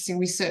more interesting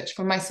research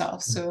for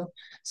myself. So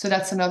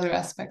that's another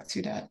aspect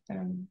to that.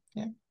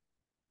 Yeah.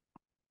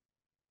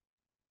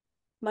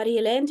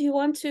 Marie-Hélène, do you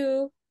want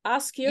to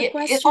ask your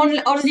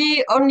question?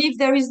 Only if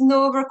there is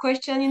no other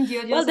question in the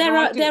audience. Well,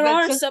 there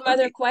are some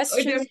other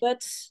questions,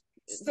 but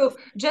so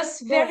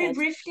just very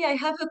briefly, I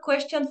have a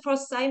question for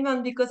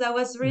Simon, because I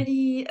was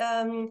really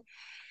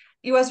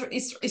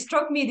it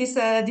struck me this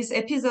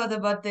episode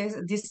about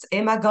this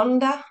Emma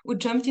Ganda who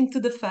jumped into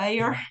the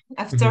fire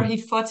after he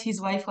thought his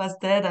wife was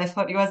dead. I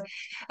thought it was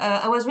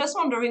I was just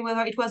wondering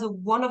whether it was a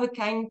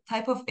one-of-a-kind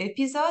type of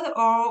episode,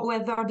 or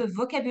whether the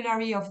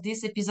vocabulary of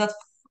this episode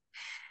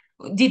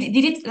did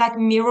it like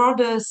mirror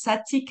the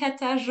Sati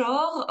Kata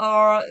genre,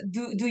 or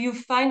do you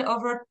find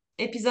other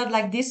episode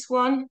like this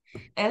one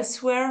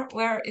elsewhere,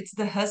 where it's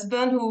the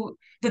husband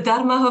the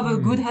dharma of a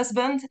good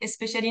husband,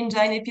 especially in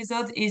Jain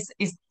episode, is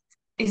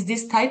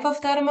this type of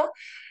dharma?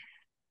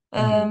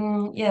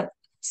 Yeah.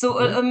 So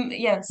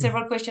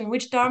several questions.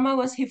 Which dharma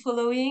was he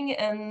following,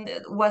 and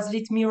was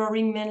it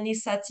mirroring mainly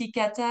Sati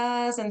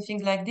Katas and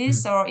things like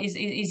this, or is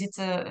it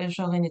a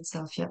genre in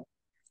itself? Yeah.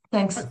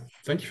 Thanks.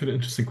 Thank you for the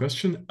interesting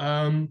question.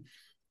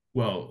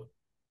 Well,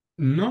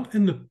 Not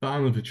in the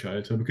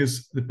Pānavicāita,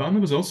 because the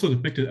Pānava is also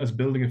depicted as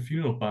building a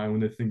funeral pyre when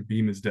they think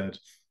Bhima is dead.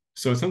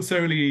 So it's not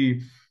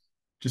necessarily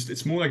just,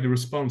 it's more like the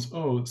response,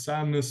 oh,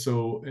 sadness,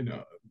 so, you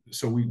know,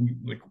 so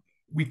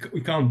we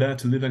can't bear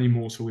to live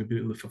anymore, so we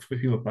build a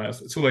funeral pyre.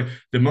 So like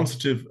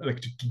demonstrative, like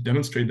to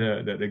demonstrate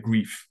their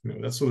grief. You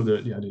know, that's sort of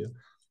the idea.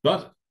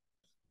 But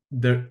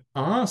there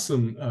are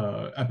some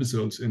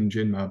episodes in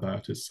Jain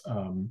Mahabharatas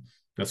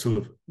that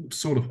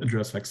sort of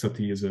address like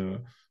sati as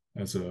a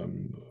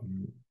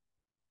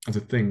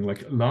thing.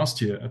 Like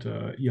last year at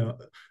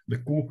the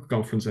Clercq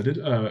conference, I did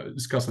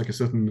discuss like a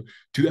certain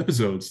 2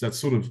 episodes that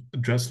sort of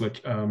address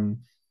like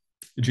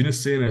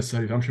Jinasena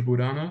Sarivamsha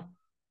Purana,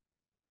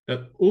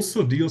 that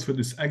also deals with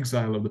this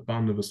exile of the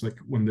Pandavas, like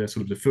when they're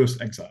sort of the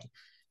first exile,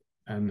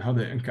 and how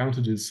they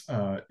encountered this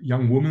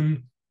young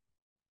woman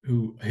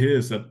who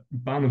hears that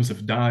Pandavas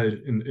have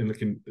died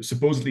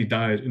supposedly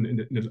died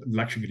in the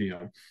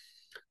Lakshagriha,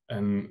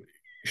 and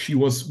she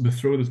was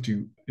betrothed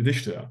to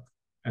Yudhishthira,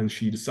 and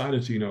she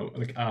decided to, you know,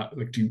 like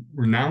to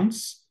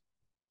renounce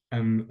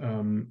and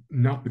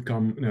not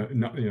become,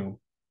 not, you know.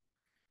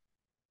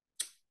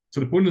 So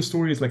the point of the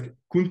story is like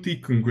Kunti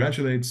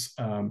congratulates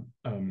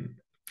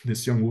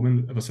this young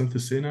woman,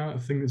 Vasantasena, I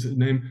think is her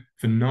name,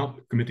 for not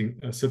committing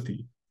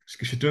sati.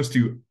 She turns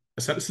to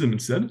asceticism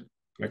instead,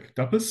 like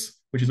tapas,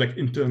 which is like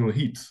internal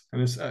heat.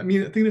 And it's, I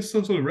mean, I think there's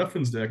some sort of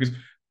reference there, because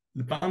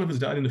the Pandavas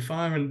died in the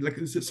fire, and like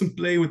there's some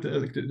play with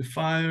the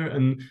fire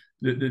and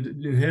the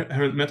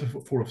inherent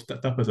metaphor of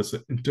tapas as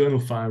an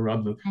internal fire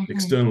rather than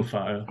external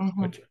fire.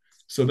 Like,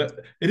 so that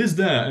it is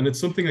there, and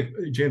it's something like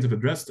Jains have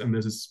addressed. And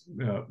there's this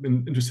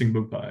interesting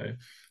book by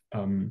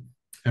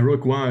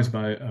Heroic Wives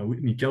by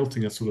Whitney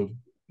Kelting that sort of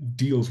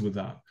deals with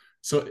that.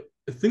 So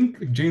I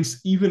think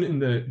Jains, even in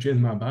the Jain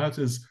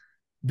Mahabharatas,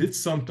 did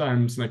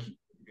sometimes like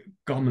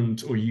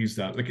comment or use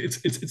that. Like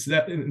it's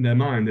that in their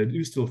mind. They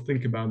do still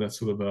think about that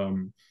sort of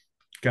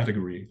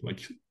category,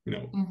 like, you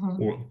know,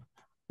 or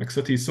like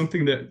sati is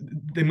something that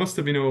they must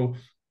have, you know,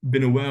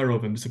 been aware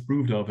of and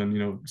disapproved of, and, you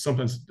know,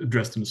 sometimes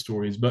addressed in the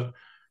stories. But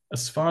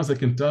as far as I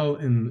can tell,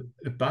 in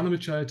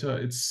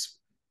Pānavicāita, it's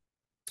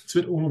a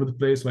bit all over the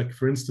place. Like,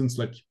 for instance,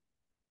 like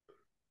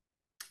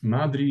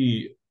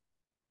Madri,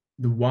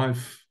 the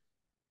wife.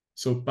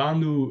 So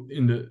Pandu,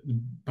 in the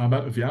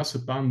Mahabharata of Vyasa,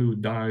 Pandu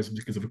dies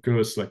because of a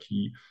curse. Like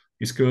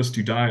he's cursed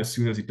to die as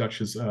soon as he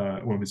touches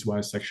one of his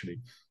wives sexually.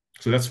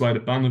 So that's why the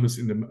Pandavas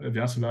in the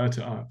Vyasa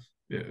Bharata are,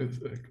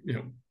 you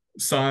know,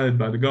 sired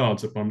by the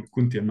gods upon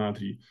Kunti and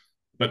Madri.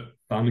 But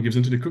Pandu gives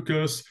into the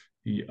curse.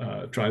 He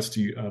tries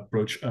to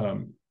approach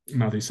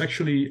Madri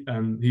sexually,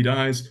 and he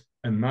dies.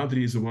 And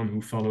Madri is the one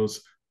who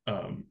follows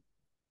Pandu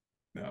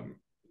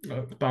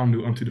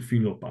onto the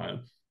funeral pyre.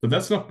 But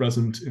that's not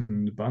present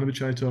in the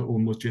Pānavicāita or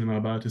most Jain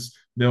Mahabharatas.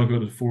 They'll go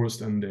to the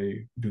forest and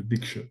they do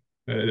diksha.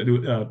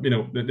 You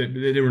know,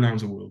 they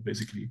renounce the world,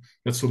 basically.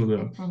 That's sort of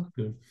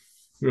the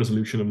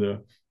resolution of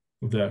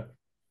their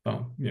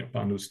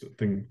Pandus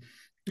thing.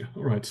 Yeah,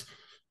 all right.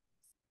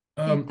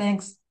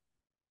 Thanks.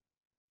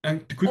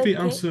 And to quickly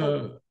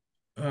answer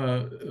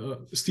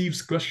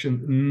Steve's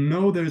question,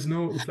 no, there is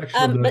no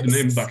reflection of the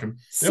name Bakken.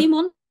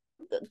 Simon,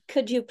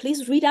 could you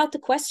please read out the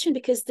question,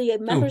 because the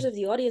members of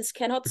the audience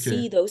cannot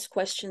see those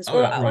questions,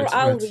 or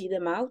I'll read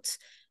them out.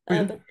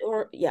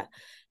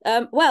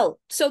 Well,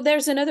 so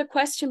there's another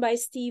question by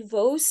Steve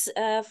Vos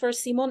for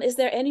Simon. Is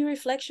there any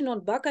reflection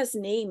on Baka's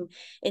name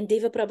in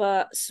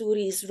Devaprabha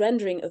Suri's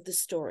rendering of the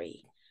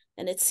story?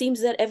 And it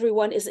seems that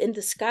everyone is in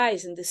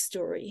disguise in this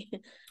story.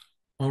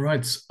 All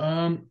right.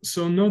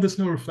 So no, there's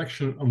no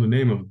reflection on the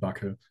name of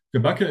Baka. The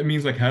Baka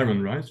means like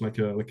heron, right? Like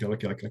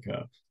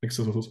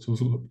sort of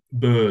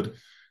bird.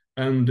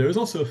 And there is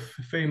also a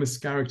famous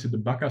character, the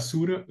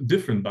Bakasura,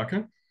 different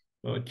Baka.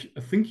 Like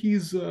I think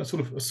he's sort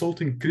of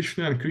assaulting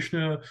Krishna, and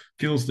Krishna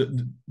kills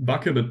the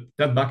Baka, but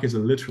that Baka is a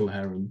literal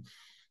heron.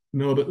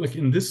 No, but like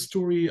in this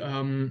story,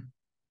 I mean,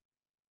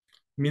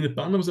 the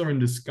Pandavas are in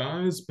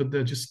disguise, but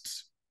they're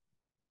just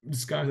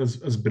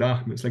disguised as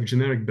Brahmins, like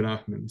generic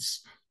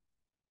Brahmins.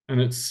 And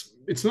it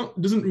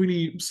doesn't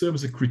really serve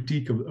as a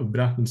critique of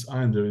Brahmins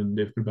either in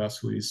Devaprabha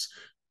Suri's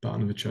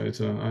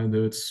Pānavicāita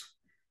either.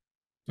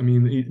 I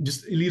mean,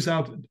 it leaves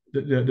out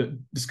the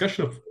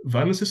discussion of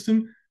Varna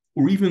system,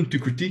 or even to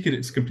critique it,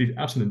 it's completely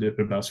absent in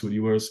Devaprabha Suri,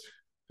 whereas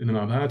in the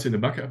Mahabharata, in the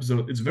Baka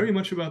episode, it's very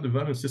much about the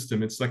Varna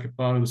system. It's like a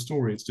part of the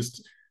story. It's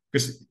just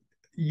because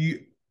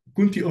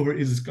Kunti, over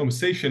his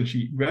conversation,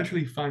 she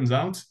gradually finds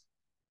out,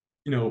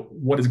 you know,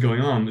 what is going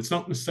on. It's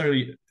not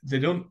necessarily, they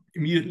don't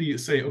immediately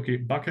say, okay,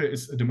 Baka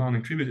is a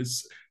demanding tribute.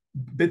 It's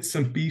bits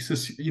and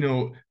pieces, you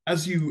know,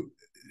 as you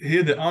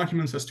hear the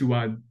arguments as to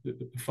why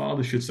the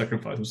father should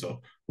sacrifice himself,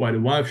 why the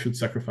wife should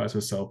sacrifice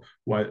herself,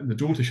 why the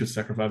daughter should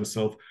sacrifice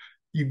herself,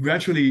 you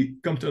gradually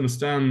come to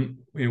understand,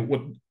 you know,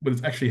 what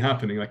is actually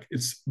happening. Like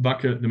it's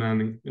Baka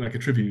demanding like a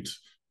tribute,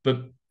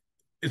 but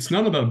it's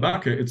not about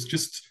Baka. It's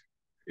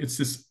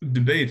this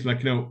debate, like,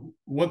 you know,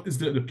 what is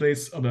the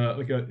place of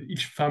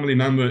each family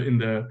member in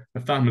the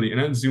family, and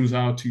then it zooms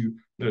out to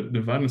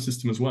the Varna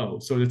system as well.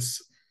 So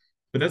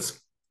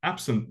that's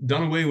absent,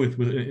 done away with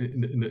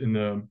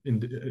in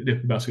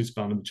the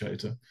Basque-Hispano.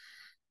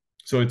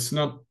 So it's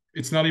not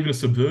even a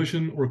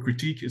subversion or a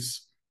critique.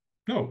 It's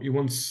no, he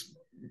wants,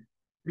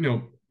 you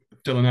know,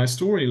 tell a nice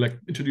story, like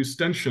introduce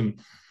tension.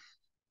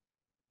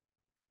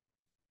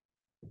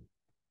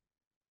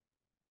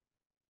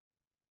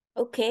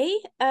 Okay,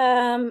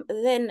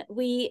 then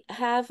we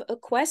have a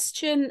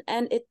question,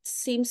 and it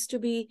seems to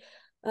be,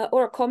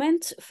 or a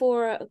comment,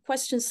 for a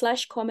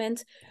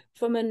question/comment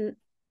from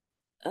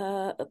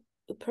a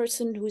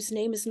person whose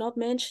name is not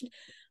mentioned.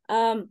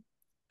 I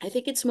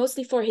think it's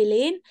mostly for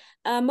Heleen.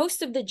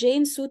 Most of the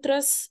Jain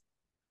sutras,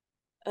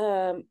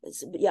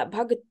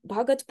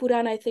 Bhagat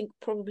Purana, I think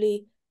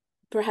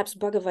perhaps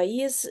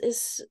Bhagavai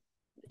is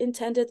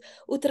intended,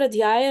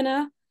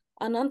 Uttradhyayana,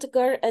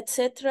 Anantagar,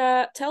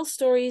 etc., tell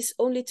stories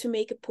only to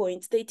make a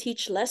point. They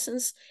teach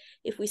lessons,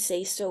 if we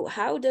say so.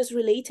 How does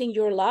relating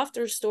your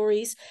laughter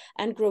stories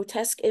and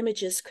grotesque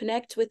images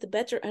connect with the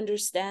better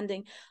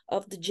understanding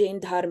of the Jain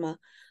Dharma?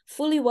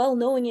 Fully well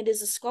knowing it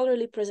is a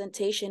scholarly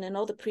presentation and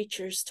all the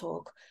preachers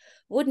talk.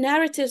 Would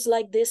narratives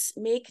like this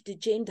make the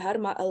Jain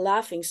Dharma a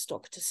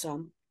laughingstock to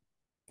some?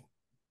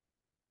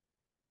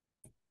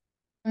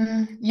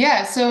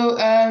 Yeah, so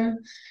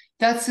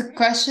that's a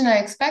question I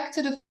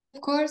expected, of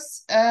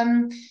course.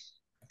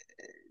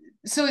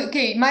 So,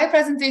 okay, my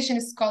presentation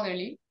is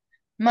scholarly.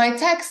 My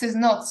text is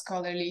not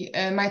scholarly.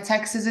 My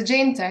text is a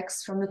Jain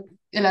text from the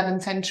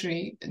 11th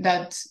century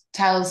that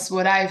tells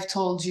what I've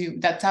told you,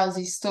 that tells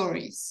these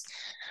stories.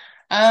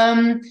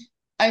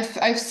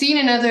 I've seen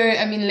another,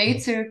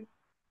 later,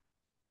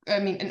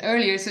 and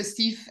earlier, so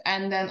Steve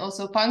and then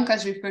also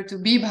Pankaj referred to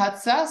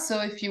Bibhatsa. So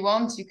if you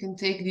want, you can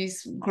take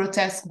these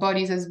grotesque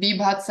bodies as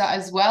Bibhatsa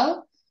as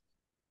well.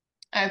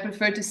 I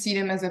prefer to see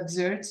them as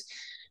absurd.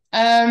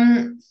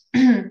 How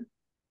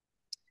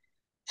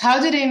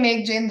do they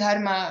make Jain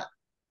Dharma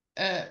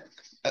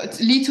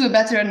lead to a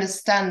better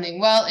understanding?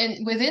 Well,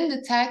 within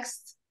the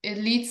text, it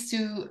leads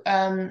to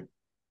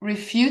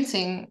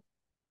refuting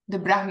the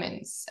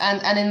Brahmins.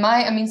 And in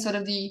my, sort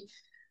of the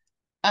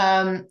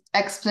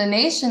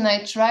explanation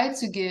I try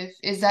to give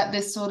is that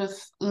this sort of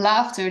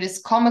laughter,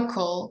 this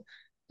comical,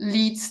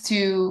 leads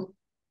to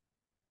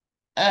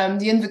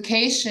the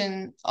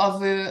invocation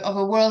of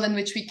a world in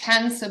which we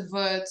can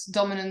subvert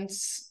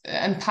dominance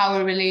and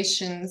power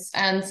relations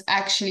and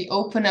actually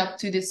open up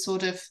to this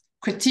sort of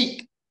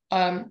critique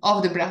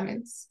of the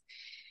Brahmins.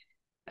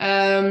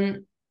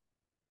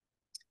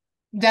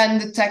 Then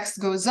the text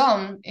goes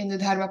on in the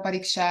Dharma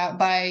Pariksha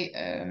by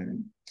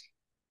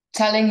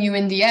telling you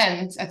in the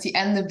end, at the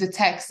end of the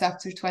text,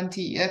 after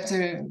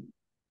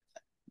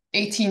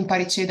 18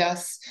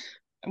 parichedas,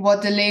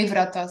 what the lay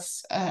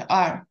vratas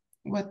are,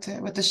 what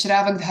the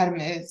Shravak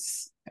Dharma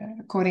is,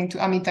 according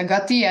to Amita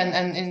Gati,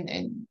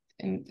 and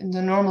in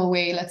the normal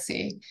way, let's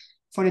say,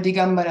 for the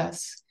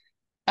Digambaras.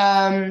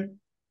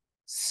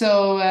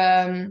 So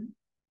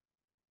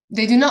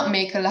they do not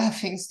make a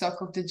laughing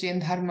stock of the Jain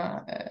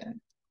Dharma,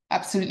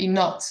 absolutely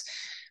not.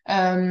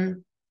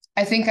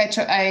 I think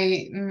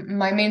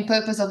my main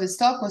purpose of this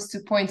talk was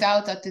to point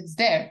out that it's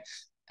there,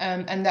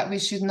 and that we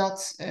should not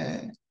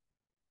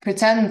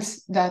pretend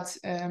that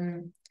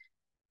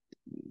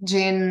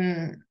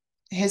Jain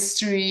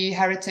history,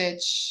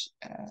 heritage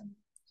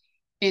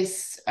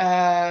is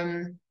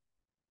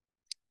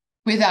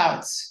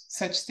without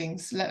such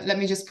things. Let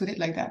me just put it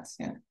like that,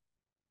 yeah.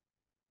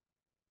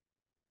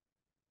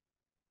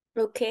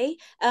 Okay,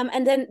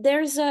 and then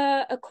there's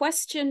a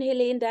question,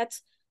 Heleen,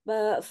 that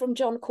from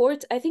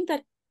Jonckheere. I think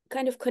that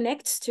kind of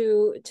connects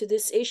to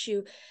this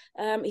issue.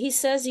 He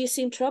says, you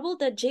seem troubled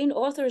that Jain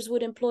authors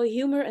would employ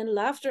humor and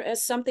laughter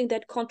as something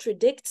that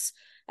contradicts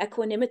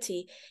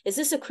equanimity. Is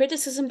this a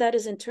criticism that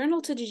is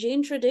internal to the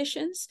Jain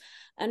traditions?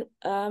 And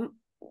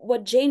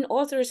what Jain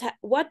authors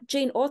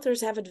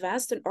have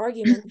advanced an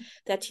argument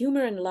that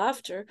humor and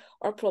laughter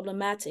are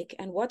problematic,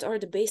 and what are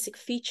the basic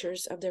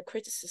features of their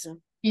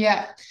criticism?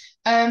 Yeah,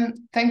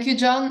 thank you,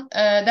 John.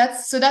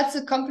 That's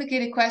a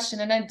complicated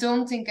question, and I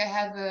don't think I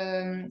have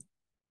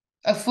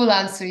a full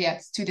answer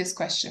yet to this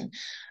question.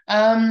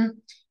 One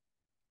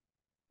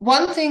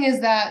thing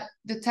is that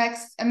the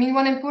text,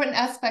 one important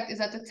aspect is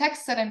that the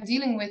text that I'm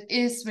dealing with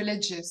is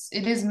religious.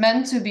 It is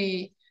meant to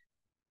lead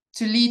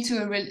to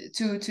a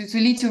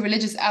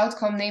religious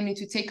outcome, namely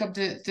to take up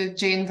the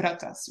Jain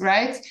vratas,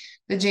 right?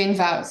 The Jain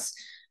vows.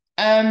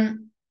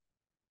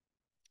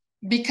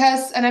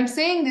 Because, and I'm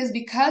saying this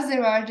because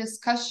there are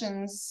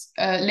discussions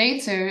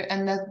later,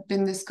 and that have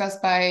been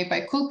discussed by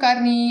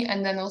Kulkarni,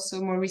 and then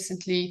also more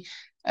recently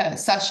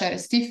Sasha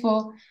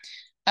Restifo.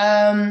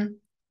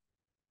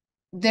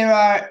 There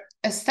are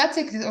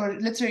aesthetic or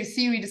literary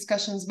theory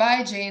discussions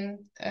by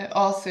Jain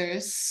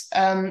authors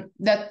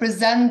that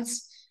present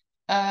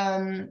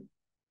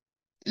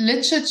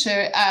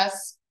literature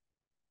as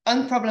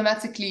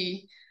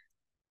unproblematically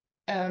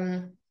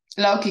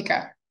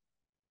laukika.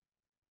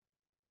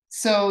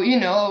 So,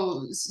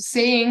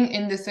 saying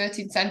in the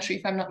 13th century,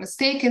 if I'm not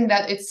mistaken,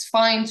 that it's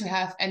fine to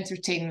have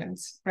entertainment,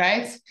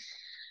 right?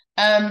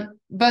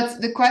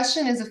 But the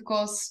question is, of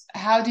course,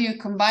 how do you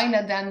combine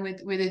that then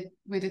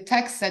with a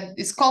text that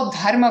is called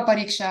Dharma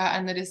Pariksha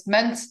and that is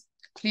meant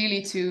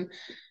clearly to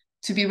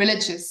be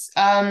religious?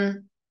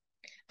 And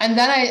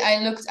then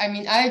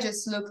I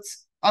just looked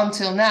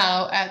until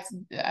now at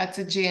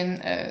the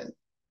Jain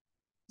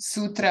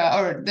Sutra,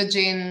 or the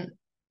Jain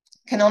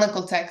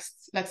canonical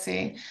text, let's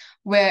say,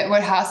 where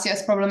Hasya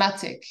is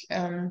problematic,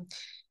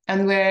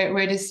 and where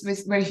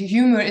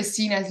humor is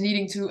seen as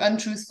leading to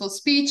untruthful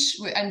speech,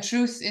 and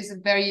truth is a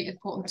very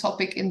important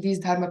topic in these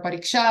Dharma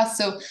Parikshas.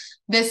 So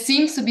there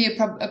seems to be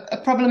a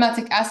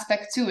problematic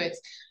aspect to it.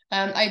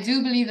 I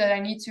do believe that I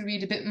need to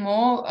read a bit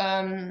more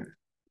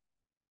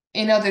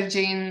in other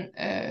Jain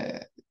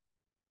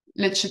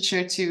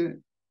literature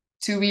to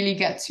really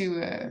get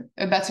to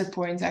a better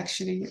point,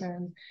 actually.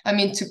 I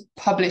mean, to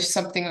publish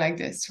something like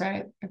this,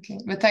 right? Okay,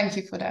 but thank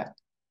you for that.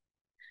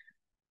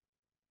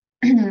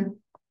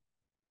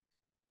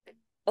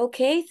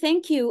 Okay,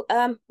 thank you.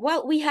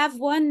 Well, we have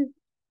one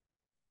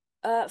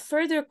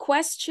further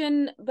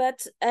question,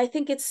 but I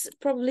think it's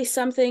probably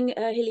something,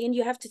 Heleen,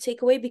 you have to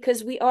take away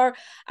because we are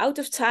out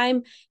of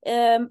time.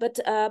 But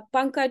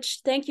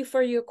Pankaj, thank you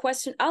for your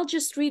question. I'll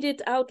just read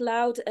it out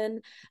loud,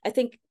 and I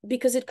think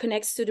because it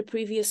connects to the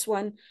previous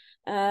one.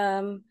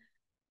 And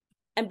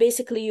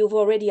basically, you've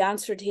already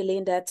answered,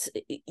 Heleen, that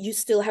you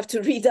still have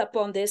to read up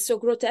on this. So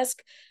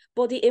grotesque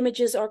body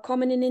images are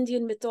common in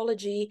Indian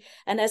mythology,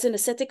 and as an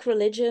ascetic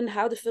religion,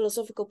 how the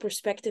philosophical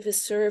perspective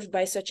is served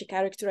by such a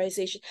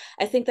characterization.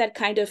 I think that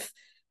kind of,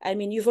 I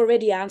mean, you've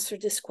already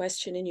answered this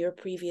question in your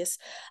previous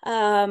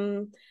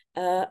answer.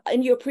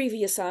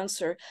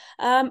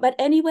 But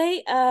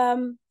anyway,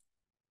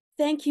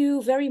 thank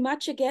you very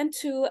much again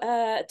to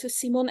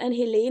Simon and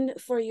Heleen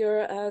for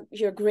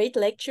your great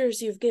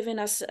lectures. You've given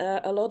us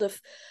a lot of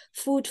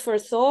food for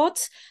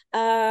thought.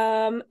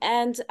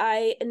 And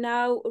I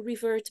now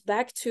revert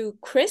back to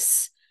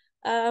Chris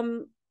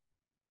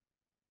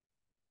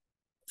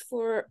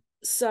for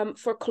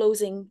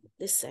closing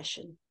this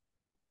session.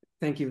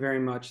 Thank you very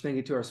much. Thank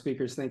you to our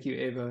speakers. Thank you,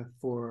 Eva,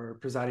 for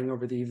presiding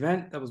over the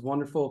event. That was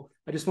wonderful.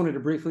 I just wanted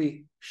to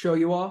briefly show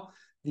you all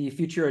the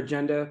future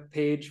agenda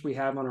page we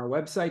have on our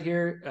website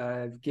here.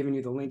 I've given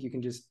you the link. You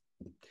can just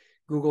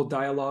Google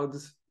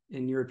dialogues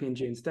in European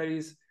Jain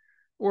Studies,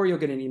 or you'll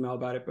get an email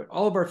about it. But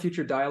all of our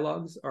future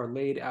dialogues are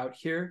laid out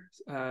here,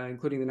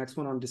 including the next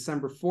one on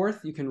December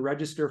 4th. You can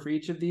register for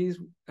each of these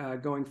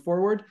going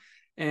forward,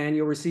 and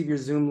you'll receive your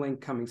Zoom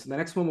link coming. So the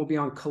next one will be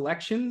on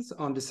collections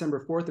on December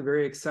 4th, a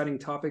very exciting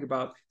topic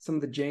about some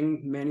of the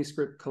Jain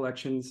manuscript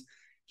collections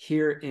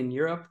here in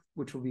Europe,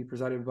 which will be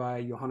presided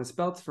by Johannes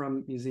Beltz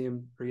from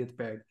Museum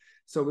Rietberg.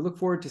 So we look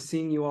forward to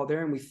seeing you all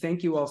there, and we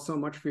thank you all so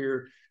much for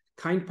your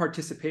kind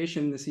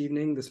participation this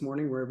evening, this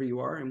morning, wherever you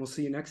are, and we'll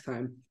see you next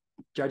time.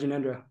 Jai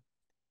Jinendra.